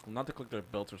not to click their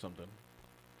belts or something.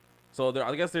 So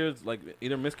I guess there's like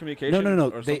either miscommunication. No.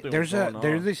 Or They, something there's was going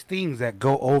there's on. these things that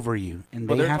go over you, and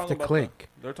But they they're have to talking about click.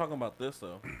 They're talking about this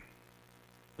though.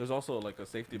 There's also like a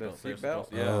safety The belt. They're seat belt?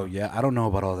 supposed- Oh yeah, I don't know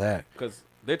about all that. Because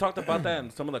they talked about that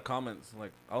in some of the comments.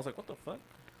 Like I was like, what the fuck?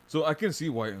 So I can see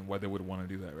why they would want to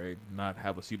do that, right? Not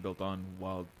have a seatbelt on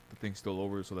while the thing's still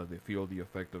over, so that they feel the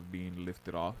effect of being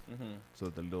lifted off, Mm-hmm. so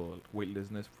that the little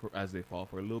weightlessness as they fall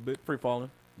for a little bit. Free falling.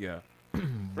 Yeah, Free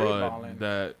but balling.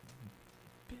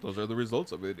 those are the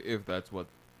results of it. If that's what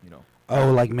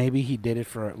Oh, like maybe he did it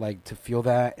for like to feel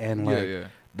that, and like yeah.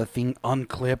 the thing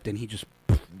unclipped, and he just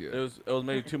It was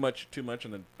maybe too much,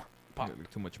 and then Yeah, like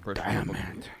too much pressure. damn on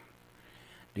the it,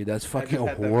 dude. That's I fucking just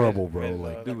had the horrible, vis- bro. vis-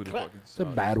 Like Dude, it fucking it's a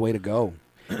sucks. bad way to go.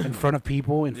 In front of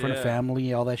people, in front of Yeah.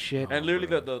 family, all that shit. and literally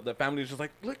bro. the family is just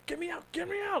like, look, get me out,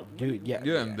 Dude, yeah,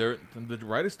 Yeah, and the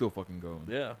ride is still fucking going.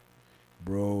 Yeah.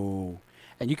 bro.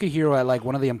 And you could hear like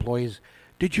one of the employees,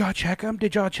 "Did y'all check him?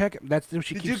 Did y'all check him?" That's what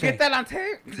she Did keeps you saying. get that on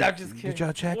tape? I'm just Did kidding.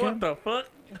 y'all check What him? the fuck,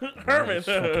 Yeah, Herman? it's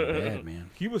fucking bad, man.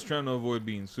 He was trying to avoid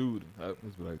being sued. That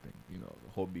was what I think. You know,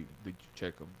 the whole beat. Did you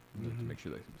check him to make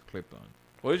sure that he was clipped on?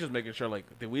 Well, he's just making sure, like,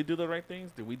 did we do the right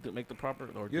things? Did we make the proper,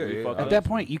 or did Yeah, we yeah. fuck At up? that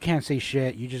point, you can't say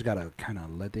shit. You just gotta kind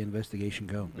of let the investigation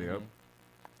go. Yep.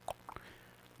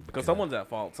 Because someone's at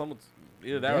fault. Someone's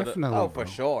either that or the, Definitely, Oh, bro. for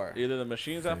sure. either the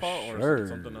machine's at For fault or sure.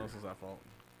 something else is at fault.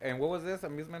 And what was this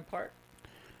amusement park?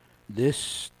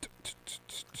 This.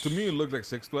 To me, it looked like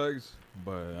Six Flags,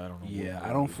 but I don't know. Yeah, what I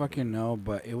it don't was. fucking know,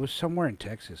 but it was somewhere in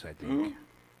Texas, I think.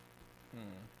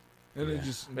 And Yeah. it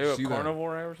just Maybe see a that. carnival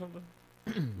ride or something. I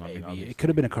mean, Maybe obviously. it could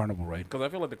have been a carnival ride. Because I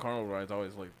feel like the carnival ride's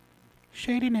always like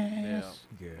Shadiness.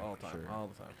 Yeah, all the time, sure. all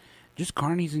the time. Just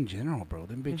carnies in general, bro.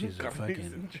 Them bitches are Carnies fucking.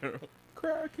 in general.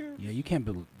 Crackhead. Yeah, you can't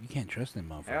trust them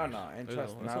motherfuckers. Hell no. Ain't Yeah,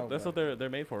 trust that's what they're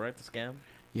made for, right? To scam.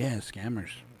 Yeah, scammers.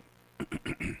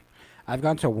 I've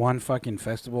gone to one fucking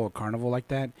festival or carnival like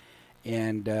that,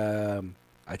 and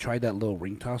I tried that little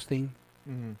ring toss thing.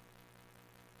 Mm-hmm.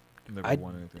 Never I-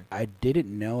 won anything. I didn't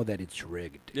know that it's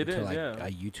rigged It until is, yeah.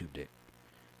 I YouTubed it.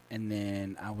 And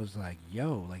then I was like,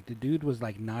 yo, like the dude was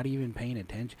like not even paying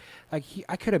attention. Like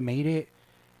I could have made it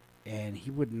and he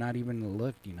would not even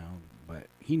look, you know, but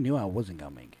he knew I wasn't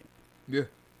gonna make it, Yeah,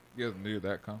 yeah, they're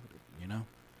that confident. you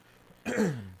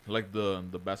know? Like the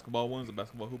basketball ones, the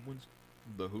basketball hoop ones.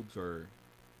 The hoops are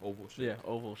oval shaped. Yeah,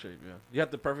 oval shape. Yeah, you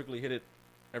have to perfectly hit it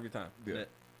every time. Yeah.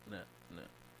 Net.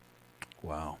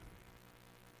 Wow.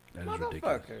 That is ridiculous.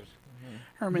 Motherfuckers.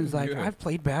 Herman's like, Yeah. I've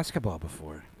played basketball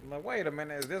before. I'm like, wait a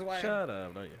minute. Is this why? Shut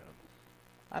up. No, you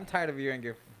I'm tired of you and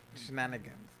your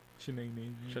shenanigans.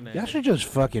 haven't. Y'all should just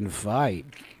fucking fight.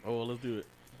 Oh, well, let's do it.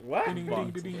 What? Ding,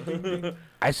 ding, ding, ding, ding, ding.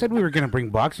 I said we were gonna bring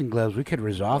boxing gloves. We could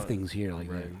resolve Right. things here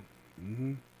like Right. that.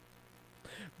 Mm-hmm.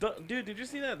 Dude, did you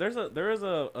see that? There is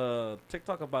a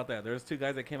TikTok about that. There's two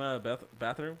guys that came out of the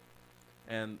bathroom,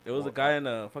 and it was a guy in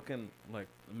a fucking like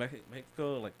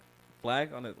Mexico like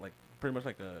flag on it, like pretty much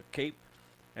like a cape,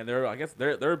 and I guess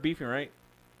they're beefing, right?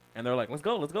 And they're like, let's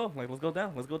go, like let's go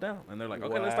down, and they're like,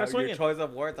 okay, let's start Wow, swinging. Your choice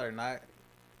of words are not.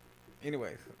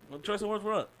 Anyways, What choice of words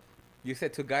were up? you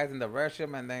said two guys in the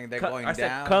restroom and then they're Co- going I said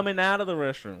down. coming out of the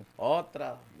restroom.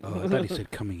 Otra. Oh, I thought he said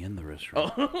coming in the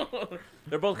restaurant. Oh,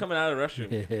 they're both coming out of the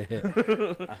restroom,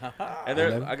 and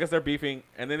Hello? I guess they're beefing,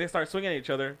 and then they start swinging at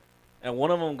each other, and one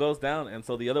of them goes down, and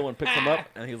so the other one picks him up,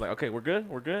 and he's like, okay, we're good,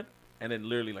 and then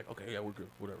literally like, okay, yeah, we're good,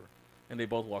 whatever, and they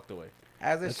both walked away.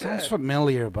 As it That sounds should.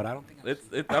 familiar, but I don't think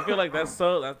I feel like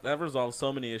that resolves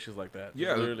so many issues like that.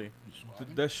 Yeah, literally.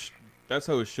 That's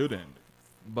how it should end.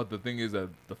 But the thing is that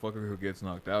the fucker who gets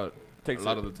knocked out Takes a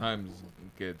lot it. of the times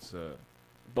gets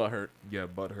Butt hurt,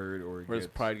 butt hurt or where his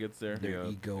gets, pride gets there. Their yeah,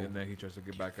 ego and then he tries to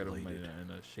get back at him in inflated.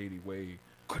 a shady way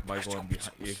Good by question. going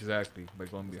behind. Exactly, by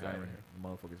going This guy behind right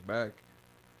the motherfucker's back,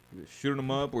 either shooting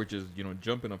him up or just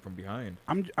jumping up from behind.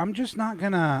 I'm just not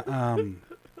gonna how am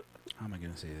I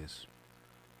gonna say this?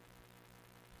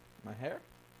 My hair?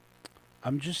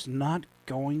 I'm just not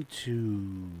going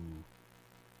to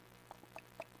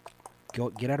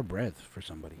get out of breath for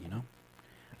somebody, you know?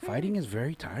 Fighting is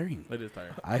very tiring. It is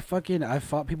tired. I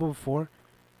fought people before.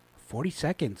 40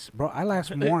 seconds, bro. I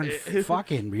last more than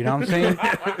fucking. You know what I'm saying?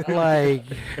 Like,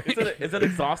 It's an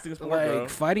exhausting sport, like bro.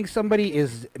 fighting somebody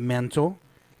is mental,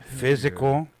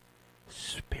 physical,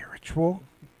 spiritual.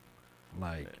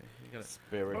 Like, You gotta-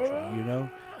 Spiritual. you know,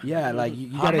 yeah. Like you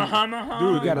gotta,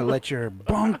 Dude, you gotta let your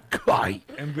bunk fight.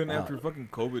 And then after fucking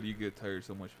COVID, you get tired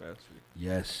so much faster.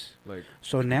 Yes. Like,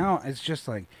 So now it's just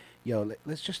like, yo,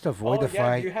 let's just avoid Oh, the yeah.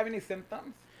 fight. Do you have any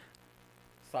symptoms?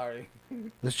 Sorry.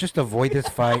 Let's just avoid this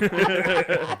fight.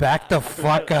 Back the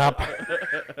fuck up.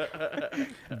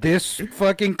 This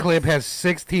fucking clip has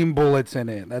 16 bullets in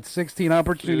it. That's 16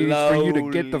 opportunities for you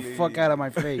to get the fuck out of my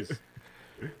face.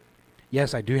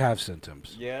 Yes, I do have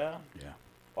symptoms. Yeah. Yeah.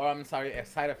 Or I'm sorry,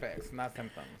 side effects, not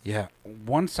symptoms. Yeah.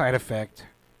 One side effect,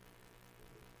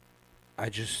 I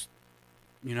just,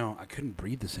 I couldn't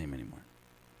breathe the same anymore.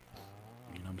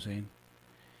 You know what I'm saying?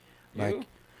 You?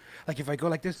 Like if I go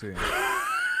like this, same.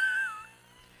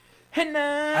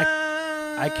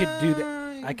 I could do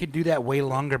that. I could do that way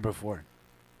longer before.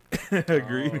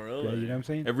 Agree. Oh, really? Yeah, you know what I'm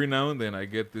saying? Every now and then, I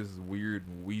get this weird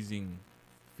wheezing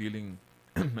feeling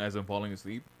as I'm falling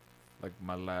asleep. Like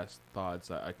my last thoughts,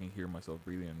 I can hear myself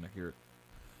breathing, and I hear it.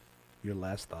 Your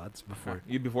last thoughts before.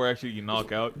 Before actually you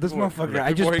knock out. This Before- motherfucker, before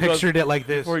I just he goes- pictured it like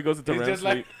this. Before he goes into He's REM just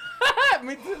like- sleep.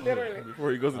 Me too, literally.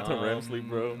 Before he goes into REM sleep,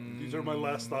 bro. These are my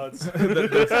last thoughts. And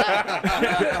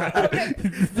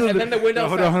then the window No,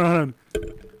 hold sound. on, hold on.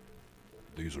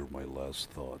 These are my last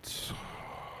thoughts.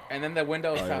 And then the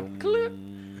window sound. Click.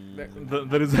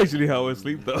 That is actually how I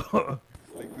sleep, though.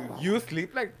 You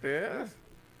sleep like this?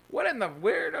 What in the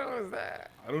weirdo is that?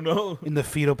 I don't know. In the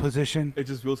fetal position. It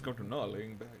just feels comfortable. Not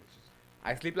laying back. It's just,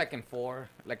 I sleep like in 4.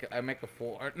 Like I make a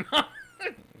 4.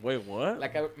 Wait, what?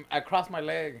 Like I cross my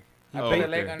leg. I Oh, put a okay.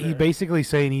 leg under. He's basically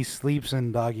saying he sleeps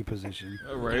in doggy position.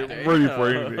 right, ready for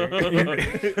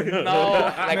anything.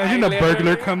 No, like Imagine I a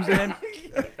burglar literally- comes in.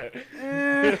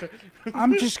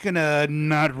 I'm just gonna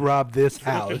not rob this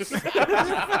house. Move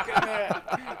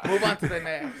on to the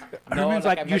next. No, Herman's I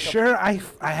like, you make a- sure? I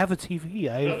have a TV.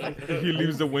 He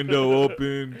leaves the window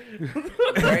open.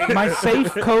 My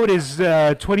safe code is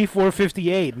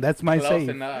 2458. That's my Close safe.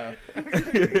 enough.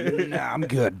 Nah, I'm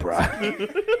good, bro.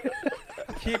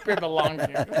 Keep your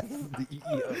belongings.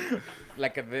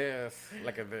 Like a this.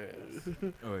 Like a this.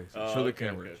 Oh, wait, Oh, show the okay,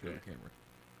 camera. okay, Show okay. the camera.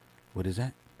 What is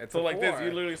that? It's So a like this, 4.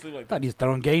 you literally sleep like I thought he's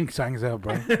throwing gang signs out,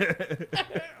 bro.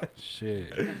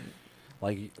 Shit.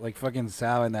 Like fucking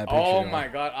Sal in that picture. Oh my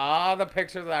god. All the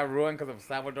pictures I ruined because of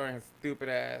Salvador and his stupid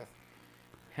ass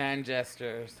hand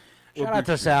gestures. Shout out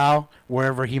to Sal,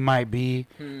 wherever he might be,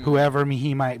 whoever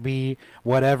he might be,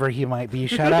 whatever he might be.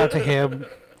 Shout out to him.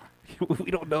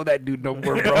 We don't know that dude no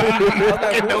more, bro. We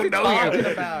fucking don't know him.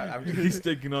 About? He's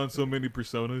taking on so many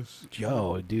personas.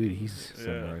 Yo, dude, he's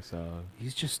Samurai Sal.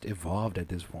 just evolved at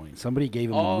this point. Somebody gave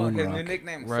him a Oh, moon his rock. new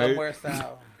nickname, Right. Somewhere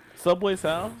Sal. Subway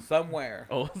Sal? Somewhere.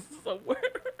 Oh, somewhere.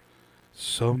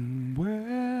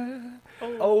 Somewhere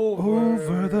Over.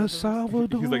 over the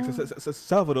Salvador. He's like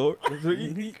Salvador.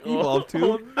 He evolved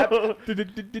too.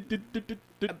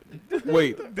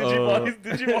 Wait. Digimon. He's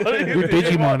Digimon. You're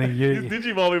Digimoning. He's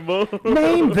Digimoning, bro.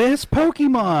 Name this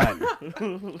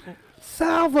Pokemon.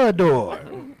 Salvador.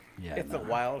 Yeah, It's no. a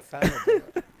wild Salvador.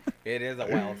 It is a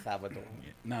wild Salvador.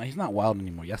 No, he's not wild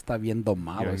anymore. Ya está bien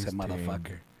domado Yeah, ese he's motherfucker.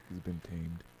 tamed. He's been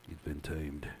tamed. He's been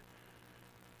tamed.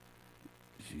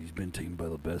 He's been tamed by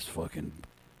the best fucking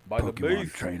By the Pokemon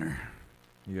beast. trainer.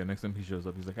 Yeah, next time he shows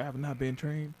up, he's like, I have not been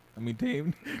trained. I mean,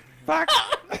 tamed.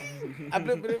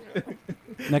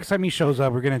 Next time he shows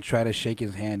up, we're gonna try to shake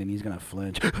his hand, and he's gonna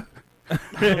flinch.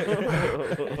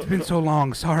 It's been so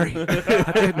long. Sorry,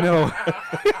 I didn't know.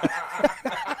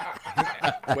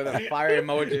 With a fire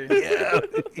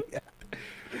emoji.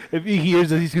 If he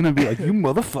hears it, he's gonna be like, "You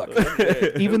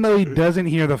motherfucker!" Even though he doesn't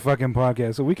hear the fucking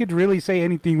podcast, so we could really say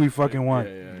anything we fucking want.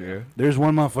 Yeah. There's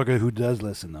one motherfucker who does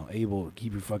listen though. Abel,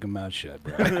 keep your fucking mouth shut,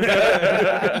 bro.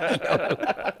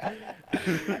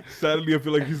 Sadly, I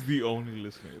feel like he's the only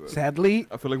listener. Though. Sadly,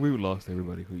 I feel like we've lost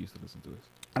everybody who used to listen to us.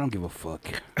 I don't give a fuck.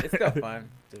 It's still fun.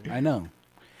 I know.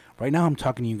 Right now, I'm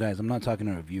talking to you guys. I'm not talking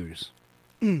to our viewers.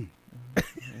 Yeah.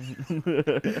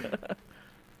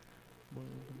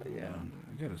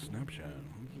 I got a Snapchat.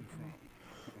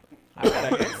 I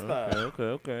got an Insta.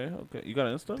 Okay. You got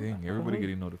an Insta? Dang, everybody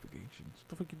getting notifications. What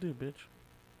the fuck you do, bitch?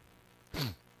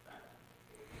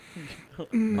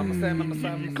 Mama Sam, Mama You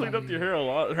Sam. cleaned up your hair a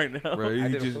lot right now. Right? I You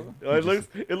did just, too. Oh, it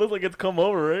looks like it's come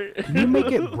over, right? Can you make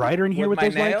it brighter in here with, my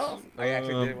those lights? nails? I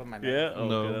actually did it with my nails. Yeah. Oh,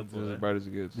 no, okay, it's that's as why. bright as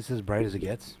it gets. This is as bright as it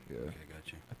gets. Yeah. Okay,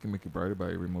 gotcha. I can make it brighter by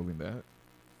removing that.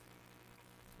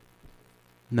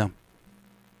 No.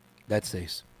 That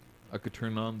stays. I could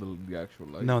turn on the actual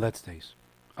light. No, that stays.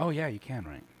 Oh yeah, you can,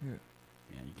 right? Yeah.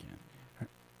 Yeah, you can.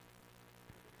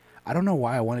 I don't know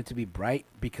why I want it to be bright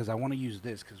because I want to use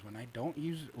this because when I'm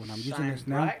using Shine this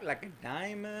now, bright like a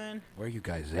diamond. where you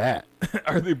guys at?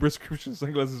 Are they prescription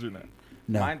sunglasses or not?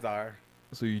 No, Mines are.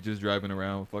 So you just driving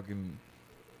around fucking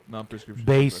non-prescription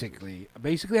sunglasses?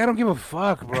 basically, I don't give a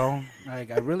fuck, bro. Like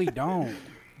I really don't.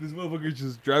 This motherfucker's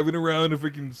just driving around in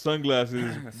freaking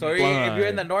sunglasses. So if you're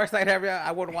in the blind. north side area,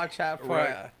 I would watch out for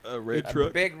a red a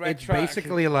truck. big red It's truck.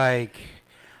 basically like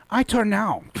I turn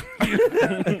now.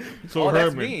 So oh,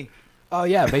 that's Herman. me. Oh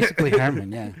yeah, basically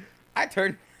Herman. Yeah, I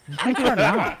turn I turn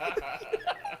now.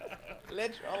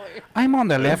 literally. I'm on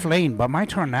the left lane, but my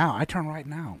turn now. I turn right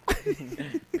now.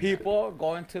 People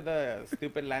going to the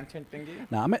stupid lantern thingy.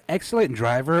 Now I'm an excellent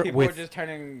driver People are with. just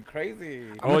turning crazy.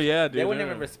 Oh yeah, dude. They weren't yeah.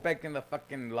 even respecting the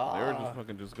fucking law. They were just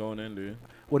fucking just going in, dude.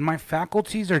 When my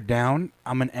faculties are down,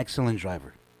 I'm an excellent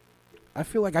driver. I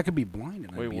feel like I could be blind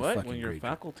and I'd Wait, be a what? fucking When your great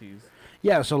driver. faculties?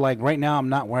 Yeah, so like right now I'm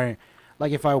not wearing,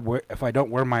 like if I don't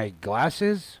wear my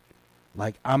glasses,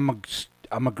 like I'm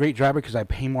a great driver because I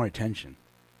pay more attention.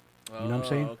 You know what I'm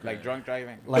saying? Okay. Like drunk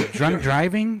driving. Like drunk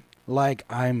driving, like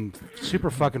I'm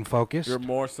super fucking focused. You're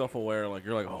more self-aware. Like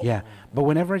you're like, oh Yeah, but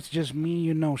whenever it's just me,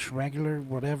 you know, regular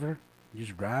whatever,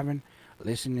 just driving,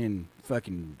 listening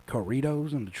fucking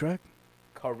corridos in the truck.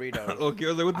 Corridos. Okay, I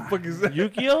was like, what the fuck is that?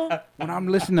 Yukio? When I'm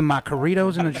listening to my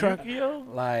corridos in the truck,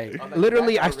 Yukio? like Oh, the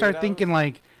literally, black I start Doritos? thinking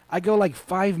like I go like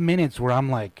 5 minutes where I'm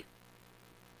like,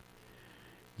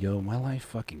 yo, my life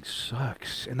fucking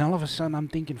sucks. And all of a sudden I'm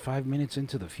thinking 5 minutes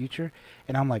into the future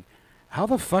and I'm like, how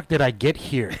the fuck did I get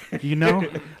here? You know?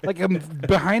 Like I'm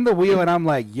behind the wheel and I'm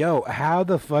like, yo, how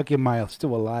the fuck am I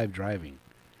still alive driving?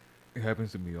 It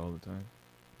happens to me all the time.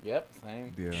 Yep,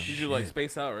 same. Yeah. You should like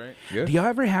space out, right? Yeah. Do y'all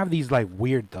ever have these like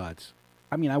weird thoughts?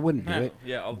 I mean, I wouldn't do it,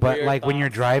 Yeah, I'll- but Weird like when you're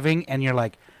thoughts. driving and you're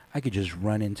like, I could just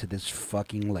run into this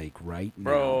fucking lake right now.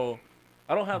 bro.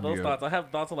 I don't have those Yeah. thoughts. I have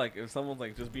thoughts of like if someone's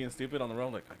like just being stupid on the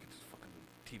road, like I could just fucking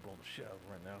T-bone the shit out of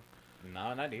them right now.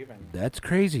 No, not even. That's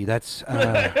crazy. That's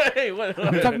Hey, what?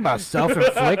 I'm talking about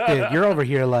self-inflicted. You're over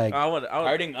here like, I would.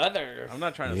 Hurting others. I'm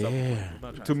not trying to. Yeah. I'm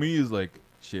not trying To me, is like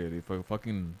shit. If a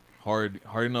fucking hard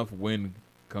enough wind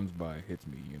comes by, hits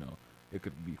me, you know, it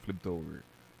could be flipped over.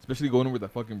 Especially going over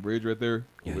that fucking bridge right there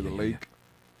Yeah, over the yeah, lake.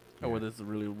 Oh, where this is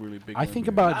really, really big. I one. think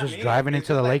about Not just me. driving It's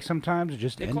into the just like- lake sometimes,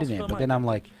 just It ending costs it. so But much. then I'm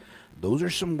like, those are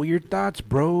some weird thoughts,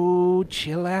 bro.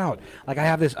 Chill out. Like I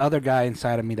have this other guy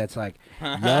inside of me that's like,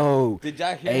 yo, Did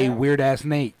y'all hear hey, him? weird ass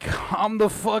Nate, calm the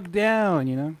fuck down.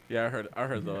 You know. Yeah, I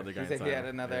heard the other guy. He said he inside had him.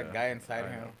 another Yeah. guy inside I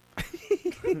him. know.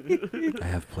 I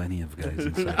have plenty of guys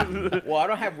inside of me. Well, I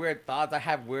don't have weird thoughts. I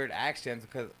have weird actions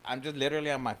because I'm just literally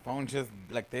on my phone just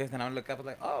like this, and I look up and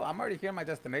like, oh, I'm already here at my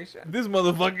destination. This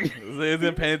motherfucker.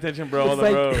 Isn't paying attention, bro, on the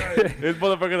It's road. like- This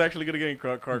motherfucker's actually gonna get in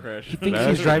car crash. He thinks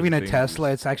That's he's driving a dangerous.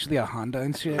 Tesla. It's actually a Honda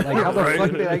and shit. Like how the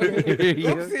fuck did I get here? You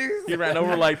know? Oopsies. He ran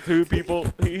over like 2 people.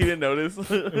 He didn't notice.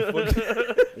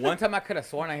 One time I could have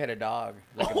sworn I hit a dog,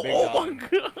 like a big Oh my dog,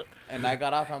 god. and I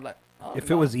got off. And I'm like, oh, If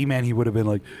no. it was E-Man, he would have been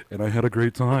like, and I had a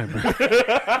great time.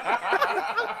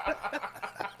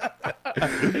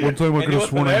 One time I And could it have was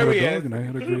sworn I had a hilarious. dog and I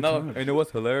had a great no, time. and it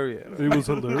was hilarious. It was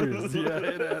hilarious. Yeah,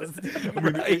 it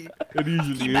is. It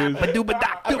usually is. What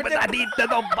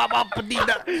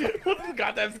this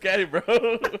goddamn scatty, bro?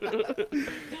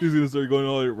 He's gonna start going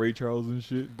all like Ray Charles and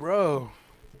shit. Bro.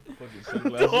 Fucking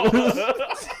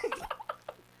sunglasses.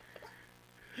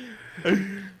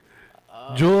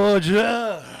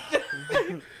 Georgia.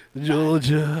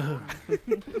 Georgia.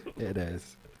 It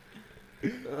is.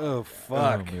 Oh,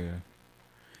 fuck. Oh, man.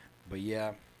 But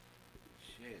yeah.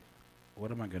 Shit.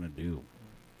 What am I going to do?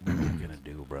 What am I going to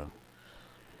do, bro?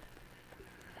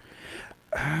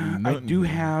 I Nothing, do man.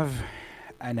 have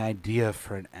an idea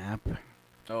for an app.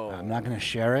 Oh, I'm not going to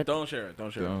share it. Don't share it.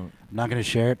 Don't share it. Don't. I'm not going to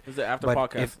share it. This is the after But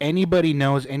podcast. if anybody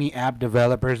knows any app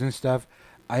developers and stuff,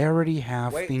 I already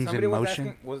have Wait, things somebody in was motion.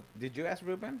 asking. Did you ask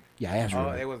Ruben? Yeah, I asked Oh,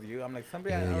 Ruben. it was you. I'm like,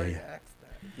 somebody Yeah, yeah, already yeah. asked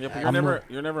that. Yeah, but I'm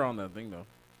you're never on that thing though.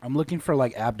 I'm looking for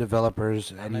like app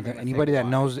developers, I'm not even gonna anybody say that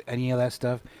why. knows any of that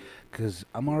stuff, because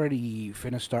I'm already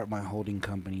finna start my holding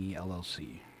company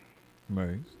LLC.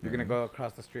 Nice. You're gonna go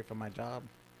across the street from my job.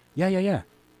 Yeah, yeah, yeah.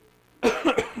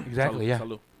 Exactly, Salud, yeah.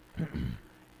 salud.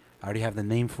 I already have the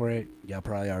name for it. Y'all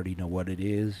probably already know what it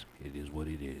is. It is what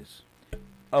it is.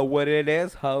 Oh, what it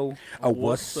is, ho?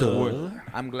 What's up?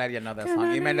 I'm glad you know that song.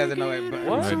 Eman doesn't know it, but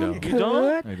What? I don't. You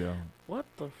don't? I don't. What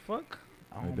the fuck?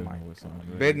 Oh I don't my know what song god.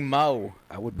 that Big is. Mo.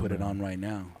 I would put it on right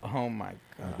now. Oh my I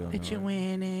god. don't Put know you it.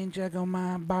 in and juggle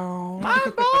my balls.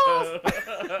 My balls.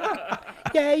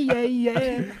 Yeah, yeah,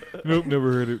 yeah. Nope,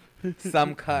 never heard it.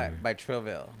 Some cut by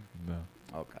Trillville. No,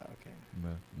 Okay, okay. no.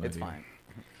 not It's even. fine.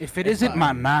 If it isn't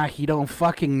Maná, he don't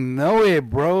fucking know it,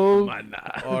 bro.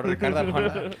 Or Ricardo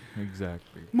Arjona.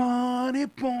 Exactly.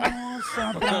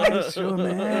 Mariposa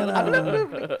traicionera,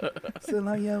 se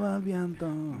la lleva el viento.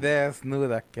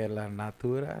 Desnuda que la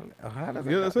natural. Ojalá.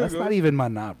 Yeah, that's how it That's goes. not even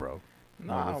Maná, bro.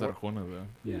 No, No, that's bro. Arjona, though.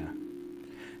 Yeah.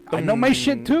 I know my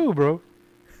shit too, bro.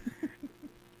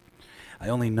 I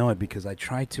only know it because I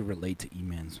try to relate to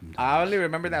E-Man sometimes. I only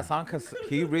remember that song because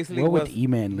he recently What was. would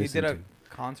E-Man He listen did a to?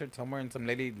 concert somewhere and some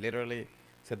lady literally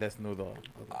said desnudo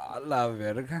A la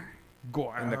verga.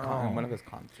 in one of his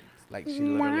concerts. Like she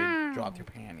literally dropped her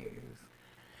panties.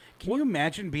 Can you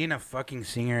imagine being a fucking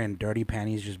singer and dirty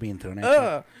panties just being thrown at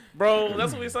you? Bro,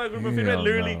 that's what we saw. A group of female Hell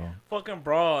literally no. fucking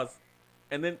bras.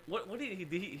 And then what did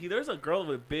he there's a girl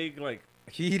with big like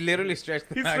He literally stretched.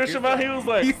 he stretched him out. He was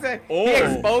like, He said oh. he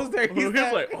exposed her. He was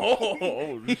like,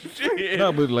 oh shit.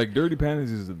 No, but like dirty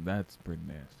panties that's pretty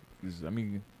nasty. 'Cause, I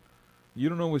mean, you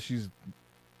don't know what she's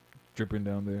dripping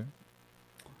down there.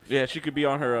 Yeah, she could be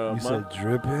on her You said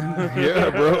dripping? Yeah,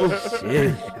 bro.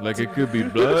 Shit. Like it could be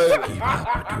blood.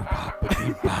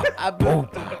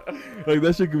 Like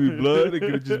that shit could be blood. It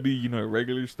could just be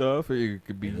regular stuff. Or it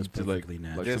could be Yeah, that's just like perfectly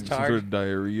some natural. sort of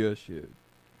diarrhea shit.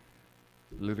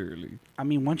 Literally. I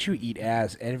mean, once you eat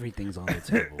ass, everything's on the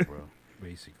table, bro.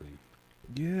 Basically.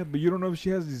 Yeah, but you don't know if she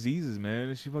has diseases, man.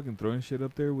 Is she fucking throwing shit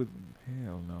up there with?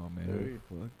 Hell no, man.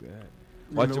 Hey. Fuck that.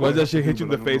 You Watch, know watch what? that shit hit you in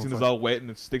But the I don't face know and if it's I- all wet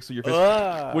and it sticks to your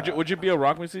face. Would you be a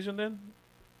rock musician then?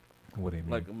 What do you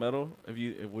mean? Like metal?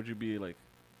 Would you be like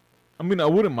I mean, I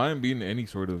wouldn't mind being any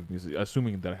sort of music,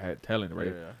 assuming that I had talent,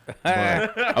 right? Yeah.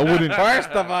 But I wouldn't. First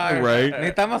of all, Right.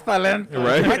 necesitamos talento.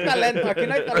 Right. No hay talento. Aquí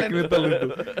no hay Aquí no hay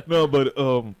talento. talento. No, but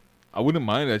I wouldn't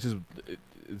mind.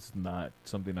 It's not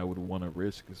something I would want to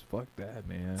risk. Cause fuck that,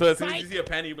 man. So as soon as you see a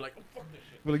panty, you be like, oh, fuck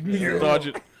this shit. But like, Dodge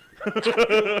it.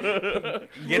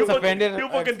 Gets offended. He'll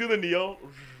fucking do the Neo.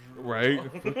 right?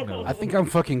 Fuck no. I think I'm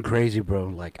fucking crazy, bro.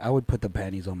 Like, I would put the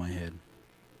panties on my head.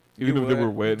 Even if they were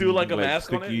wet, Do and, like a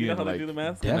mask on it? sticky You know and, how they like, do the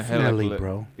mask? and they had, like, Definitely, a-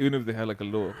 bro. Even if they had like a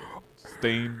little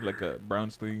stain, like a brown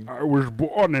stain. I was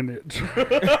born in it.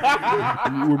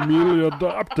 You immediately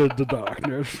adopted the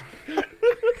darkness.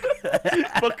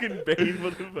 Fucking Bane,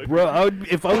 motherfucker. Bro,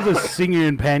 if I was a singer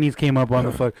and panties came up on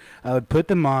the fuck, I would put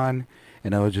them on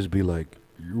and I would just be like,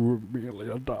 You were merely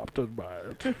adopted by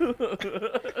it. I Can you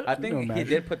think he imagine?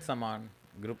 did put some on.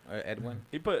 Group Edwin.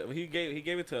 He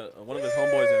gave it to one of his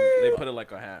homeboys and they put it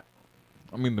like a hat.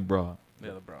 I mean the bra.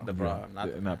 Yeah, the bro. The bra, Yeah, not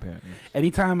yeah, the not panties.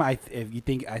 anytime I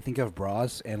think of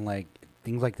bras and like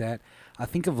things like that, I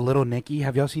think of Little Nicky.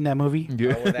 Have y'all seen that movie?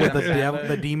 Yeah. with Where the Adam devil, Sandler.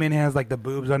 the demon has like the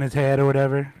boobs on his head or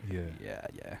whatever. Yeah.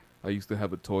 Yeah. I used to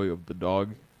have a toy of the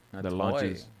dog A that toy.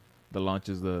 launches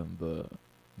the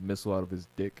missile out of his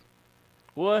dick.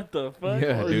 What the fuck?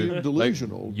 Yeah, Are dude. you Like,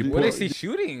 delusional? you dude? What put- is he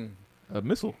shooting? A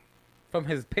missile. From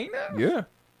his penis? Yeah.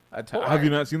 A toy? Have you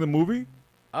not seen the movie?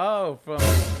 Oh, from.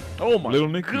 Oh my Little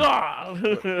Nicky. god!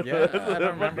 Yeah, I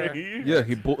don't remember. Yeah,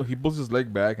 he pulls his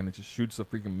leg back and it just shoots a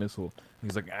freaking missile.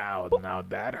 He's like, ow, now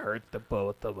that hurt the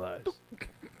both of us.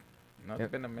 No, Yeah,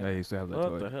 it's been a I minute. used to have that What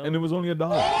toy. the hell? And it was only $1. It was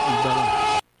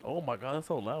 $1. Oh my god, that's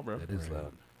so loud, bro. That is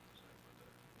loud.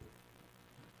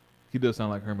 He does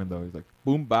sound like Herman though. He's like,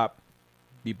 boom bop,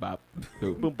 beep bop.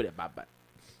 Boom. Boom, ba ba ba.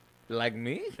 Like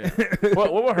me?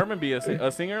 What would Herman be?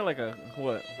 A singer? Like a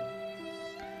what?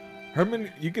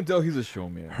 Herman, you can tell he's a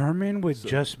showman. Herman would So-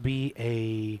 just be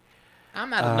a. I'm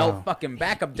not no Uh, fucking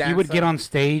backup dancer. He would get on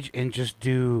stage and just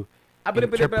do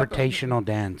interpretational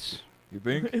dance. You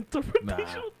think?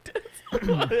 Interpretational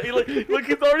dance. Look,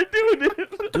 he's already doing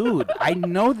it. Dude, I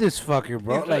know this fucker,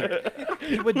 bro. Like,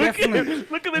 he would definitely.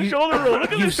 Look at the You- shoulder roll. Look at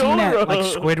the You've seen shoulder that, roll. like,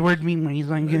 Squidward meme when he's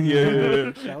like,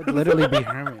 Yeah. that would literally be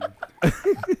Herman.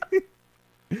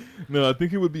 No, I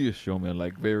think he would be a showman,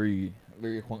 like very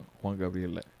Juan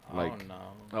Gabriel. Like, Oh, no.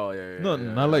 Oh yeah, yeah. no,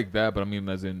 yeah. not like that, but I mean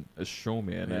as in a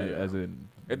showman, Yeah. as in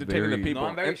Entertaining the very- people. No,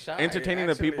 I'm very shy, Entertaining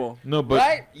the actually. people. No, but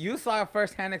Right? You saw a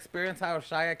first-hand experience how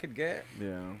shy I could get.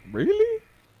 Yeah. really?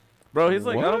 Bro, he's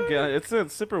like, I don't What? get it.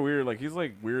 It's super weird. Like, he's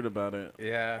like weird about it.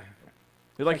 Yeah.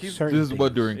 Like, he's. certain This is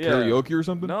what things. during Yeah. karaoke or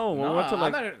something? No, we No, went to I'm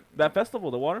like not- that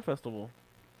festival, the water festival.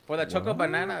 For the choco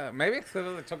banana. Maybe it's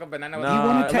because the choco banana was Nah, He a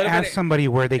wanted to little ask bit- somebody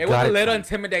where they It was got a it little from,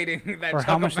 intimidating. That or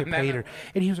how choco much they banana. paid her.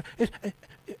 And he was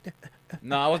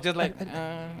No, I was just like,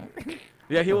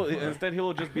 Yeah, he will. Instead, he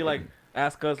will just be like,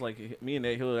 ask us, like me and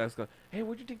Nate. He'll ask us, "Hey,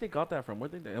 where'd you think they got that from?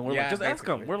 Where'd they?" And we're Yeah, like, "Just ask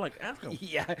basically. them." We're like, "Ask them."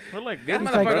 yeah. We're like, these "Ask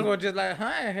It's them, like- motherfuckers bro." were just like,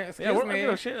 hi, excuse Yeah, we're me.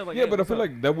 like, shit. Like, Yeah, but I what's feel up?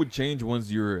 like that would change once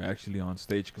you're actually on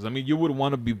stage. Because I mean, you would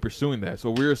want to be pursuing that.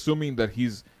 So we're assuming that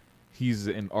he's he's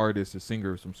an artist, a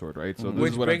singer of some sort, right? So this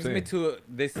Which is what brings I'm me saying. to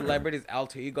the celebrity's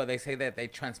alter ego. They say that they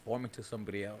transform into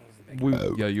somebody else.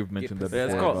 Yeah, you've mentioned that Yeah,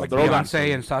 it's before. called about drogas.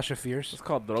 Beyonce and Sasha Fierce. It's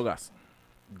called drogas.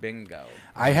 Bingo.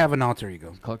 I have an alter ego.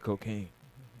 It's called cocaine.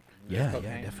 Yeah,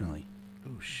 cocaine. definitely.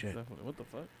 Oh shit. Definitely. What the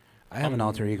fuck? I have an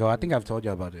alter ego. I think I've told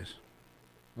you about this.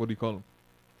 What do you call him?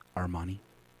 Armani.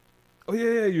 Oh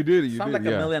yeah, you did. You Sounds did.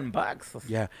 like yeah. $1 million bucks.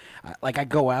 Yeah, like I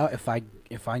go out if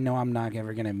I know I'm not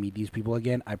ever gonna meet these people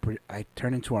again. I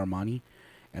turn into Armani,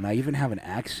 and I even have an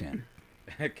accent.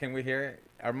 Can we hear it?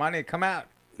 Armani, come out.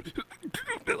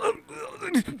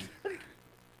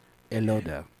 Hello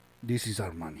there. This is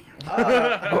Armani.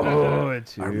 Oh,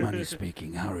 it's you. Armani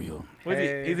speaking. How are you? What is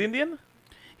Hey. he? He's Indian?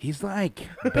 He's like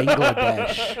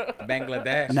Bangladesh.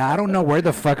 Bangladesh. Now I don't know where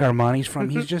the fuck Armani's from.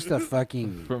 He's just a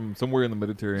fucking From somewhere in the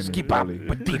Mediterranean. skip-up, Valley.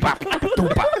 ba-dee-bop,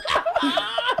 ba-doo-bop.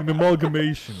 An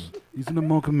amalgamation. He's an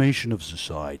amalgamation of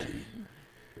society.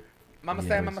 Mama Yeah,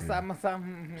 say, I mama see. say, mama say.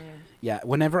 Yeah,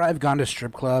 whenever I've gone to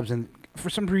strip clubs, and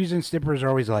for some reason, strippers are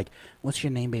always like, "What's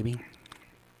your name, baby?"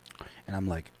 And I'm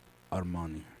like,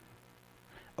 Armani.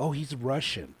 Oh, he's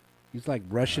Russian. He's like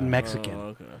Russian Mexican. Oh,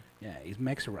 okay. Yeah, he's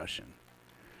Mexican-Russian.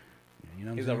 You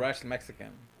know what He's I'm a saying? Russian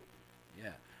Mexican.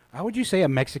 Yeah. How would you say a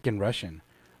Mexican Russian?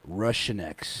 Russian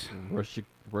X. Mexican.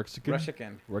 Russian.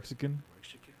 Mexican.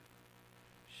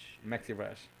 Mexi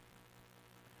Rush.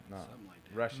 No. Something like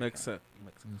that. Russian.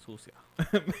 Mexican sucia.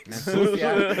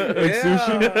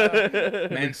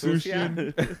 Mensucia.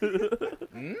 Mensucia.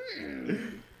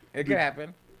 It could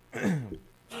happen.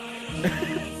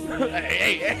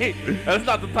 Hey, that's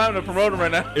not the time to promote him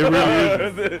right now. It really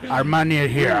is. Armani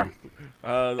here.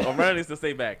 Omar needs to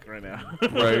stay back right now.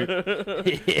 Right.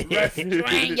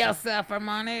 Restrain yourself,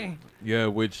 Armani. Yeah,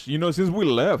 which, since we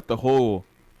left the whole,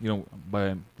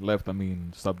 by left, I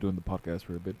mean, stopped doing the podcast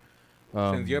for a bit.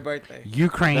 Since your birthday.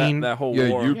 Ukraine. that whole Yeah,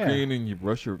 war. Ukraine and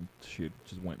Russia shit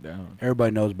just went down.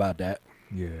 Everybody knows about that.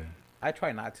 Yeah. I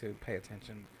try not to pay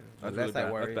attention. That's Unless really I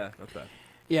bad. worry. That's bad.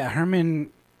 Yeah,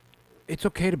 Herman, it's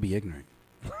okay to be ignorant.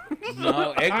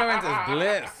 No, ignorance is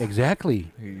bliss.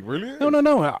 Exactly. He really is?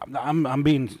 No. I'm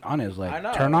being honest. I Like,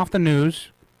 know. turn off the news.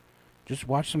 Just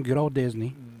watch some good old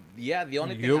Disney. Yeah, the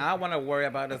only thing Yup. I want to worry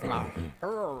about is my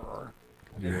Your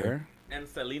hair? And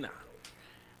Selena.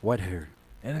 What hair?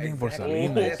 Anything for Exactly.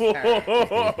 Selena. This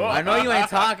hair. I know you ain't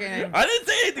talking. I didn't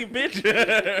say anything,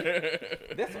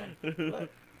 bitch. This one. Look.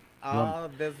 Oh,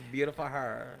 this beautiful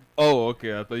hair. Oh,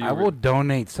 okay. I thought you I were. will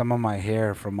donate some of my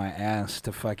hair from my ass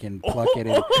to fucking pluck it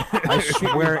in. I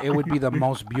swear it would be the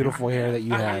most beautiful hair that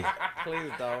you have. Please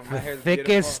don't. The My hair's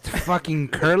thickest, fucking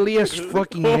curliest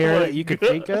fucking hair that you could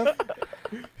think of.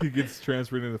 He gets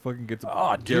transferred and the fucking gets a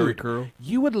Oh, Jerry dude. curl.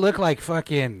 You would look like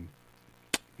fucking,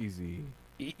 Easy.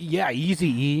 yeah, Easy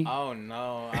E. beautiful. Oh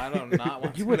no, I do not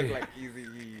want You to would- look like Easy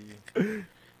E.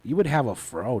 You would have a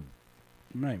fro.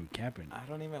 I'm not even capping. I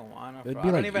don't even want to. It'd I be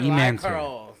don't like even E-Man's like hair.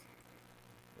 curls.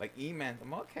 Like E-Man,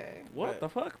 I'm okay. What but the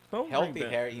fuck? Don't Healthy bring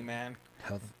that. hair, E-Man.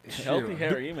 Healthy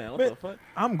hair, email. What the fuck?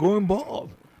 I'm going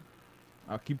bald.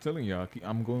 I keep telling you,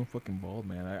 I'm going fucking bald,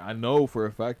 man. I know for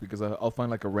a fact because I'll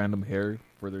find like a random hair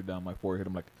further down my forehead.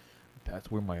 I'm like, that's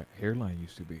where my hairline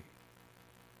used to be.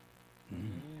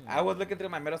 I was looking through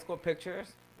my middle school pictures.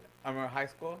 I remember high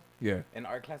school Yeah. in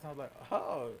art class. And I was like,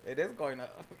 oh, it is going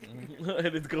up. And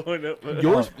it's going up.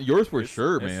 Yours for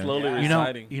sure, It's man. slowly Yeah.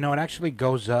 receding. You know, it actually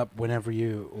goes up whenever And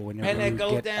you it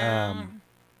goes get down.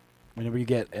 whenever you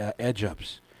get edge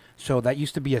ups. So that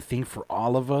used to be a thing for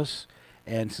all of us,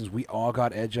 and since we all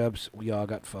got edge ups, we all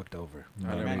got fucked over. No,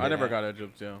 remember I never that. got edge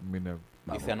ups, yeah. I mean,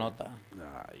 Y se nota.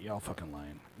 Y'all fucking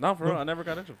lying. No, for real, I never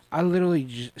got edge ups. I literally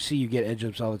just see you get edge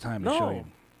ups all the time. And show No. you.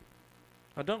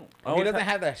 I don't. I He always doesn't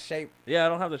ha- have that shape. Yeah, I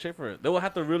don't have the shape for it. They will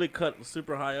have to really cut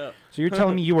super high up. So you're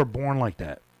telling me you were born like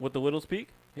that With the Widow's Peak?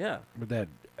 Yeah. with that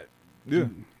yeah.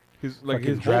 His like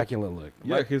fucking his Dracula look?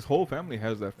 Whole, his whole family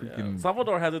has that Yeah. freaking.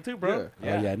 Salvador has it too, bro.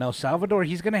 Yeah. Oh yeah, no, Salvador.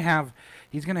 He's gonna have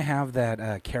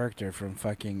that character from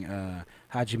fucking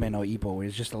Hajime no Ippo, where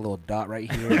it's just a little dot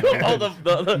right here. Oh,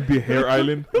 the The hair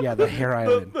island. Yeah, the hair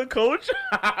island. the coach.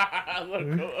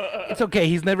 It's okay.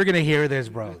 He's never gonna hear this,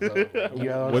 bro. So, you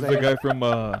know what What's I'm the saying? guy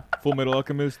from Full Metal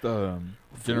Alchemist? General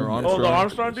Metal- Armstrong. Oh, the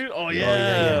Armstrong dude. Oh yeah,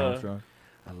 yeah. yeah. Armstrong.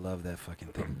 I love that fucking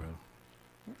thing, bro.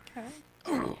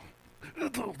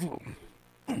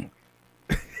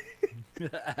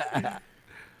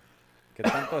 Que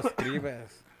tanto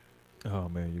escribes. Oh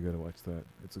man, you gotta watch that.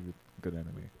 It's a good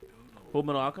anime. Full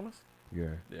Metal Alchemist. Yeah.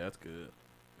 Yeah, that's good.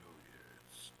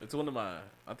 It's one of my.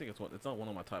 I think it's one. It's not one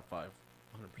of my top 5.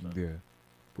 100%. Yeah.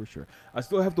 For sure. I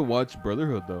still have to watch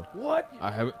Brotherhood though. What?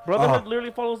 I haven't. Brotherhood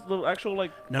literally follows the actual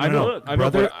like. No, I no, know, no. look. I know,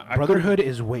 but I couldn't- Brotherhood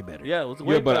is way better. Yeah, it was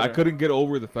way Yeah, but I better. couldn't get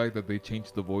over the fact that they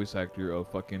changed the voice actor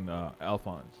of fucking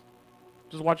Alphonse.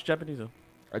 Just watch Japanese.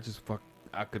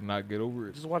 I could not get over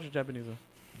it. Just watch it Japanese.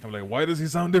 I'm like, why does he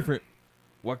sound different?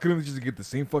 Why couldn't they just get the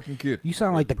same fucking kid? You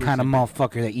sound like the kind of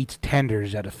motherfucker that eats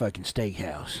tenders at a fucking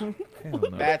steakhouse. Hell no.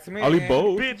 That's me. I'll eat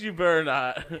both. Bitch, you better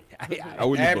not. I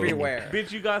would eat both. Everywhere.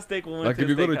 Bitch, you got steak when we Like went if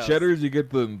you to go a to steakhouse. Cheddar's, you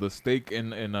get the steak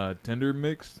and tender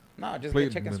mix. No, just Plate-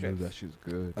 get chicken no, strips. That shit's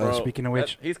good. Bro, Speaking of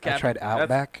which, he's I capping. tried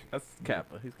Outback. That's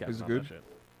Kappa. He's capping. Is it on good? that shit.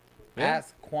 Yeah.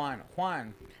 Ask Juan.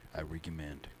 Juan. I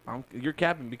recommend. You're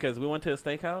capping because we went to a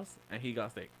steakhouse and he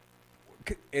got steak.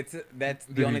 That's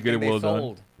Did the he only get thing it they well done?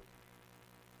 sold.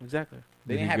 Exactly.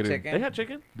 They Did he didn't have get it- chicken. They had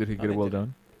chicken. Did he get No, it well they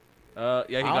done? Yeah,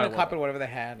 he I got only it well. copied whatever they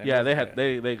had. and Yeah, it they was had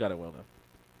good. they got it well done.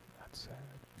 That's sad.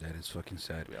 That is fucking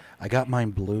sad. Yeah. I got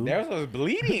mine blue. Theirs was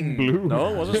bleeding. Blue.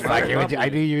 No, it wasn't. I, Not I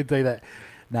knew blue. you would say that.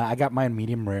 Nah, I got mine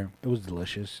medium rare. It was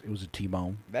delicious. It was a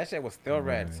T-bone. That shit was still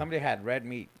red. Right. Somebody had red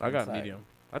meat. I got inside. medium.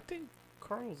 I think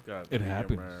Carl's got. It medium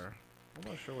happens. rare.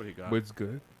 I'm not sure what he got. But it's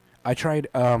good. I tried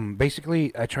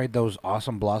basically I tried those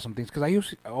awesome blossom things because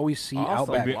I always see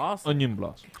Awesome Outback Blossom. Onion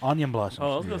blossom. onion blossoms.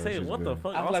 Oh, I was gonna Yeah, say, she's what the good.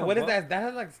 fuck? I was like, Awesome what is Blossom? that? That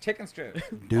has like chicken strips.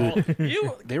 Dude, Oh,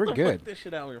 you, They were the fuck good. This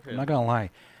shit out of your I'm not gonna lie.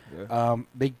 Yeah.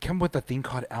 They come with a thing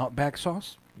called Outback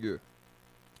sauce, Yeah.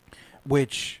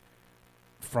 which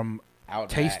from Outback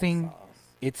Tasting- sauce.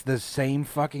 it's the same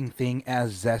fucking thing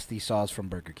as zesty sauce from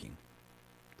Burger King.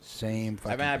 Same I fucking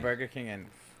haven't had thing. Burger King and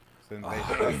since they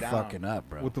Oh, shut down. fucking up,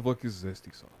 bro. What the fuck is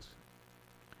zesty sauce?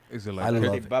 Is it like I Is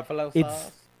love it it. buffalo It's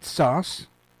sauce? sauce,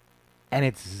 and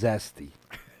it's zesty.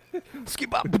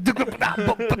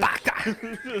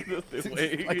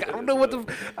 Like I don't know what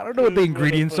the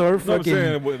ingredients are. No, I'm Fucking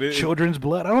saying, but children's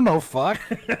blood. I don't know. Fuck.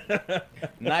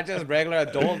 Not just regular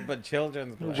adult, but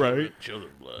children's blood. right?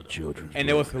 Children's blood. Children's. And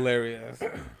it was hilarious.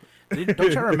 Don't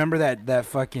you remember that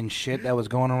fucking shit that was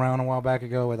going around a while back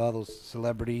ago with all those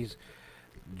celebrities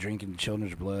drinking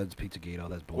children's bloods, Pizzagate, all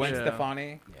that Gwen bullshit? Yeah.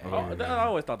 Stefani. Oh, I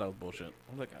always thought that was bullshit.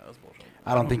 I was like, that's bullshit.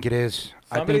 I don't think it is.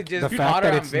 I Somebody think just the caught fact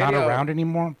her that on it's not video. around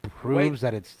anymore proves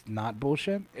that it's not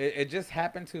bullshit. It just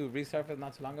happened to resurface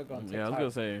not too long ago on TikTok. Yeah, I was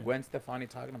gonna say. Gwen Stefani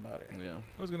talking about it. Yeah.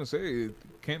 I was gonna say it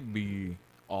can't be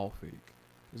all fake.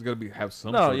 It's gotta be have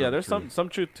some. No, sort yeah, of there's truth. some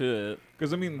truth to it.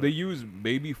 Because I mean, they use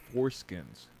baby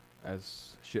foreskins as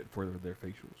shit for their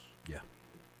facials. Yeah,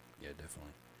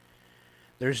 definitely.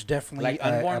 There's definitely Like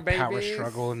a unborn power babies?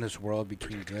 struggle in this world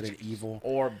between good and evil.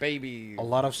 Or babies. A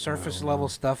lot of surface level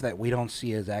stuff that we don't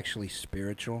see is actually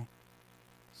spiritual.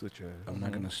 Such as I'm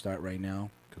not gonna start right now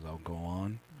because I'll go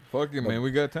on. fuck it, man. We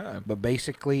got time. But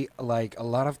basically, like a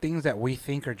lot of things that we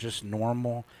think are just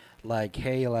normal, like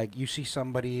hey, like you see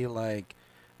somebody like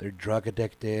they're drug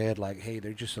addicted, like hey,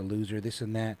 they're just a loser, this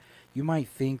and that. You might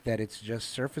think that it's just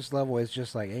surface level. It's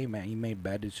just like hey, man, he made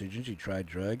bad decisions. He tried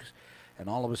drugs, and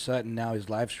all of a sudden now his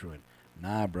life's ruined.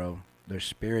 Nah, bro, there's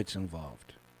spirits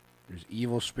involved. There's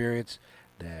evil spirits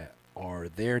that are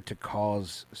there to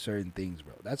cause certain things,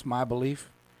 bro. That's my belief.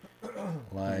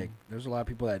 Like, there's a lot of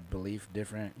people that believe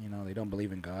different, you know, they don't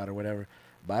believe in God or whatever.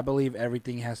 But I believe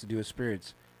everything has to do with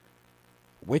spirits.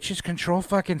 Witches control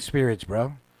fucking spirits,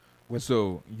 bro.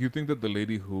 So you think that the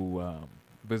lady who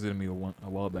visited me a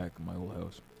while back in my old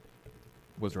house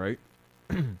was right?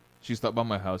 She stopped by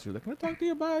my house. She was like, "Can I talk to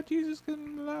you about Jesus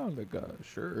coming around?" Like,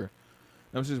 sure. And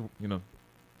I was just,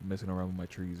 messing around with my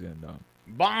trees and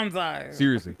Bonsai.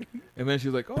 seriously. And then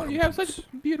she's like, "Oh, you have such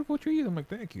beautiful trees." I'm like,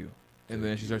 "Thank you." And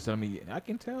then she starts telling me, "I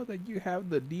can tell that you have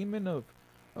the demon of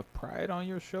pride on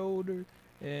your shoulder,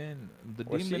 and the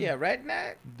Was demon." she a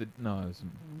redneck? No, it's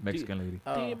a Mexican lady.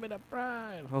 Oh. Demon of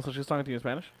pride. Oh, so she's talking to you in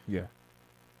Spanish? Yeah,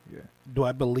 yeah. Do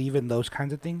I believe in those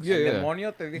kinds of things? Yeah, yeah.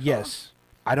 Demonio te dijo? Yes.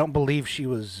 I don't believe she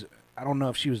was. I don't know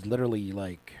if she was literally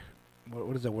like.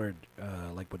 What is the word?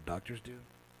 Like what doctors do?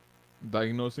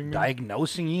 Diagnosing me.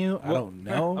 Diagnosing you? I Well, don't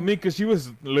know. I mean, because she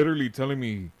was literally telling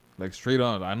me, like, straight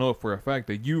on, I know for a fact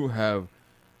that you have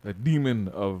a demon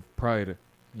of pride,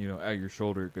 at your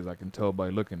shoulder, because I can tell by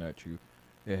looking at you.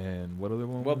 And what other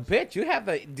one Well, was? bitch, you have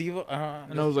the diva.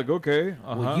 And I was like, okay.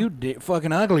 Well, you did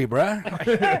fucking ugly, bruh.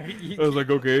 I was like,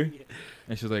 okay.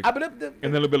 And she's like, and you then a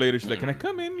little bit later, she's like, can I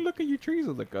come in and look at your trees?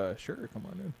 I was like, sure, come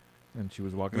on in. And she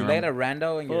was walking laid a around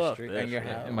rando in your Fuck street, this in your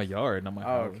shit. house. in my yard, not my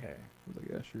Oh, house. okay. I was like,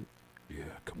 yeah, sure. Yeah,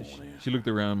 come on in. She looked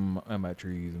around at my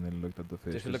trees and then looked at the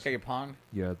fish. Did you look at your pond?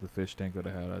 Yeah, the fish tank that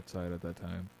I had outside at that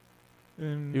time.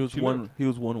 And He was she one. looked. He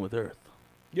was one with Earth.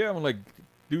 Yeah, I'm like,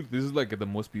 dude, this is like the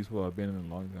most peaceful I've been in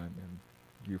a long time, and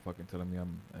you're fucking telling me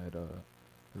I'm at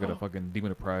I got a fucking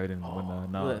demon of pride and whatnot.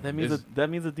 Nah, that means that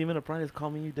means the demon of pride is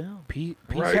calming you down. Peace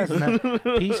Right.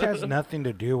 peace has nothing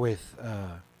to do with.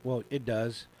 Well, it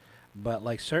does, but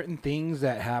like certain things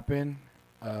that happen,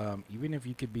 even if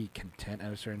you could be content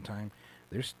at a certain time,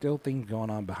 there's still things going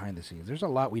on behind the scenes. There's a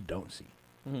lot we don't see.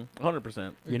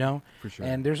 100%. You know, for sure.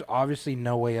 and there's obviously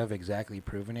no way of exactly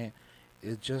proving it.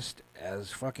 It's just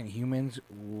as fucking humans,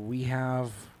 we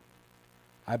have.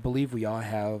 I believe we all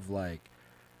have like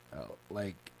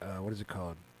what is it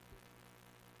called?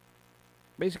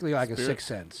 Basically, like Spirit? a sixth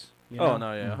sense. You Oh know?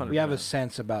 no, yeah, 100%. We have a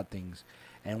sense about things,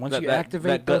 and once you that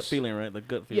activate gut those, feeling, right? The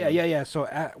gut feeling. yeah. So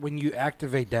when you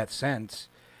activate that sense,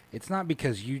 it's not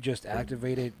because you just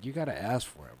activate it. You gotta ask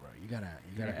for it, bro. You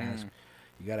gotta ask.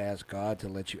 You gotta ask God to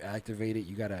let you activate it.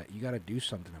 You gotta do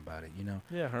something about it. You know,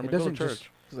 Yeah, Herman, doesn't go to just-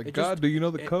 church. He's like, it God, just- do you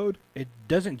know the code? it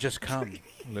doesn't just come.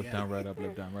 Left Yeah. down, right up,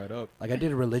 left down, right up. Like I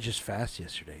did a religious fast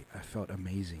yesterday. I felt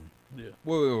amazing. Yeah.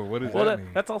 Whoa, what does Well, that mean?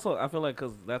 that's also, I feel like,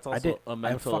 because that's also I did. a I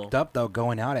mental. fucked up though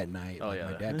going out at night. Oh, Like,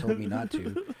 yeah. my dad told me not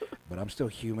to, but I'm still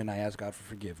human. I ask God for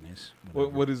forgiveness.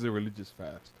 What is a religious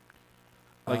fast?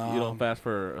 Like, you don't Um, fast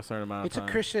for a certain amount It's of a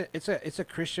time. Christian. It's a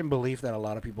Christian belief that a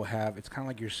lot of people have. It's kind of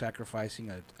like you're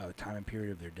sacrificing a time and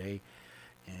period of their day,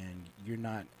 and you're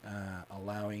not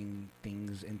allowing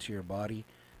things into your body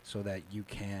so that you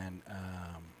can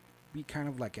be kind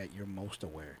of like at your most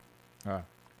aware. Ah,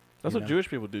 That's you what know? Jewish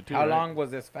people do, too. How right? long was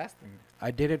this fasting?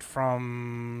 I did it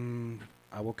from.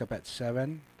 I woke up at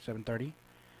 7:30.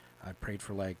 I prayed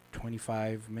for like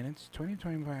 25 minutes,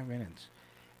 25 minutes,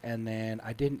 and then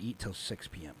I didn't eat till 6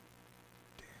 p.m.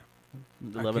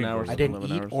 11 can't hours. do I it. didn't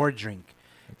 11 eat hours. or drink.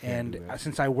 I can't And do that.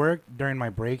 since I worked during my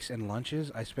breaks and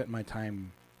lunches, I spent my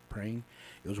time praying.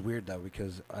 It was weird though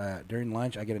because during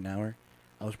lunch I get an hour.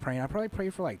 I was praying. I probably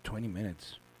prayed for like 20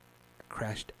 minutes.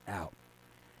 Crashed out.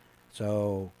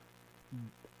 So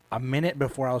a minute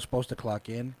before I was supposed to clock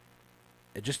in,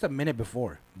 just a minute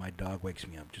before, my dog wakes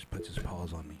me up, just puts his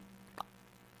paws on me,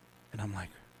 and I'm like,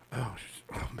 oh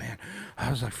man, I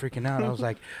was like freaking out. I was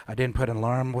like, I didn't put an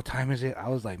alarm. What time is it? I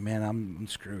was like, man, I'm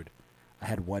screwed. I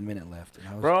had 1 minute left, and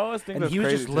I was. Bro, I always think And that's he was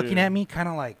crazy, just looking too. at me, kind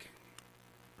of like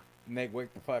Nick,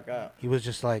 wake the fuck up. he was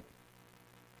just like,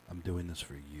 "I'm doing this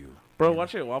for you." Bro,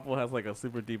 watch it. Waffle has like a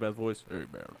super deep ass voice. Hey,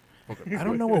 man. I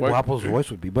don't know what Wapple's voice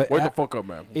would be, but Wake the fuck up,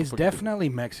 man. it's definitely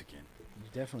Mexican.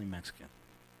 He's definitely Mexican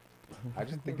I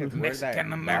just think it's Mexican weird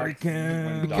that American.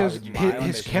 when because dogs smile,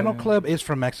 his they kennel show- club is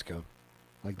from Mexico.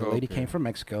 Like the lady Okay. came from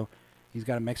Mexico. He's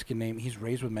got a Mexican name. He's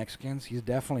raised with Mexicans. He's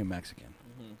definitely Mexican.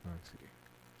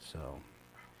 So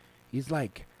he's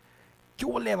like, "¿Qué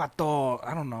huele, vato?"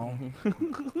 I don't know.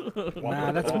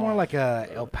 Nah, that's more like a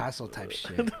El Paso type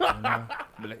shit. You know?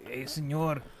 Like, hey,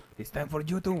 señor, it's time for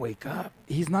you to wake up.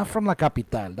 He's not from La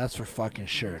Capital. That's for fucking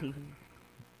sure.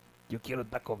 Yo quiero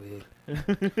Taco Bell.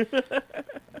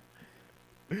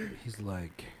 He's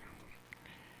like,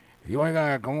 "Y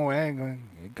oiga, ¿cómo ven?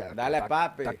 Dale,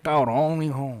 papi. Está cabrón,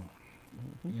 hijo."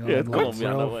 You know, Yeah, it's like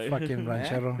Colombian that real way. fucking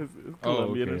ranchero. It's Oh,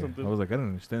 Colombian or okay. something. I was like, I don't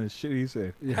understand the shit he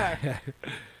said. Yeah.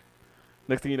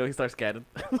 Next thing you know, he starts scatting.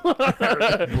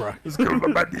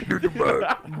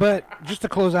 But just to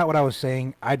close out what I was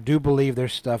saying, I do believe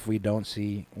there's stuff we don't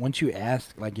see. Once you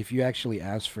ask, like if you actually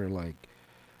ask for like,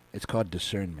 it's called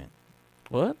discernment.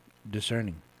 What?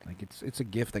 Discerning. Like it's a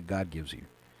gift that God gives you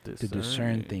to discern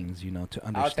Discerning. things, you know, to take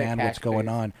understand what's cash, going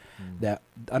please. on, that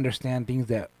understand things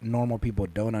that normal people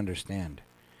don't understand.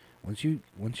 Once you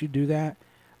do that,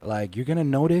 like you're gonna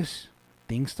notice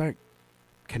things start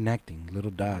connecting,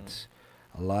 little dots.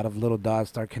 A lot of little dots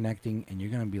start connecting, and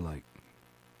you're gonna be like,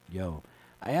 "Yo."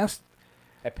 I asked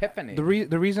Epiphany. the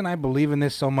reason I believe in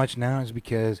this so much now is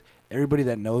because everybody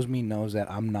that knows me knows that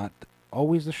I'm not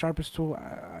always the sharpest tool.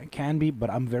 I can be, but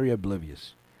I'm very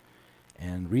oblivious.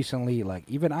 And recently, like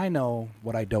even I know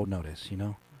what I don't notice. You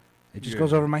know, it just Yeah.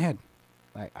 goes over my head.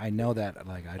 Like I know that.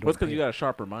 Like I don't. What's because pay- you got a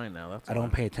sharper mind now? That's I don't why.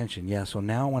 pay attention. Yeah. So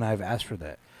now when I've asked for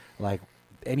that, like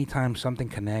anytime something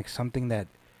connects, something that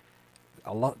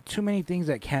too many things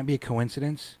that can't be a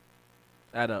coincidence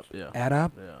Add up, yeah. add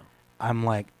up. Yeah. I'm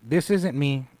like, this isn't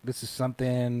me. This is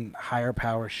something higher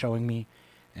power showing me,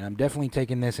 and I'm definitely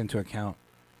taking this into account.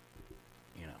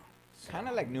 You know, Kind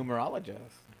of like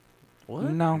numerologists. What?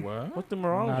 no, What? What the not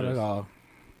at neurologist? all.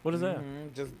 What is that?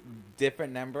 Just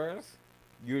different numbers.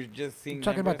 You're just seeing. I'm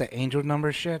talking about numbers. the angel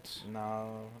number shits.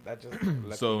 No, that just.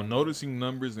 lets So you know. noticing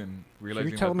numbers and So realizing.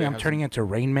 you're telling that me they I'm have turning some- into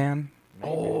Rain Man?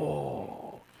 Maybe.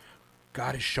 Oh,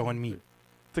 God is showing me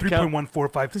To count-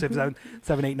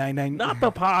 3.145777899. Not the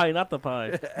pie, not the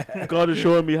pie. God is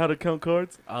showing me how to count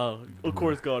cards. Oh, of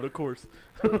course, God, of course.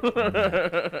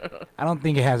 I don't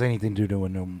think it has anything to do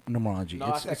with numerology. No,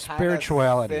 it's kinda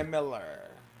spirituality. Similar.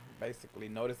 basically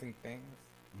noticing things,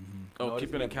 Oh, Notice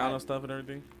keeping the account of pattern. stuff and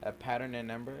everything. a pattern in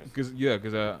numbers. Because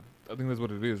I think that's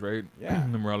what it is, right? Yeah.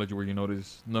 Numerology, where you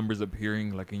notice numbers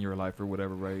appearing like in your life or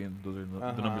whatever, right? And those are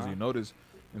the numbers Uh-huh. you notice.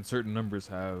 And certain numbers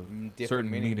have Different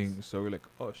certain meanings. meanings. So you're like,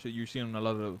 oh shit, you're seeing a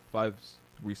lot of fives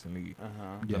recently.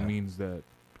 Uh-huh. That means that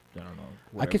I don't know.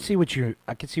 I could see what you're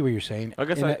saying. I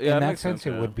guess in, I- that- yeah, in it that makes sense, sense,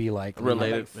 it yeah. would be like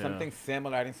Related. Like yeah. something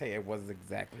similar. I didn't say it was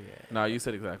exactly it. No, you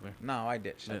said exactly. No, I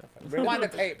did. Shut Yeah. the fuck. Rewind the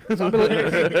tape.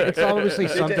 It's obviously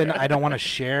something I don't want to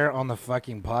share on the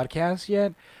fucking podcast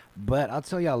yet, but I'll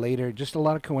tell y'all later. Just a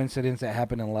lot of coincidences that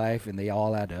happen in life, and they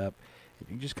all add up. And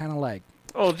you just kind of like,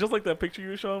 Oh, just like that picture you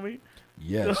were showing me.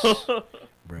 yes,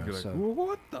 bro. You're like, So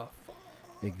what the fuck?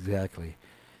 exactly.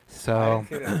 I So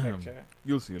didn't see that picture.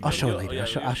 You'll see it I'll later. show it Yeah,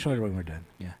 later. yeah, I'll show it when we're done.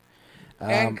 Yeah.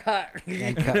 And cut.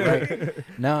 and cut,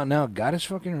 right? No, God is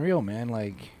fucking real, man.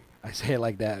 Like I say it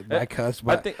like that. I cuss,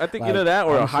 but I think like, either that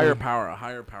or a honestly- higher power. A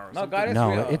higher power. No, something- God is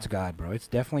no, real. it's God, bro. It's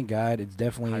definitely God. It's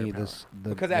definitely Higher this. The,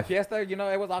 Because at the- Fiesta, you know,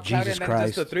 it was all cloudy, Jesus and then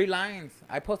just the Christ. 3 lines.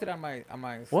 I posted on my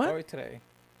What? story today,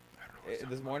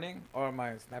 this morning, or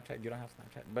my Snapchat. You don't have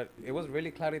Snapchat, but it was really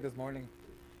cloudy this morning,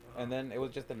 and then it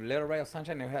was just a little ray of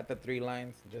sunshine. And it had the 3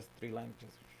 lines, just 3 lines,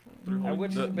 just. I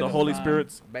wish The- it had the been Holy sun,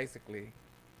 Spirits? basically.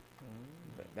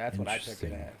 That's what I took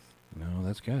it Interesting. as. no,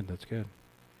 that's good. That's good. And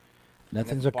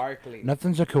Nothing's it's a sparkly,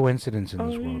 nothing's a coincidence in Oh,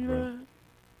 this world, bro.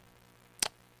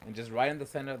 and just right in the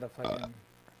center of the fucking.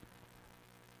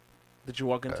 Did you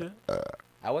walk into it?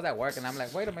 I was at work, and I'm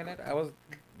like, wait a minute. I was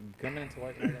coming into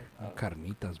work, and I'm like, Oh,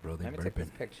 carnitas, bro. They let me take this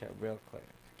burping. picture real quick.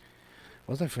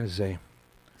 What was I finna say?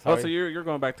 Oh, Sorry. so you're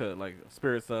going back to like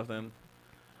spirit stuff then?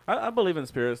 I believe in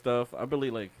spirit stuff. I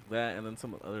believe like that, and then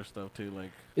some other stuff too.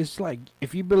 Like It's like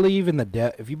if you believe in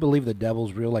if you believe the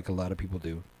devil's real, like a lot of people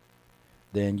do,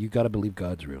 then you gotta believe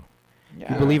God's real. If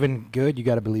you believe in good, you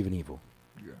gotta believe in evil.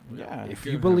 Yeah. If can't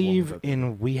you have one believe without the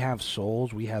in we have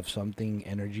souls, we have something,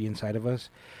 energy inside of us,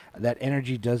 that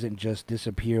energy doesn't just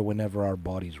disappear whenever our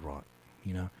bodies rot,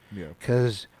 you know? Yeah.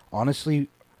 Because honestly,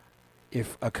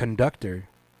 if a conductor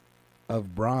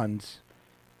of bronze,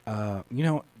 you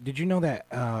know, did you know that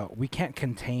we can't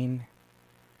contain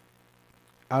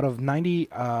out of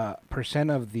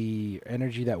 90% of the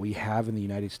energy that we have in the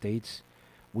United States,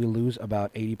 we lose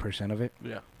about 80% of it.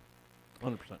 yeah,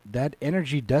 100%. That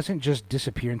energy doesn't just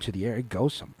disappear into the air; it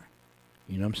goes somewhere.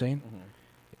 You know what I'm saying?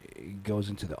 It goes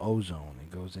into the ozone.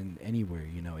 It goes in anywhere.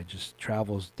 You know, it just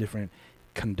travels different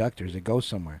conductors. It goes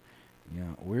somewhere. You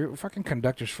know, we're fucking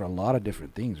conductors for a lot of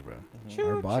different things, bro.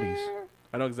 Our bodies.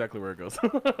 I know exactly where it goes.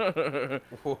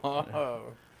 Whoa.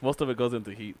 Most of it goes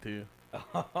into heat too.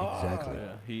 Exactly.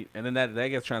 Yeah, heat, and then that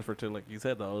gets transferred to, like you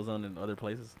said, the ozone and other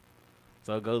places.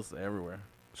 So it goes everywhere.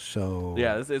 So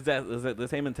Yeah, it's that the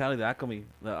same mentality, the alchemy.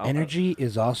 The energy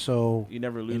is also you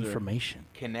never lose information.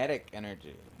 Kinetic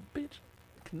energy. Bitch,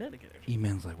 kinetic energy.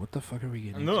 E-man's like, what the fuck are we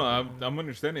getting? No, into? I'm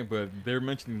understanding, but they're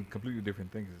mentioning completely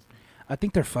different things. I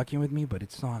think they're fucking with me, but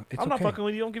it's not. It's I'm not okay. fucking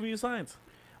with you. I'm giving you signs.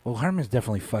 Well, Herman's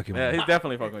definitely fucking Yeah, with me. he's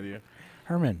definitely fucking with you.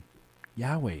 Herman,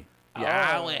 Yahweh.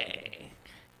 Yahweh.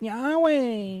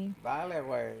 Yahweh. Vale,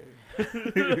 way.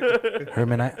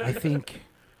 Herman, I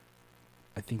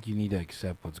think you need to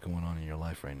accept what's going on in your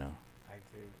life right now. I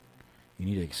do. You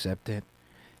need to accept it.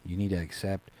 You need to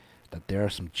accept that there are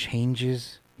some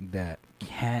changes that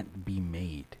can't be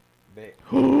made. They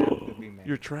have to be made.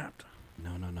 You're trapped.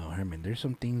 No, Herman. There's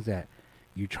some things that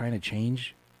you're trying to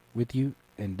change with you,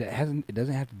 and it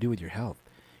doesn't have to do with your health.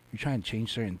 You're trying to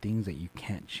change certain things that you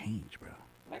can't change, bro.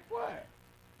 Like what?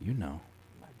 You know.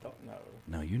 I don't know.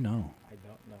 No, you know. I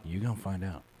don't know. You're gonna find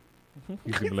out.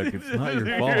 He's gonna be like, it's not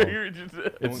your fault.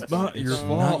 It's not your It's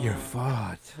fault. not your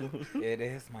fault. It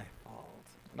is my fault.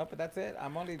 No, but that's it.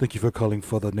 I'm only. Thank you for calling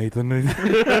Father Nathan.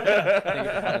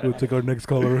 We'll take our next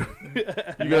caller. You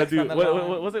gotta Next do on the what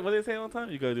line. was it? What did they say all the time?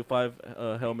 You gotta do 5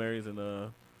 Hail Marys and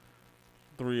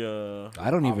 3. I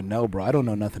don't even know, bro. I don't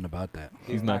know nothing about that.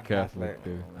 He's not Catholic,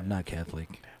 dude. I'm not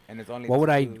Catholic. And it's only. What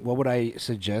two. would I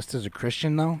suggest as a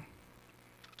Christian though?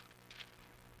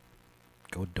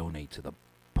 Go donate to the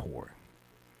poor.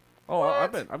 Oh,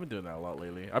 I've been doing that a lot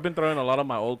lately. I've been throwing a lot of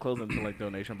my old clothes into like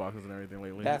donation boxes and everything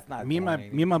lately. That's not. Me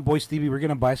and my boy Stevie, we're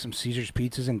gonna buy some Caesar's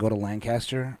pizzas and go to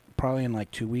Lancaster probably in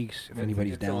like 2 weeks if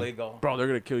anybody's it's down. illegal. Bro, they're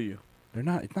gonna kill you. They're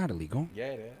not. It's not illegal. Yeah,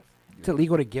 it is. It's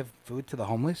illegal to give food to the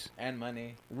homeless. And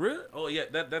money. Really? Oh yeah,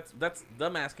 that's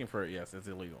them asking for it. Yes, it's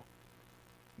illegal.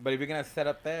 But if you're gonna set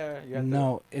up there, you have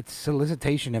No, it's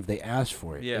solicitation if they ask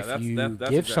for it. Yeah, if that's- you that's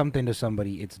give exact- something to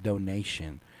somebody, it's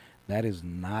donation. That is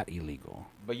not illegal.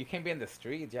 to. But you can't be in the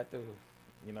streets. You have to,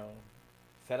 you know,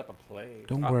 set up a place.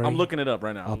 Don't worry. I'm looking it up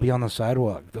right now. I'll be on the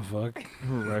sidewalk. The fuck?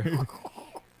 Right.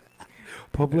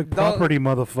 Public Those- property,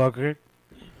 motherfucker.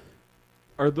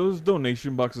 Are those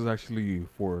donation boxes actually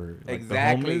for like,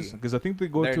 Exactly. the homeless? Because I think they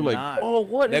go They're to like not. Oh,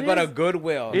 what? They It go to is-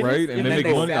 Goodwill. It right, is- and and then then they they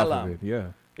make money sell off of 'em. it. Yeah.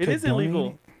 It To is illegal.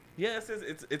 donate? Yeah, it says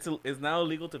it's now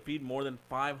illegal to feed more than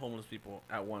 5 homeless people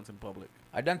at once in public.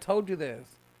 I done told you this.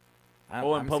 I'm in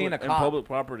seeing public a in cop. public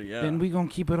property. Yeah. Then we gonna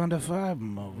keep it under 5,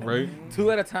 motherfucker. Right.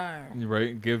 2 at a time.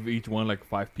 Right. Give each one like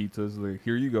 5 pizzas. Like,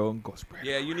 here you go. Go spread.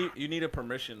 Yeah, you need a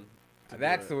permission. to do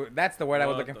That's it. that's the word I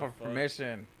was What looking the for. fuck?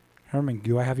 Permission. Herman,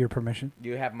 do I have your permission?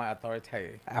 You have my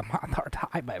authority. I'm on our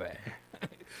time, baby.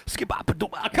 Skip up, do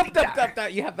Come, dum, dum,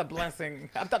 dum. You have the blessing.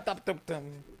 Dum, dum, dum, dum.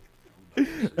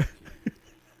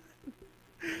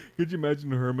 Could you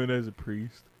imagine Herman as a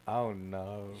priest? Oh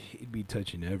no. He'd be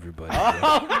touching everybody.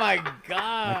 Oh my I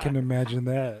god. can imagine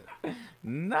that.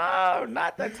 No,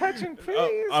 not the touching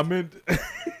please. I meant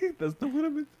that's the what I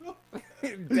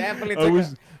meant. Definitely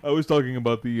I was talking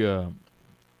about the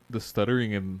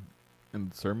stuttering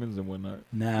and sermons and whatnot.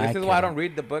 Nah, This is why I don't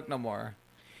read the book no more.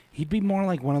 He'd be more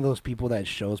like one of those people that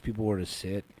shows people where to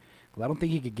sit. 'Cause I don't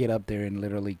think he could get up there and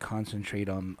literally concentrate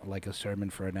on like a sermon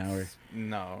for an hour.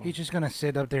 No. He's just gonna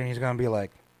sit up there and he's gonna be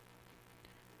like,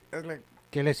 It's like,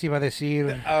 ¿Qué les iba a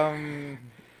decir?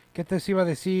 ¿Qué te iba a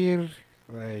decir?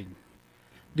 Like,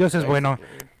 Dios es bueno.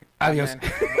 Adiós.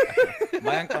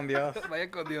 Vayan con Dios. Vaya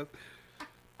con Dios.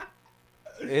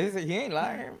 He ain't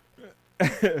lying.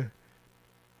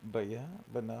 But yeah,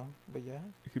 but no, but yeah.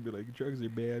 It could be like drugs are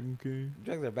bad, okay?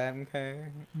 Drugs are bad, okay?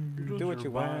 Do what you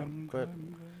want, but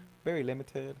very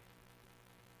limited.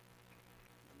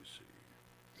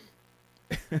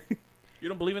 You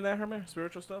don't believe in that, Herman?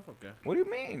 Spiritual stuff? Okay. What do you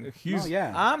mean? He's Oh,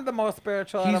 yeah. I'm the most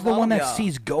spiritual. out He's of the all one of that y'all.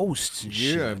 sees ghosts and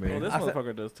Yeah, shit. man. Oh, this I said-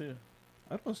 motherfucker does too.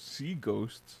 I don't see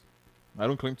ghosts. I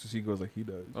don't claim to see ghosts like he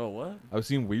does. Oh, what? I've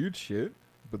seen weird shit,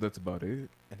 but that's about it.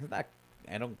 It's not.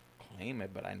 I don't claim it,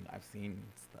 but I've seen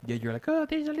stuff. Yeah, you're like, oh,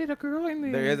 there's a little girl in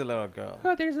there. There is a little girl.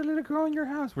 Oh, there's a little girl in your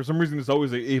house. For some reason, it's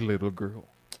always a little girl.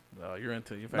 No, you're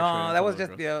into you. No, that was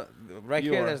just the right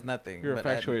You here. are. There's nothing. You're but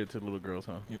infatuated to little girls,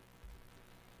 huh?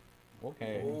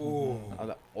 Okay. I was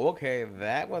like, okay,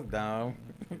 that was dumb.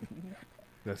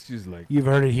 That's just like You've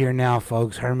heard it here now,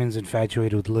 folks. Herman's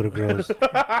infatuated with little girls. You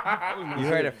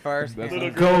heard it first. That's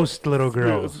hand. Ghost little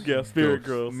girls. Yeah, spirit Ghosts.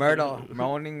 girls. Myrtle,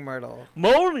 moaning Myrtle.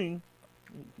 Moaning.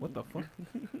 what the fuck?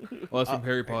 Oh, that's from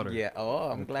Harry Potter. Yeah.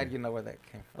 Oh, I'm glad you know where that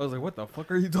came I was like, what the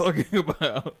fuck are you talking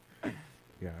about?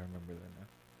 Yeah, I remember that now.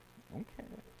 from. Okay.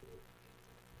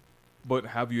 But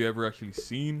have you ever actually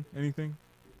seen anything?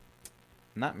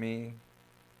 Not me.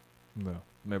 No,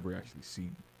 never actually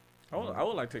seen. I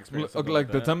would like to experience Like, something like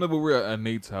like the that. time that we were at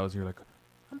Nate's house, you're like,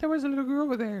 oh, there was a little girl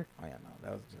over there. Oh yeah, no,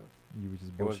 that was just. You were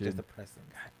just It was bullshitting. just depressing.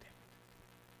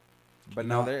 But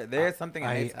No, no, there is something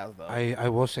at Nate's house though. I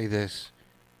will say this.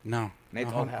 No.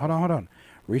 Nate's No, old hold on.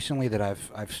 Recently that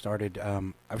I've started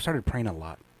praying a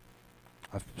lot.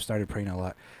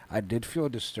 I did feel a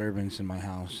disturbance in my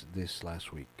house this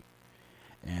last week.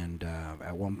 And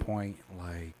at one point,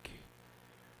 like,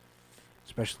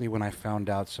 especially when I found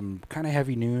out some kind of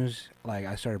heavy news, like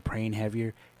I started praying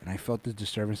heavier and I felt this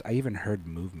disturbance. I even heard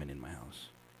movement in my house.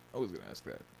 I was gonna ask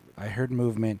that. I heard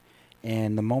movement,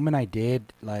 and the moment I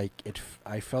did, like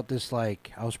I felt this,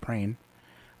 like I was praying.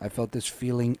 I felt this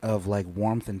feeling of like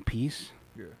warmth and peace.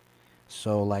 Yeah.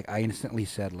 So like I instantly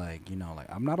said, like, you know, like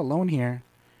I'm not alone here,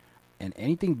 and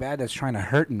anything bad that's trying to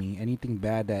hurt me, anything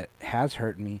bad that has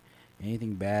hurt me,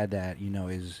 anything bad that, you know,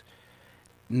 is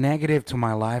negative to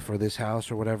my life or this house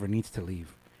or whatever, needs to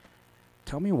leave.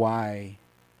 Tell me why,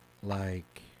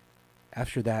 like,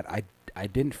 after that I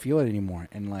didn't feel it anymore.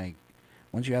 And like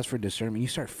once you ask for discernment, you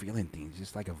start feeling things,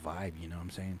 just like a vibe, you know what I'm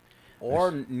saying?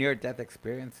 or near death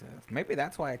experiences. Maybe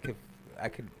that's why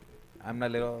I'm a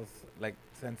little like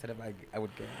sensitive. I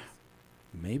would guess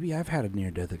Maybe I've had a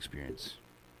near death experience.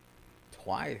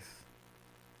 twice.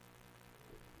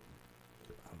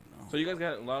 I don't know. So you guys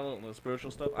got a lot of spiritual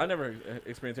stuff. I never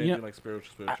experienced You know, anything like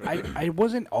spiritual. I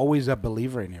wasn't always a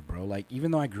believer in it, bro. Like,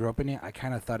 even though I grew up in it, I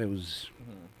kind of thought it was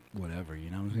Mhm. whatever, you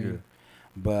know what I'm saying? Yeah.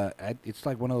 But it's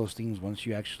like one of those things, once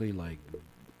you actually, like,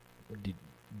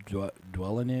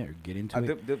 dwell in it or get into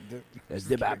it. It's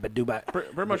diba-ba-dooba.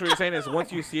 Pretty much what you're saying is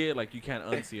once you see it, like you can't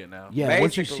unsee it now. Yeah,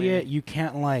 once you see Basically. it, you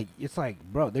can't, like, it's like,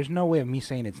 bro, there's no way of me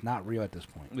saying it's not real at this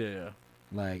point. Yeah.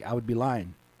 Like, I would be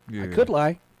lying. Yeah. I could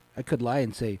lie. I could lie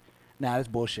and say, nah, that's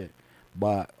bullshit.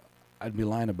 But I'd be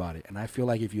lying about it. And I feel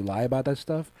like if you lie about that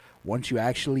stuff, once you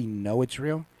actually know it's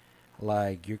real,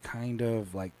 like, you're kind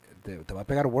of like, te va a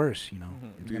pegar worse, you know?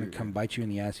 Mhm. It's going to Yeah. come bite you in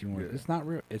the ass even worse. Yeah. It's not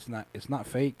real. It's not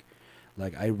fake.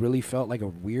 Like, I really felt like a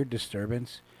weird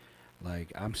disturbance.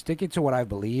 Like, I'm sticking to what I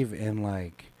believe, and,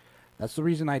 like, That's the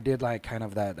reason I did like kind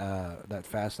of that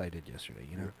fast I did yesterday.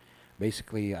 You know,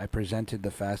 basically I presented the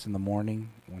fast in the morning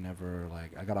whenever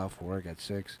like I got off work at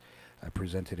 6. I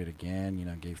presented it again. You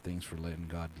know, gave thanks for letting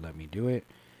God let me do it,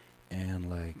 and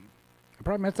like I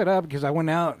probably messed it up because I went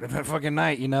out that fucking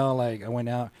night. You know, like I went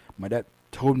out. My dad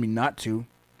told me not to,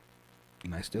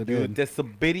 and I still You did.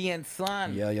 disobedient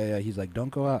son. Yeah. He's like, don't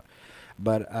go out,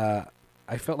 but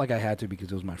I felt like I had to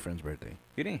because it was my friend's birthday.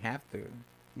 You didn't have to.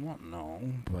 Well, no,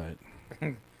 but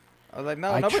I was like,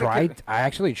 no, I nobody tried. could- I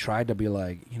actually tried to be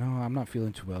like, you know, I'm not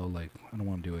feeling too well. Like, I don't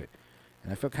want to do it,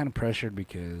 and I felt kind of pressured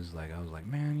because, like, I was like,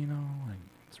 man, you know, like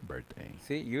it's her birthday.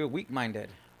 See, you're weak-minded.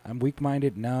 I'm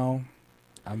weak-minded now.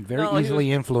 I'm very No, he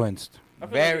easily influenced. I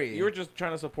feel like Very. you were just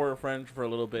trying to support a friend for a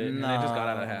little bit, and it just got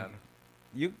out of No. hand.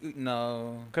 You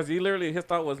no. Because his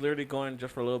thought was literally going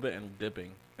just for a little bit and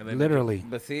dipping, and then Literally.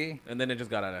 But see, and then it just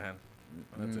got out of hand.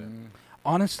 That's it.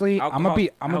 Honestly, I'm gonna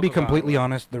be Alcohol completely alcohol.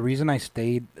 honest. The reason I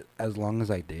stayed as long as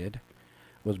I did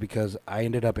was because I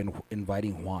ended up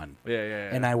inviting Juan, Yeah.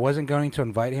 and I wasn't going to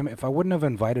invite him. If I wouldn't have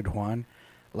invited Juan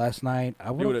last night, I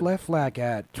would have would've left like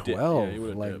at dipped. Yeah, 12, you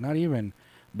would've like dipped. not even.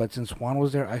 But since Juan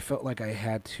was there, I felt like I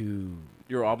had to.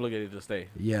 You were obligated to stay.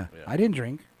 Yeah, Yeah. I didn't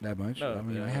drink that much. No, I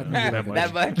mean, yeah, I had yeah. maybe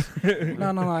that like much.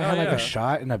 no. I Oh, had like yeah. a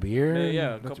shot and a beer.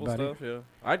 Yeah, a and that's couple about stuff. Yeah,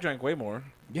 I drank way more. It.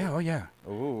 Yeah, oh yeah.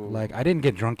 Ooh. Like I didn't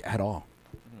get drunk at all.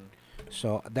 Mhm.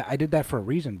 So I did that for a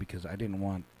reason because I didn't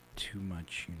want too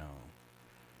much, you know,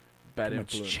 Bad too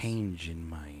much influence. change in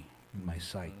my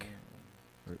psyche.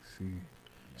 Let's see.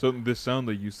 So the sound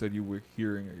that you said you were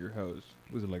hearing at your house,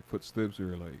 was it like footsteps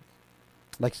or like?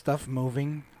 Like stuff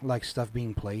moving, like stuff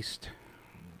being placed,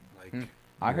 like Hmm.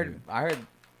 I heard.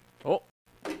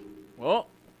 Well,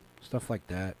 stuff like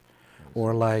that,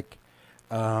 or like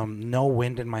no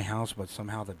wind in my house, but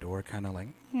somehow the door kind of like,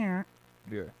 Yeah.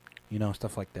 you know,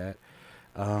 stuff like that.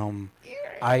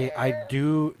 I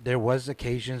do. There was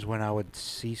occasions when I would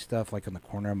see stuff like in the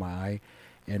corner of my eye,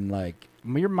 and like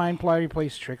your mind probably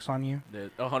plays tricks on you.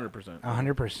 100%.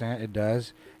 100% it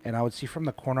does, and I would see from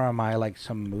the corner of my eye like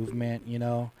some movement, you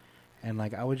know, and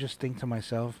like I would just think to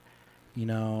myself, you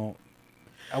know,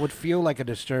 I would feel like a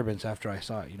disturbance after I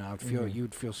saw it. You know, I would feel Mhm.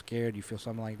 you'd feel scared, you feel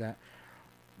something like that.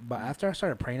 But after I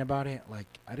started praying about it, like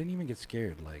I didn't even get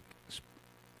scared. Like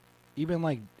even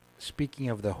like speaking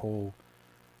of the whole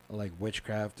like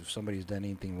witchcraft, if somebody's done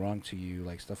anything wrong to you,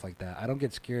 like stuff like that, I don't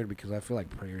get scared because I feel like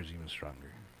prayer is even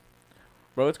stronger.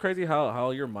 Bro, it's crazy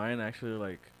how your mind actually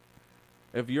like,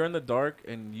 if you're in the dark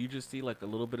and you just see like a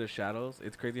little bit of shadows,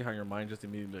 it's crazy how your mind just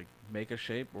immediately like make a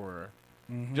shape or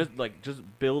Mhm. just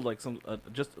build like some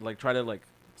just like try to like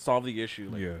solve the issue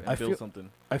like, Yeah. and I build feel- something.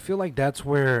 I feel like that's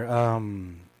where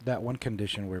that one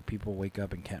condition where people wake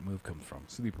up and can't move comes from.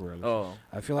 Sleep paralysis. Oh,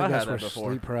 I feel I like had that's where that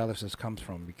before. sleep paralysis comes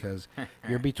from because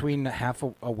you're between half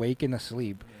awake and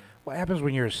asleep. What happens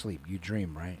when you're asleep? You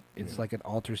dream, right? It's like an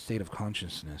altered state of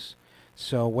consciousness.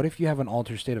 So what if you have an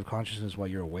altered state of consciousness while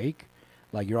you're awake?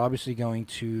 Like you're obviously going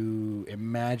to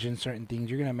imagine certain things.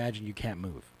 You're going to imagine you can't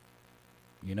move.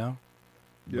 You know?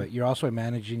 Yeah. But you're also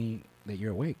imagining that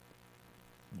you're awake.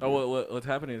 Oh, what's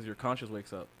happening is your conscious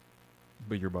wakes up,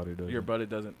 But your body does. your body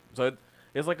doesn't. So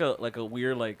it's like a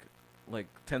weird like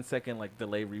 10-second like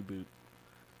delay reboot.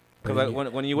 But Because in your-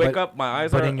 when you wake but- up, my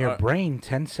eyes But are in your are- brain,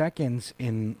 10 seconds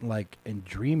in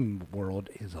dream world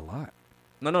is a lot.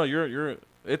 No, you're.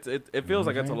 It feels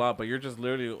like what I'm it's a saying? lot, but you're just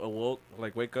literally awoke.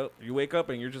 Like wake up, you wake up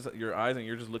and you're just your eyes and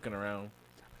you're just looking around.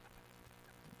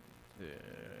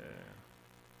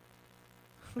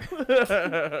 As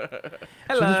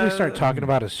soon as we start talking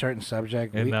about a certain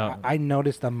subject, And now- I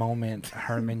noticed the moment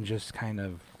Herman just kind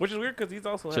of. Which is weird because he's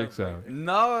also Checks had, out.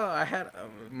 No, I had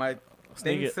my thing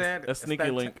Sneaky- said a sneaky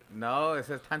stand- link. No, it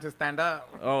says time to stand up.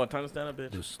 Oh, time to stand up, The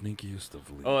bitch. sneakiest of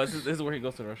links. Oh, this is where he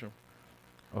goes to the restroom.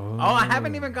 Oh, Oh, I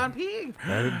haven't even gone pee.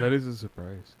 That is a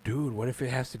surprise. Dude, what if it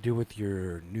has to do with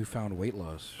your newfound weight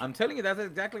loss? I'm telling you, that's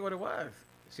exactly what it was.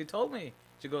 She told me.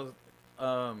 She goes,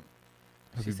 Have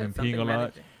she you said been peeing a something lot?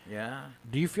 managing. Yeah.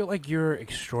 Do you feel like you're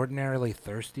extraordinarily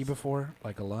thirsty before?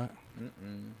 Like a lot?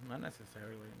 Not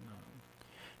necessarily, no.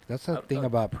 That's the Uh, thing uh,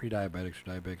 about pre-diabetics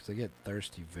or diabetics. They get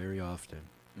thirsty very often.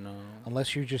 No.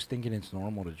 Unless you're just thinking it's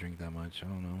normal to drink that much. I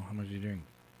don't know. How much do you drink?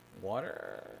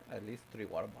 Water? At least 3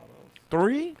 water bottles.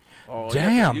 3? Oh,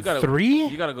 Damn, you gotta, 3?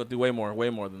 You gotta go do way more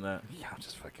than that. Yeah, I'm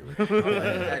just fucking with you.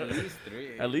 At least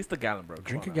 3. At least a gallon, bro.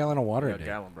 Drink a Come on gallon of now. water Yeah, a day. a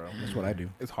gallon, bro. That's what I do.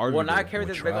 It's hard. Well, to now I do. carry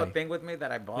We'll this big old try. thing with me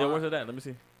that I bought Yeah, where's it at? Let me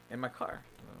see. in my car.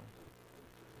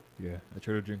 Yeah, I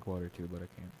try to drink water too, but I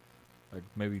can't. Like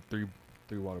maybe three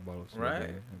 3 water bottles. a Right?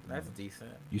 day. That's decent.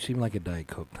 You seem like a Diet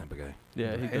Coke type of guy.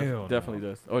 Yeah, he Hell definitely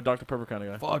does. Or Dr. Pepper kind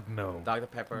of guy. Fuck no. Dr.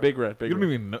 Pepper. Big Red. Big You don't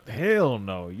Red. even know. Hell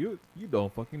no. You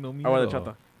don't fucking know me. I want at the all.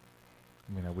 chata.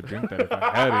 I mean, I would drink that if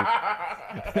I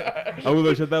had it. I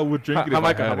would shut that. Would drink it if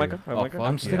Jamaica, I had Jamaica, it. Jamaica. fuck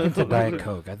I'm yeah. sticking to Diet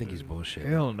Coke. I think he's bullshit.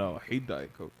 Hell no. I hate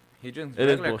Diet Coke. He drinks It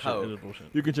is regular bullshit. Coke. It is bullshit.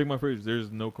 You can check my fridge. There's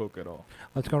no Coke at all.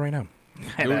 Let's go right now.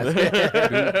 Coke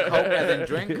as in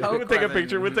drink Coke. We'll take or a as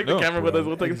picture. in- We'll take No, the camera with us.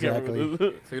 We'll take exactly. the camera with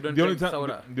us. So you don't The only drink time,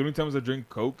 soda. the only times I drink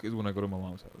Coke is when I go to my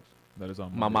mom's house. That is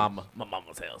on My Mondays.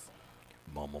 mama's house.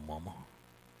 Mama.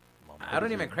 I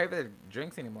don't even crave the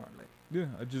drinks anymore. Like Yeah,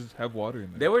 I just have water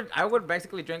in there. I would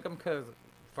basically drink them because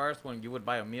first when you would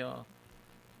buy a meal,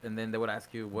 and then they would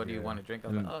ask you what do you Yeah. want to drink. I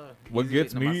was like, Mm. oh. What easy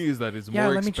gets nomás. me is that it's Yeah,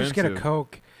 more let me expensive. just get a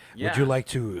Coke. Yeah. Would you like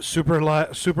to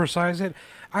supersize it?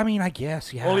 I mean, I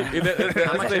guess, yeah. Only, How that's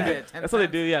much what they is do. it? 10 That's what they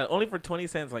cents? do. Yeah, only for 20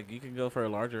 cents. Like you can go for a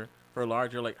larger. For a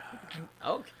large, you're like,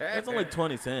 Okay. it's only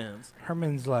 20 cents.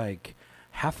 Herman's like,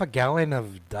 half a gallon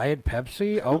of Diet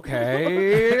Pepsi?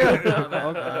 Okay.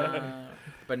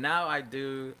 But now I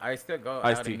still go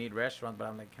Iced out tea. and eat restaurants, but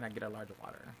I'm like, can I get a large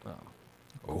water?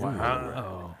 Oh,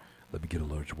 Wow. let me get a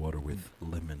large water with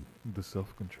lemon. The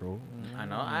self-control. I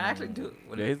know. I actually do.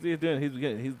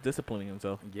 Yeah, he's disciplining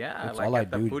himself. Yeah, That's like all I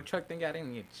at the do. food truck thing, I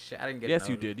didn't get shit. I didn't get Yes, no-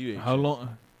 you did. You ate How shit.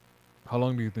 long? How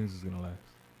long do you think this is gonna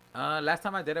last? Last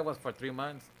time I did it was for 3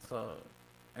 months, so,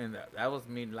 and that was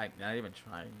me like not even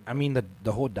trying. I mean,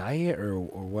 the whole diet or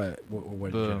what? What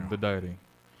in general? The dieting.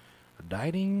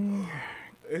 Dieting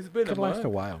It's been could last a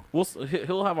while.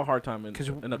 He'll have a hard time in Because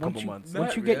a couple months. No.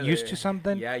 Once you Not get used really. to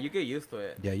something, Yeah, you get used to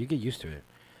it. yeah, you get used to it.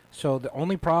 So the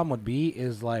only problem would be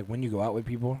is like when you go out with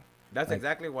people That's Like-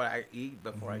 exactly what I eat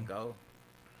before I go.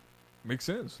 Makes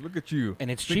sense. Look at you.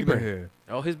 and it's Thinking cheaper. ahead.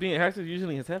 Oh, he's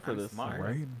using his head for I'm this. smart.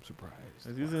 Right? I'm surprised.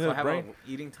 He's using So I his have brain. a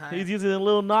eating time. He's using a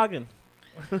little noggin.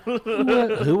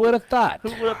 Who would have thought? Who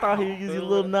would have thought he'd use a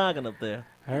little noggin up there?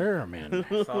 Herman.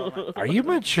 So, Are you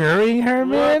maturing,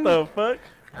 Herman? What the fuck?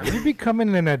 Are you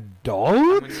becoming an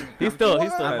adult? He's still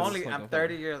has I'm his I'm fucking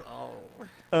 30 years old.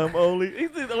 I'm only.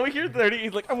 He's over here 30.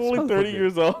 He's like, I'm only 30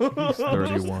 years old. He's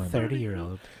 31.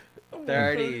 30-year-old.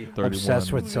 30. 31.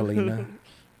 Obsessed with Selena.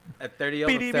 At 30 years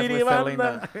old, Bidi obsessed bidi with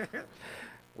Selena.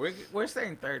 banda. We're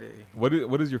saying 30.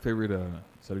 What is your favorite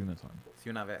Selena song? Si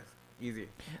una vez. Easy.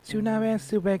 Si una vez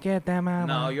supe que te amaba.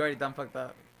 No, you already done fucked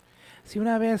up. Si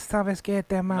una vez sabes que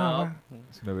te amaba.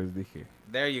 Si una vez dije.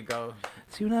 There you go.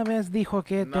 Si una vez dijo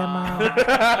que te No. amaba.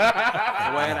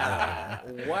 Fuera.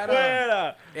 What a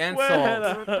Fuera.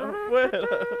 insult.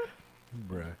 Fuera.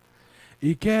 Bruh.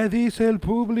 ¿Y qué dice el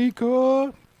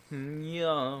público?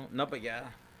 No, no, but yeah.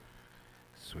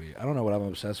 Sweet. I don't know what I'm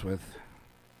obsessed with.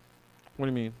 What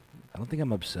do you mean? I don't think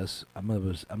I'm obsessed. I'm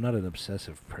not an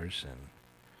obsessive person.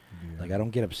 Yeah. Like I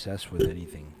don't get obsessed with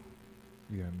anything.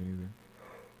 Yeah, me neither.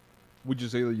 Would you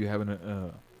say that you have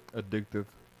an addictive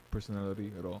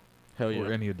personality at all? Hell yeah.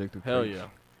 Or any addictive Hell traits? yeah.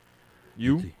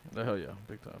 You? Hell yeah.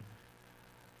 Big time.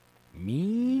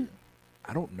 Me?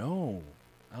 I don't know.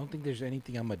 I don't think there's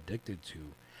anything I'm addicted to.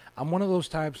 I'm one of those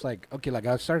types like, okay, like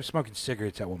I started smoking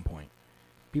cigarettes at one point.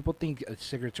 People think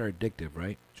cigarettes are addictive,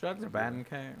 right? Drugs are bad,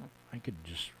 okay? I could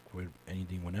just quit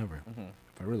anything whenever Mm-hmm.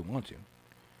 if I really want to.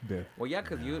 Yeah. Well, yeah,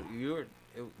 because you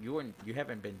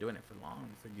haven't been doing it for long,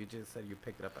 so you just said you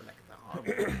picked it up at like the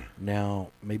hobby.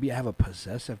 Now, maybe I have a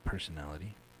possessive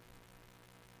personality.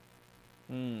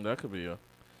 That could be a.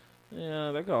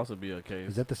 Yeah, that could also be a case.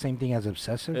 Is that the same thing as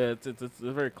obsessive? Yeah, it's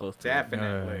very close to it.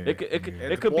 Definitely. Yeah.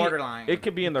 It could be borderline. It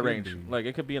could be in the It could range. be. Like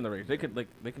it could be in the range. They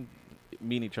can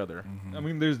mean each other. Mhm. I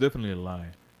mean, there's definitely a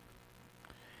line.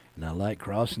 And I like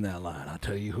crossing that line. I'll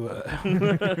tell you what.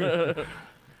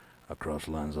 I cross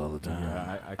lines all the time.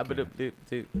 Yeah, I I can't. dude.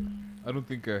 I don't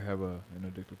think I have an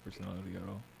addictive personality at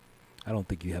all. I don't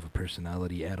think you have a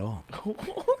personality at all.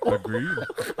 Agreed.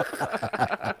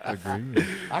 Agreed.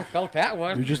 I felt that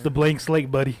one. You're just a blank slate,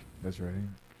 buddy. That's right.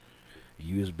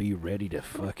 USB ready to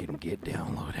fucking get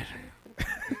downloaded.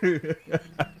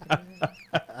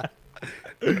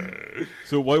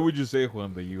 So why would you say,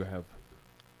 Juan, that you have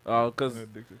Cause an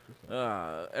addictive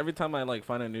personality? every time I like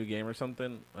find a new game or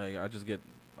something, like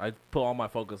I put all my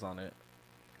focus on it,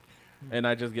 and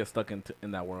I just get stuck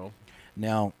in that world.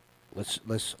 Now, let's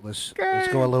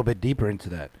go a little bit deeper into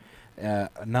that.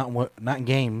 Not in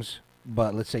games,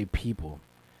 but let's say people.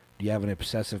 Do you have an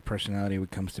obsessive personality when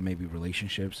it comes to maybe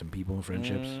relationships and people and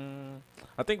friendships?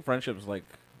 I think friendships, like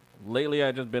lately,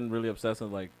 I just been really obsessed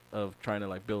with of trying to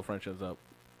like build friendships up,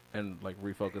 and like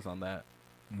refocus on that.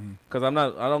 Cause I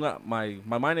don't got my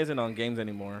mind isn't on games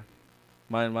anymore.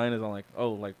 My mind is on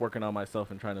like working on myself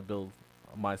and trying to build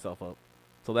myself up.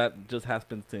 So that just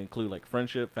happens to include like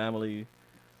friendship, family,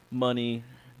 money.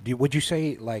 Would you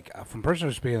say, like, from personal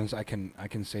experience, I can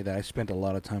say that I spent a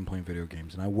lot of time playing video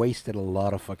games, and I wasted a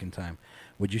lot of fucking time.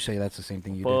 Would you say that's the same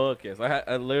thing you did? Fuck yes.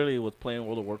 I literally was playing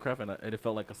World of Warcraft, and it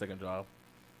felt like a second job.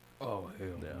 Oh hell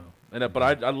Yeah. no. And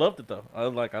but I loved it though. I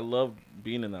loved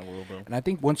being in that world, bro. And I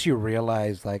think once you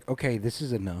realize, like, okay, this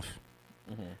is enough.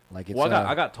 Mm-hmm. Like, it's Well,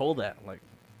 I got told that, like,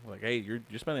 hey, you're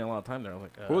spending a lot of time there. I was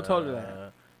like, Who told you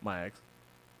that? My ex.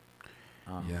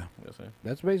 yeah, Yes, sir.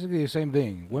 that's basically the same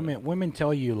thing. Women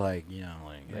tell you, like, you know,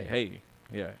 like, Hey,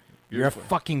 yeah, you're a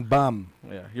fucking bum.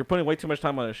 yeah, you're putting way too much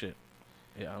time on this shit.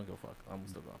 Yeah, I don't give a fuck. I'm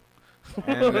still gone.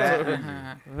 And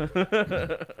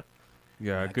that,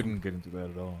 Yeah, I couldn't get into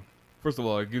that at all. First of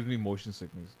all, it gives me motion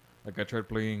sickness. Like I tried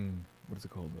playing, what is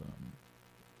it called?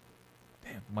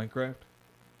 Minecraft.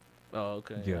 Oh,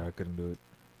 okay. Yeah, I couldn't do it.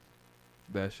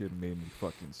 That shit made me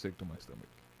fucking sick to my stomach.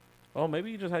 Oh,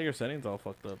 maybe you just had your settings all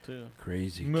fucked up too.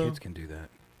 Crazy No. kids can do that.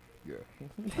 Yeah,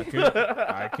 I can't.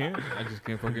 I can't. I just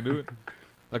can't fucking do it.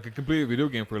 Like I can play a video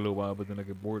game for a little while, but then I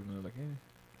get bored and I'm like,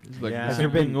 it's like Yeah. the Has same there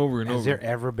been- thing over and Has over. there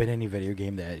ever been any video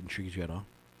game that intrigues you at all?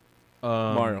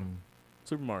 Mario.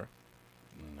 Super Mario.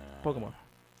 No. Pokemon.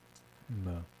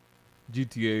 No.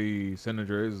 GTA San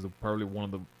Andreas is probably one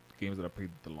of the games that I played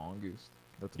the longest.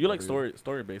 That's You like about it.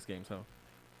 story based games, huh?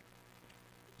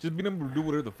 Just being able to do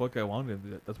whatever the fuck I wanted.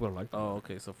 That's what I like. Oh,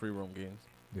 okay. So free roam games.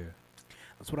 Yeah.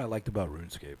 That's what I liked about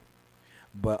RuneScape.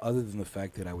 But other than the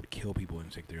fact that I would kill people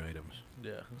and take their items.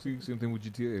 Yeah. See, same thing with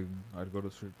GTA. I'd go to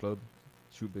a strip club,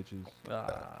 shoot bitches,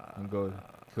 and go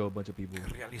kill a bunch of people.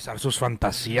 Realizar sus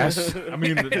fantasías. I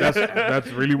mean, that's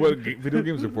really what video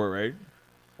games are for, right?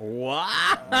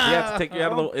 Yeah, to take you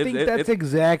out of the. I think that's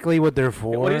exactly what they're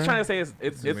for. What he's trying to say is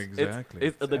Exactly.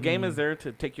 the game I is there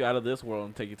to take you out of this world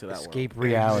and take you to that escape world.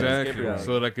 reality. Exactly. reality.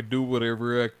 So that I could do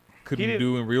whatever I couldn't didn't-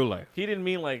 do in real life. He didn't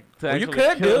mean like to well, you actually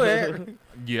could kill- do it.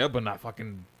 Yeah, but not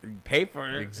fucking Pay for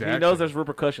it. exactly. He knows there's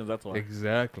repercussions. That's why.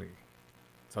 Exactly.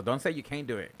 So don't say you can't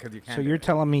do it, because you can't. So do you're it.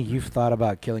 telling me you've thought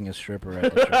about killing a stripper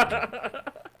at the strip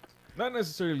club? Not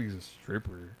necessarily as a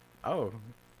stripper. Oh.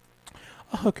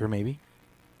 A hooker, maybe.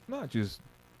 Not just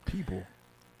people.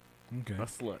 Okay. A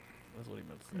slut. That's what he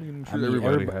meant to I say. mean, I'm I sure mean,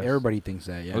 everybody has. everybody thinks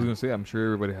that, I yeah. was gonna say, I'm sure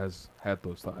everybody has had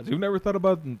those thoughts. You've never thought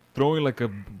about throwing like a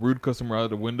rude customer out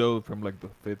the window from like the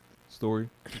 5th story?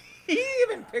 He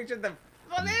even pictured the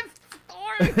fifth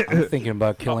story. I'm thinking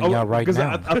about killing y'all right because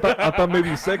now. I thought maybe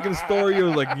 2nd story. It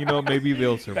was like, maybe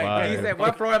they'll He survive. said,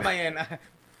 "What floor am I in?"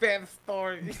 Fifth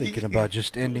story. Thinking about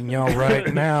just ending y'all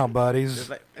right now, buddies. Just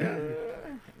like,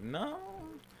 no.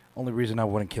 Only reason I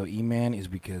wouldn't kill E-Man is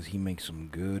because he makes some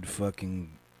good fucking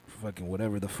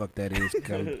whatever the fuck that is,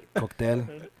 cocktail.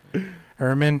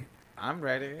 Herman, I'm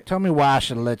ready. tell me why I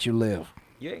should let you live.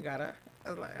 You ain't gotta. I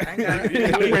was like, I ain't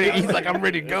gotta. He's like, I'm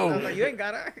ready to I was go. like, you ain't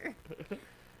gotta.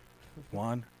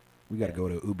 Juan, we gotta go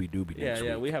to Ooby Dooby Yeah, next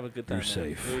yeah, week. we have a good time. You're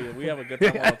man. safe. We have a good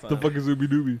time all the The time. fuck is Ooby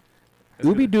Dooby?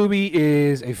 Ooby Dooby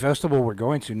is a festival we're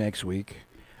going to next week,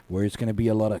 where it's gonna be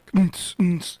a lot of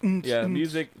Yeah,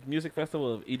 music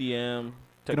festival of EDM.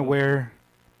 Gonna wear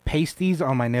pasties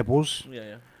on my nipples. Yeah,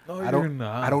 yeah. No,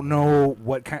 I don't know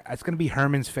what kind. It's gonna be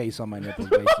Herman's face on my nipples,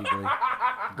 basically.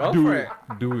 Go Do for it.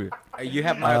 Do it. it. You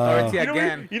have my authority You know what-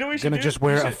 again. You know what you should Gonna do? just You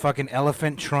wear should- a fucking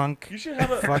elephant trunk, You should have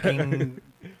a. fucking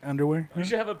underwear. You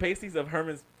should have a pasties of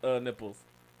Herman's nipples.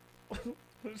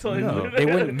 So No, they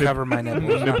wouldn't cover my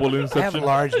nipples. Nipple I have inception.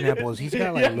 large nipples. He's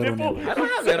got like Yeah, little nipple. nipples. I don't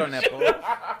have little nipple.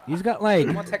 He's got like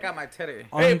I'm gonna take out my titty.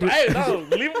 Hey, undo- hey, no,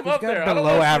 leave them he's up there. got I don't below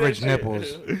wanna see that average shit.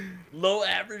 nipples. Low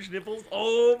average nipples.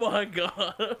 Oh my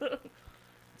god.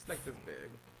 It's like this big.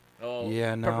 Oh,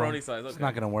 Yeah, no, Pepperoni size. Okay. it's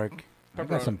not gonna work. I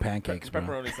got some pancakes, bro.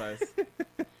 Pepperoni size.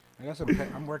 I got some.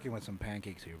 I'm working with some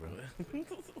pancakes here, bro.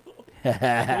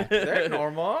 They're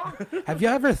normal. Have you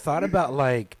ever thought about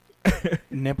like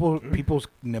people's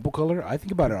nipple color? I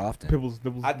think about it often. Nipples.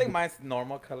 I think mine's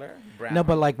normal color. Brown. No,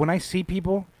 but like when I see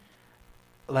people,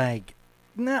 like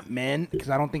not men, because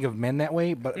I don't think of men that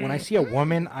way. But when I see a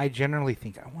woman, I generally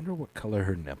think, I wonder what color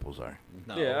her nipples are.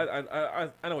 No. Yeah,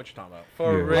 I know what you're talking about.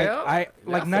 For Yeah. real? Like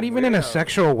like That's not a even in a weirdo.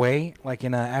 sexual way, like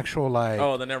in an actual like.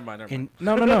 Oh, then never mind. Never mind.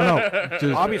 In, no.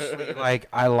 Just- Obviously, like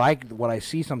I like what I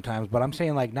see sometimes, but I'm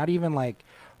saying like not even like.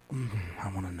 I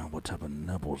want to know what type of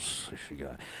nipples she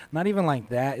got. Not even like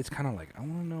that. It's kind of like I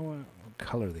want to know what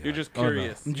color they are. You're just Oh, no.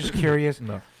 curious. I'm just curious.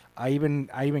 No, I even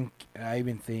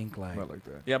think like not like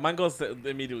that. Yeah, mine goes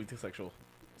immediately to sexual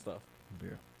stuff. Yeah.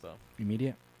 So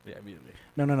immediate. yeah, immediately.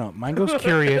 No. Mine goes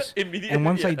curious, Immediately. and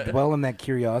once I yeah. dwell in that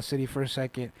curiosity for a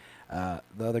second, The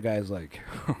other guy's like,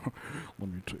 let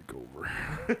me take over.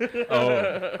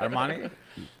 Oh, Armani.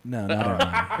 No, not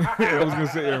Armani. I was gonna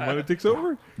say Armani takes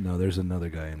over. No, there's another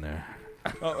guy in there.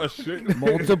 Oh shit.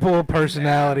 Multiple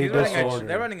personality He's running disorder.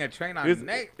 they're running a train on He's,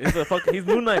 Nate. he's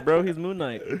Moon Knight, bro. He's Moon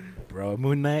Knight. Bro,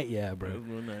 Moon Knight, yeah, bro. He's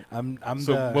Moon Knight. I'm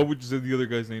So the, what would you say the other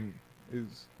guy's name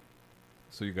is?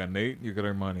 So you got Nate, you got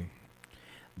Armani.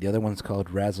 the other one's called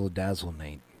Razzle Dazzle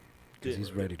Nate. Because Yeah.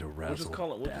 he's ready to We'll just razzle.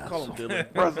 call him. We'll just call him dazzle.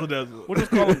 Dylan. Razzle dazzle. We'll just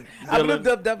call him Dylan.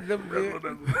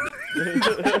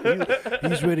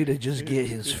 He's ready to just get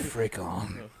his frick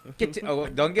on.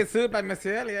 Don't get sued by Missy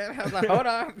Elliott. I was like, hold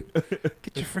on.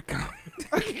 Get your frick on.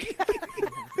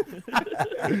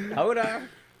 Hold on.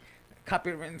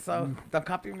 Copywritten, so don't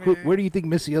copy me. Where do you think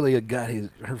Missy Elliott got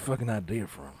her fucking idea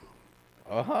from?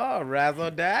 Oh,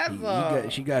 razzle dazzle.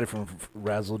 She got it from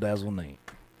Razzle Dazzle Nate.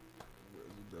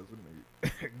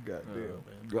 God damn.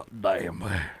 God damn.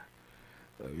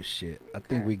 Oh shit. I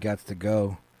think we got to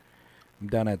go. I'm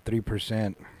down at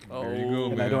 3%. Oh, There you go,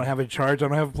 And man. I don't have it charged. I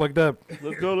don't have it plugged up.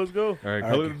 let's go. Let's go. All right,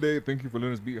 All call right. it a day. Thank you for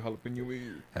letting us be jalapeno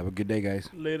ear. Have a good day, guys.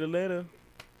 Later, later.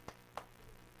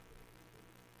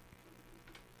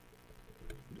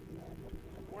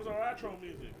 Where's our outro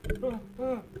music?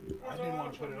 I didn't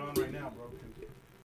want to put it on right now, bro.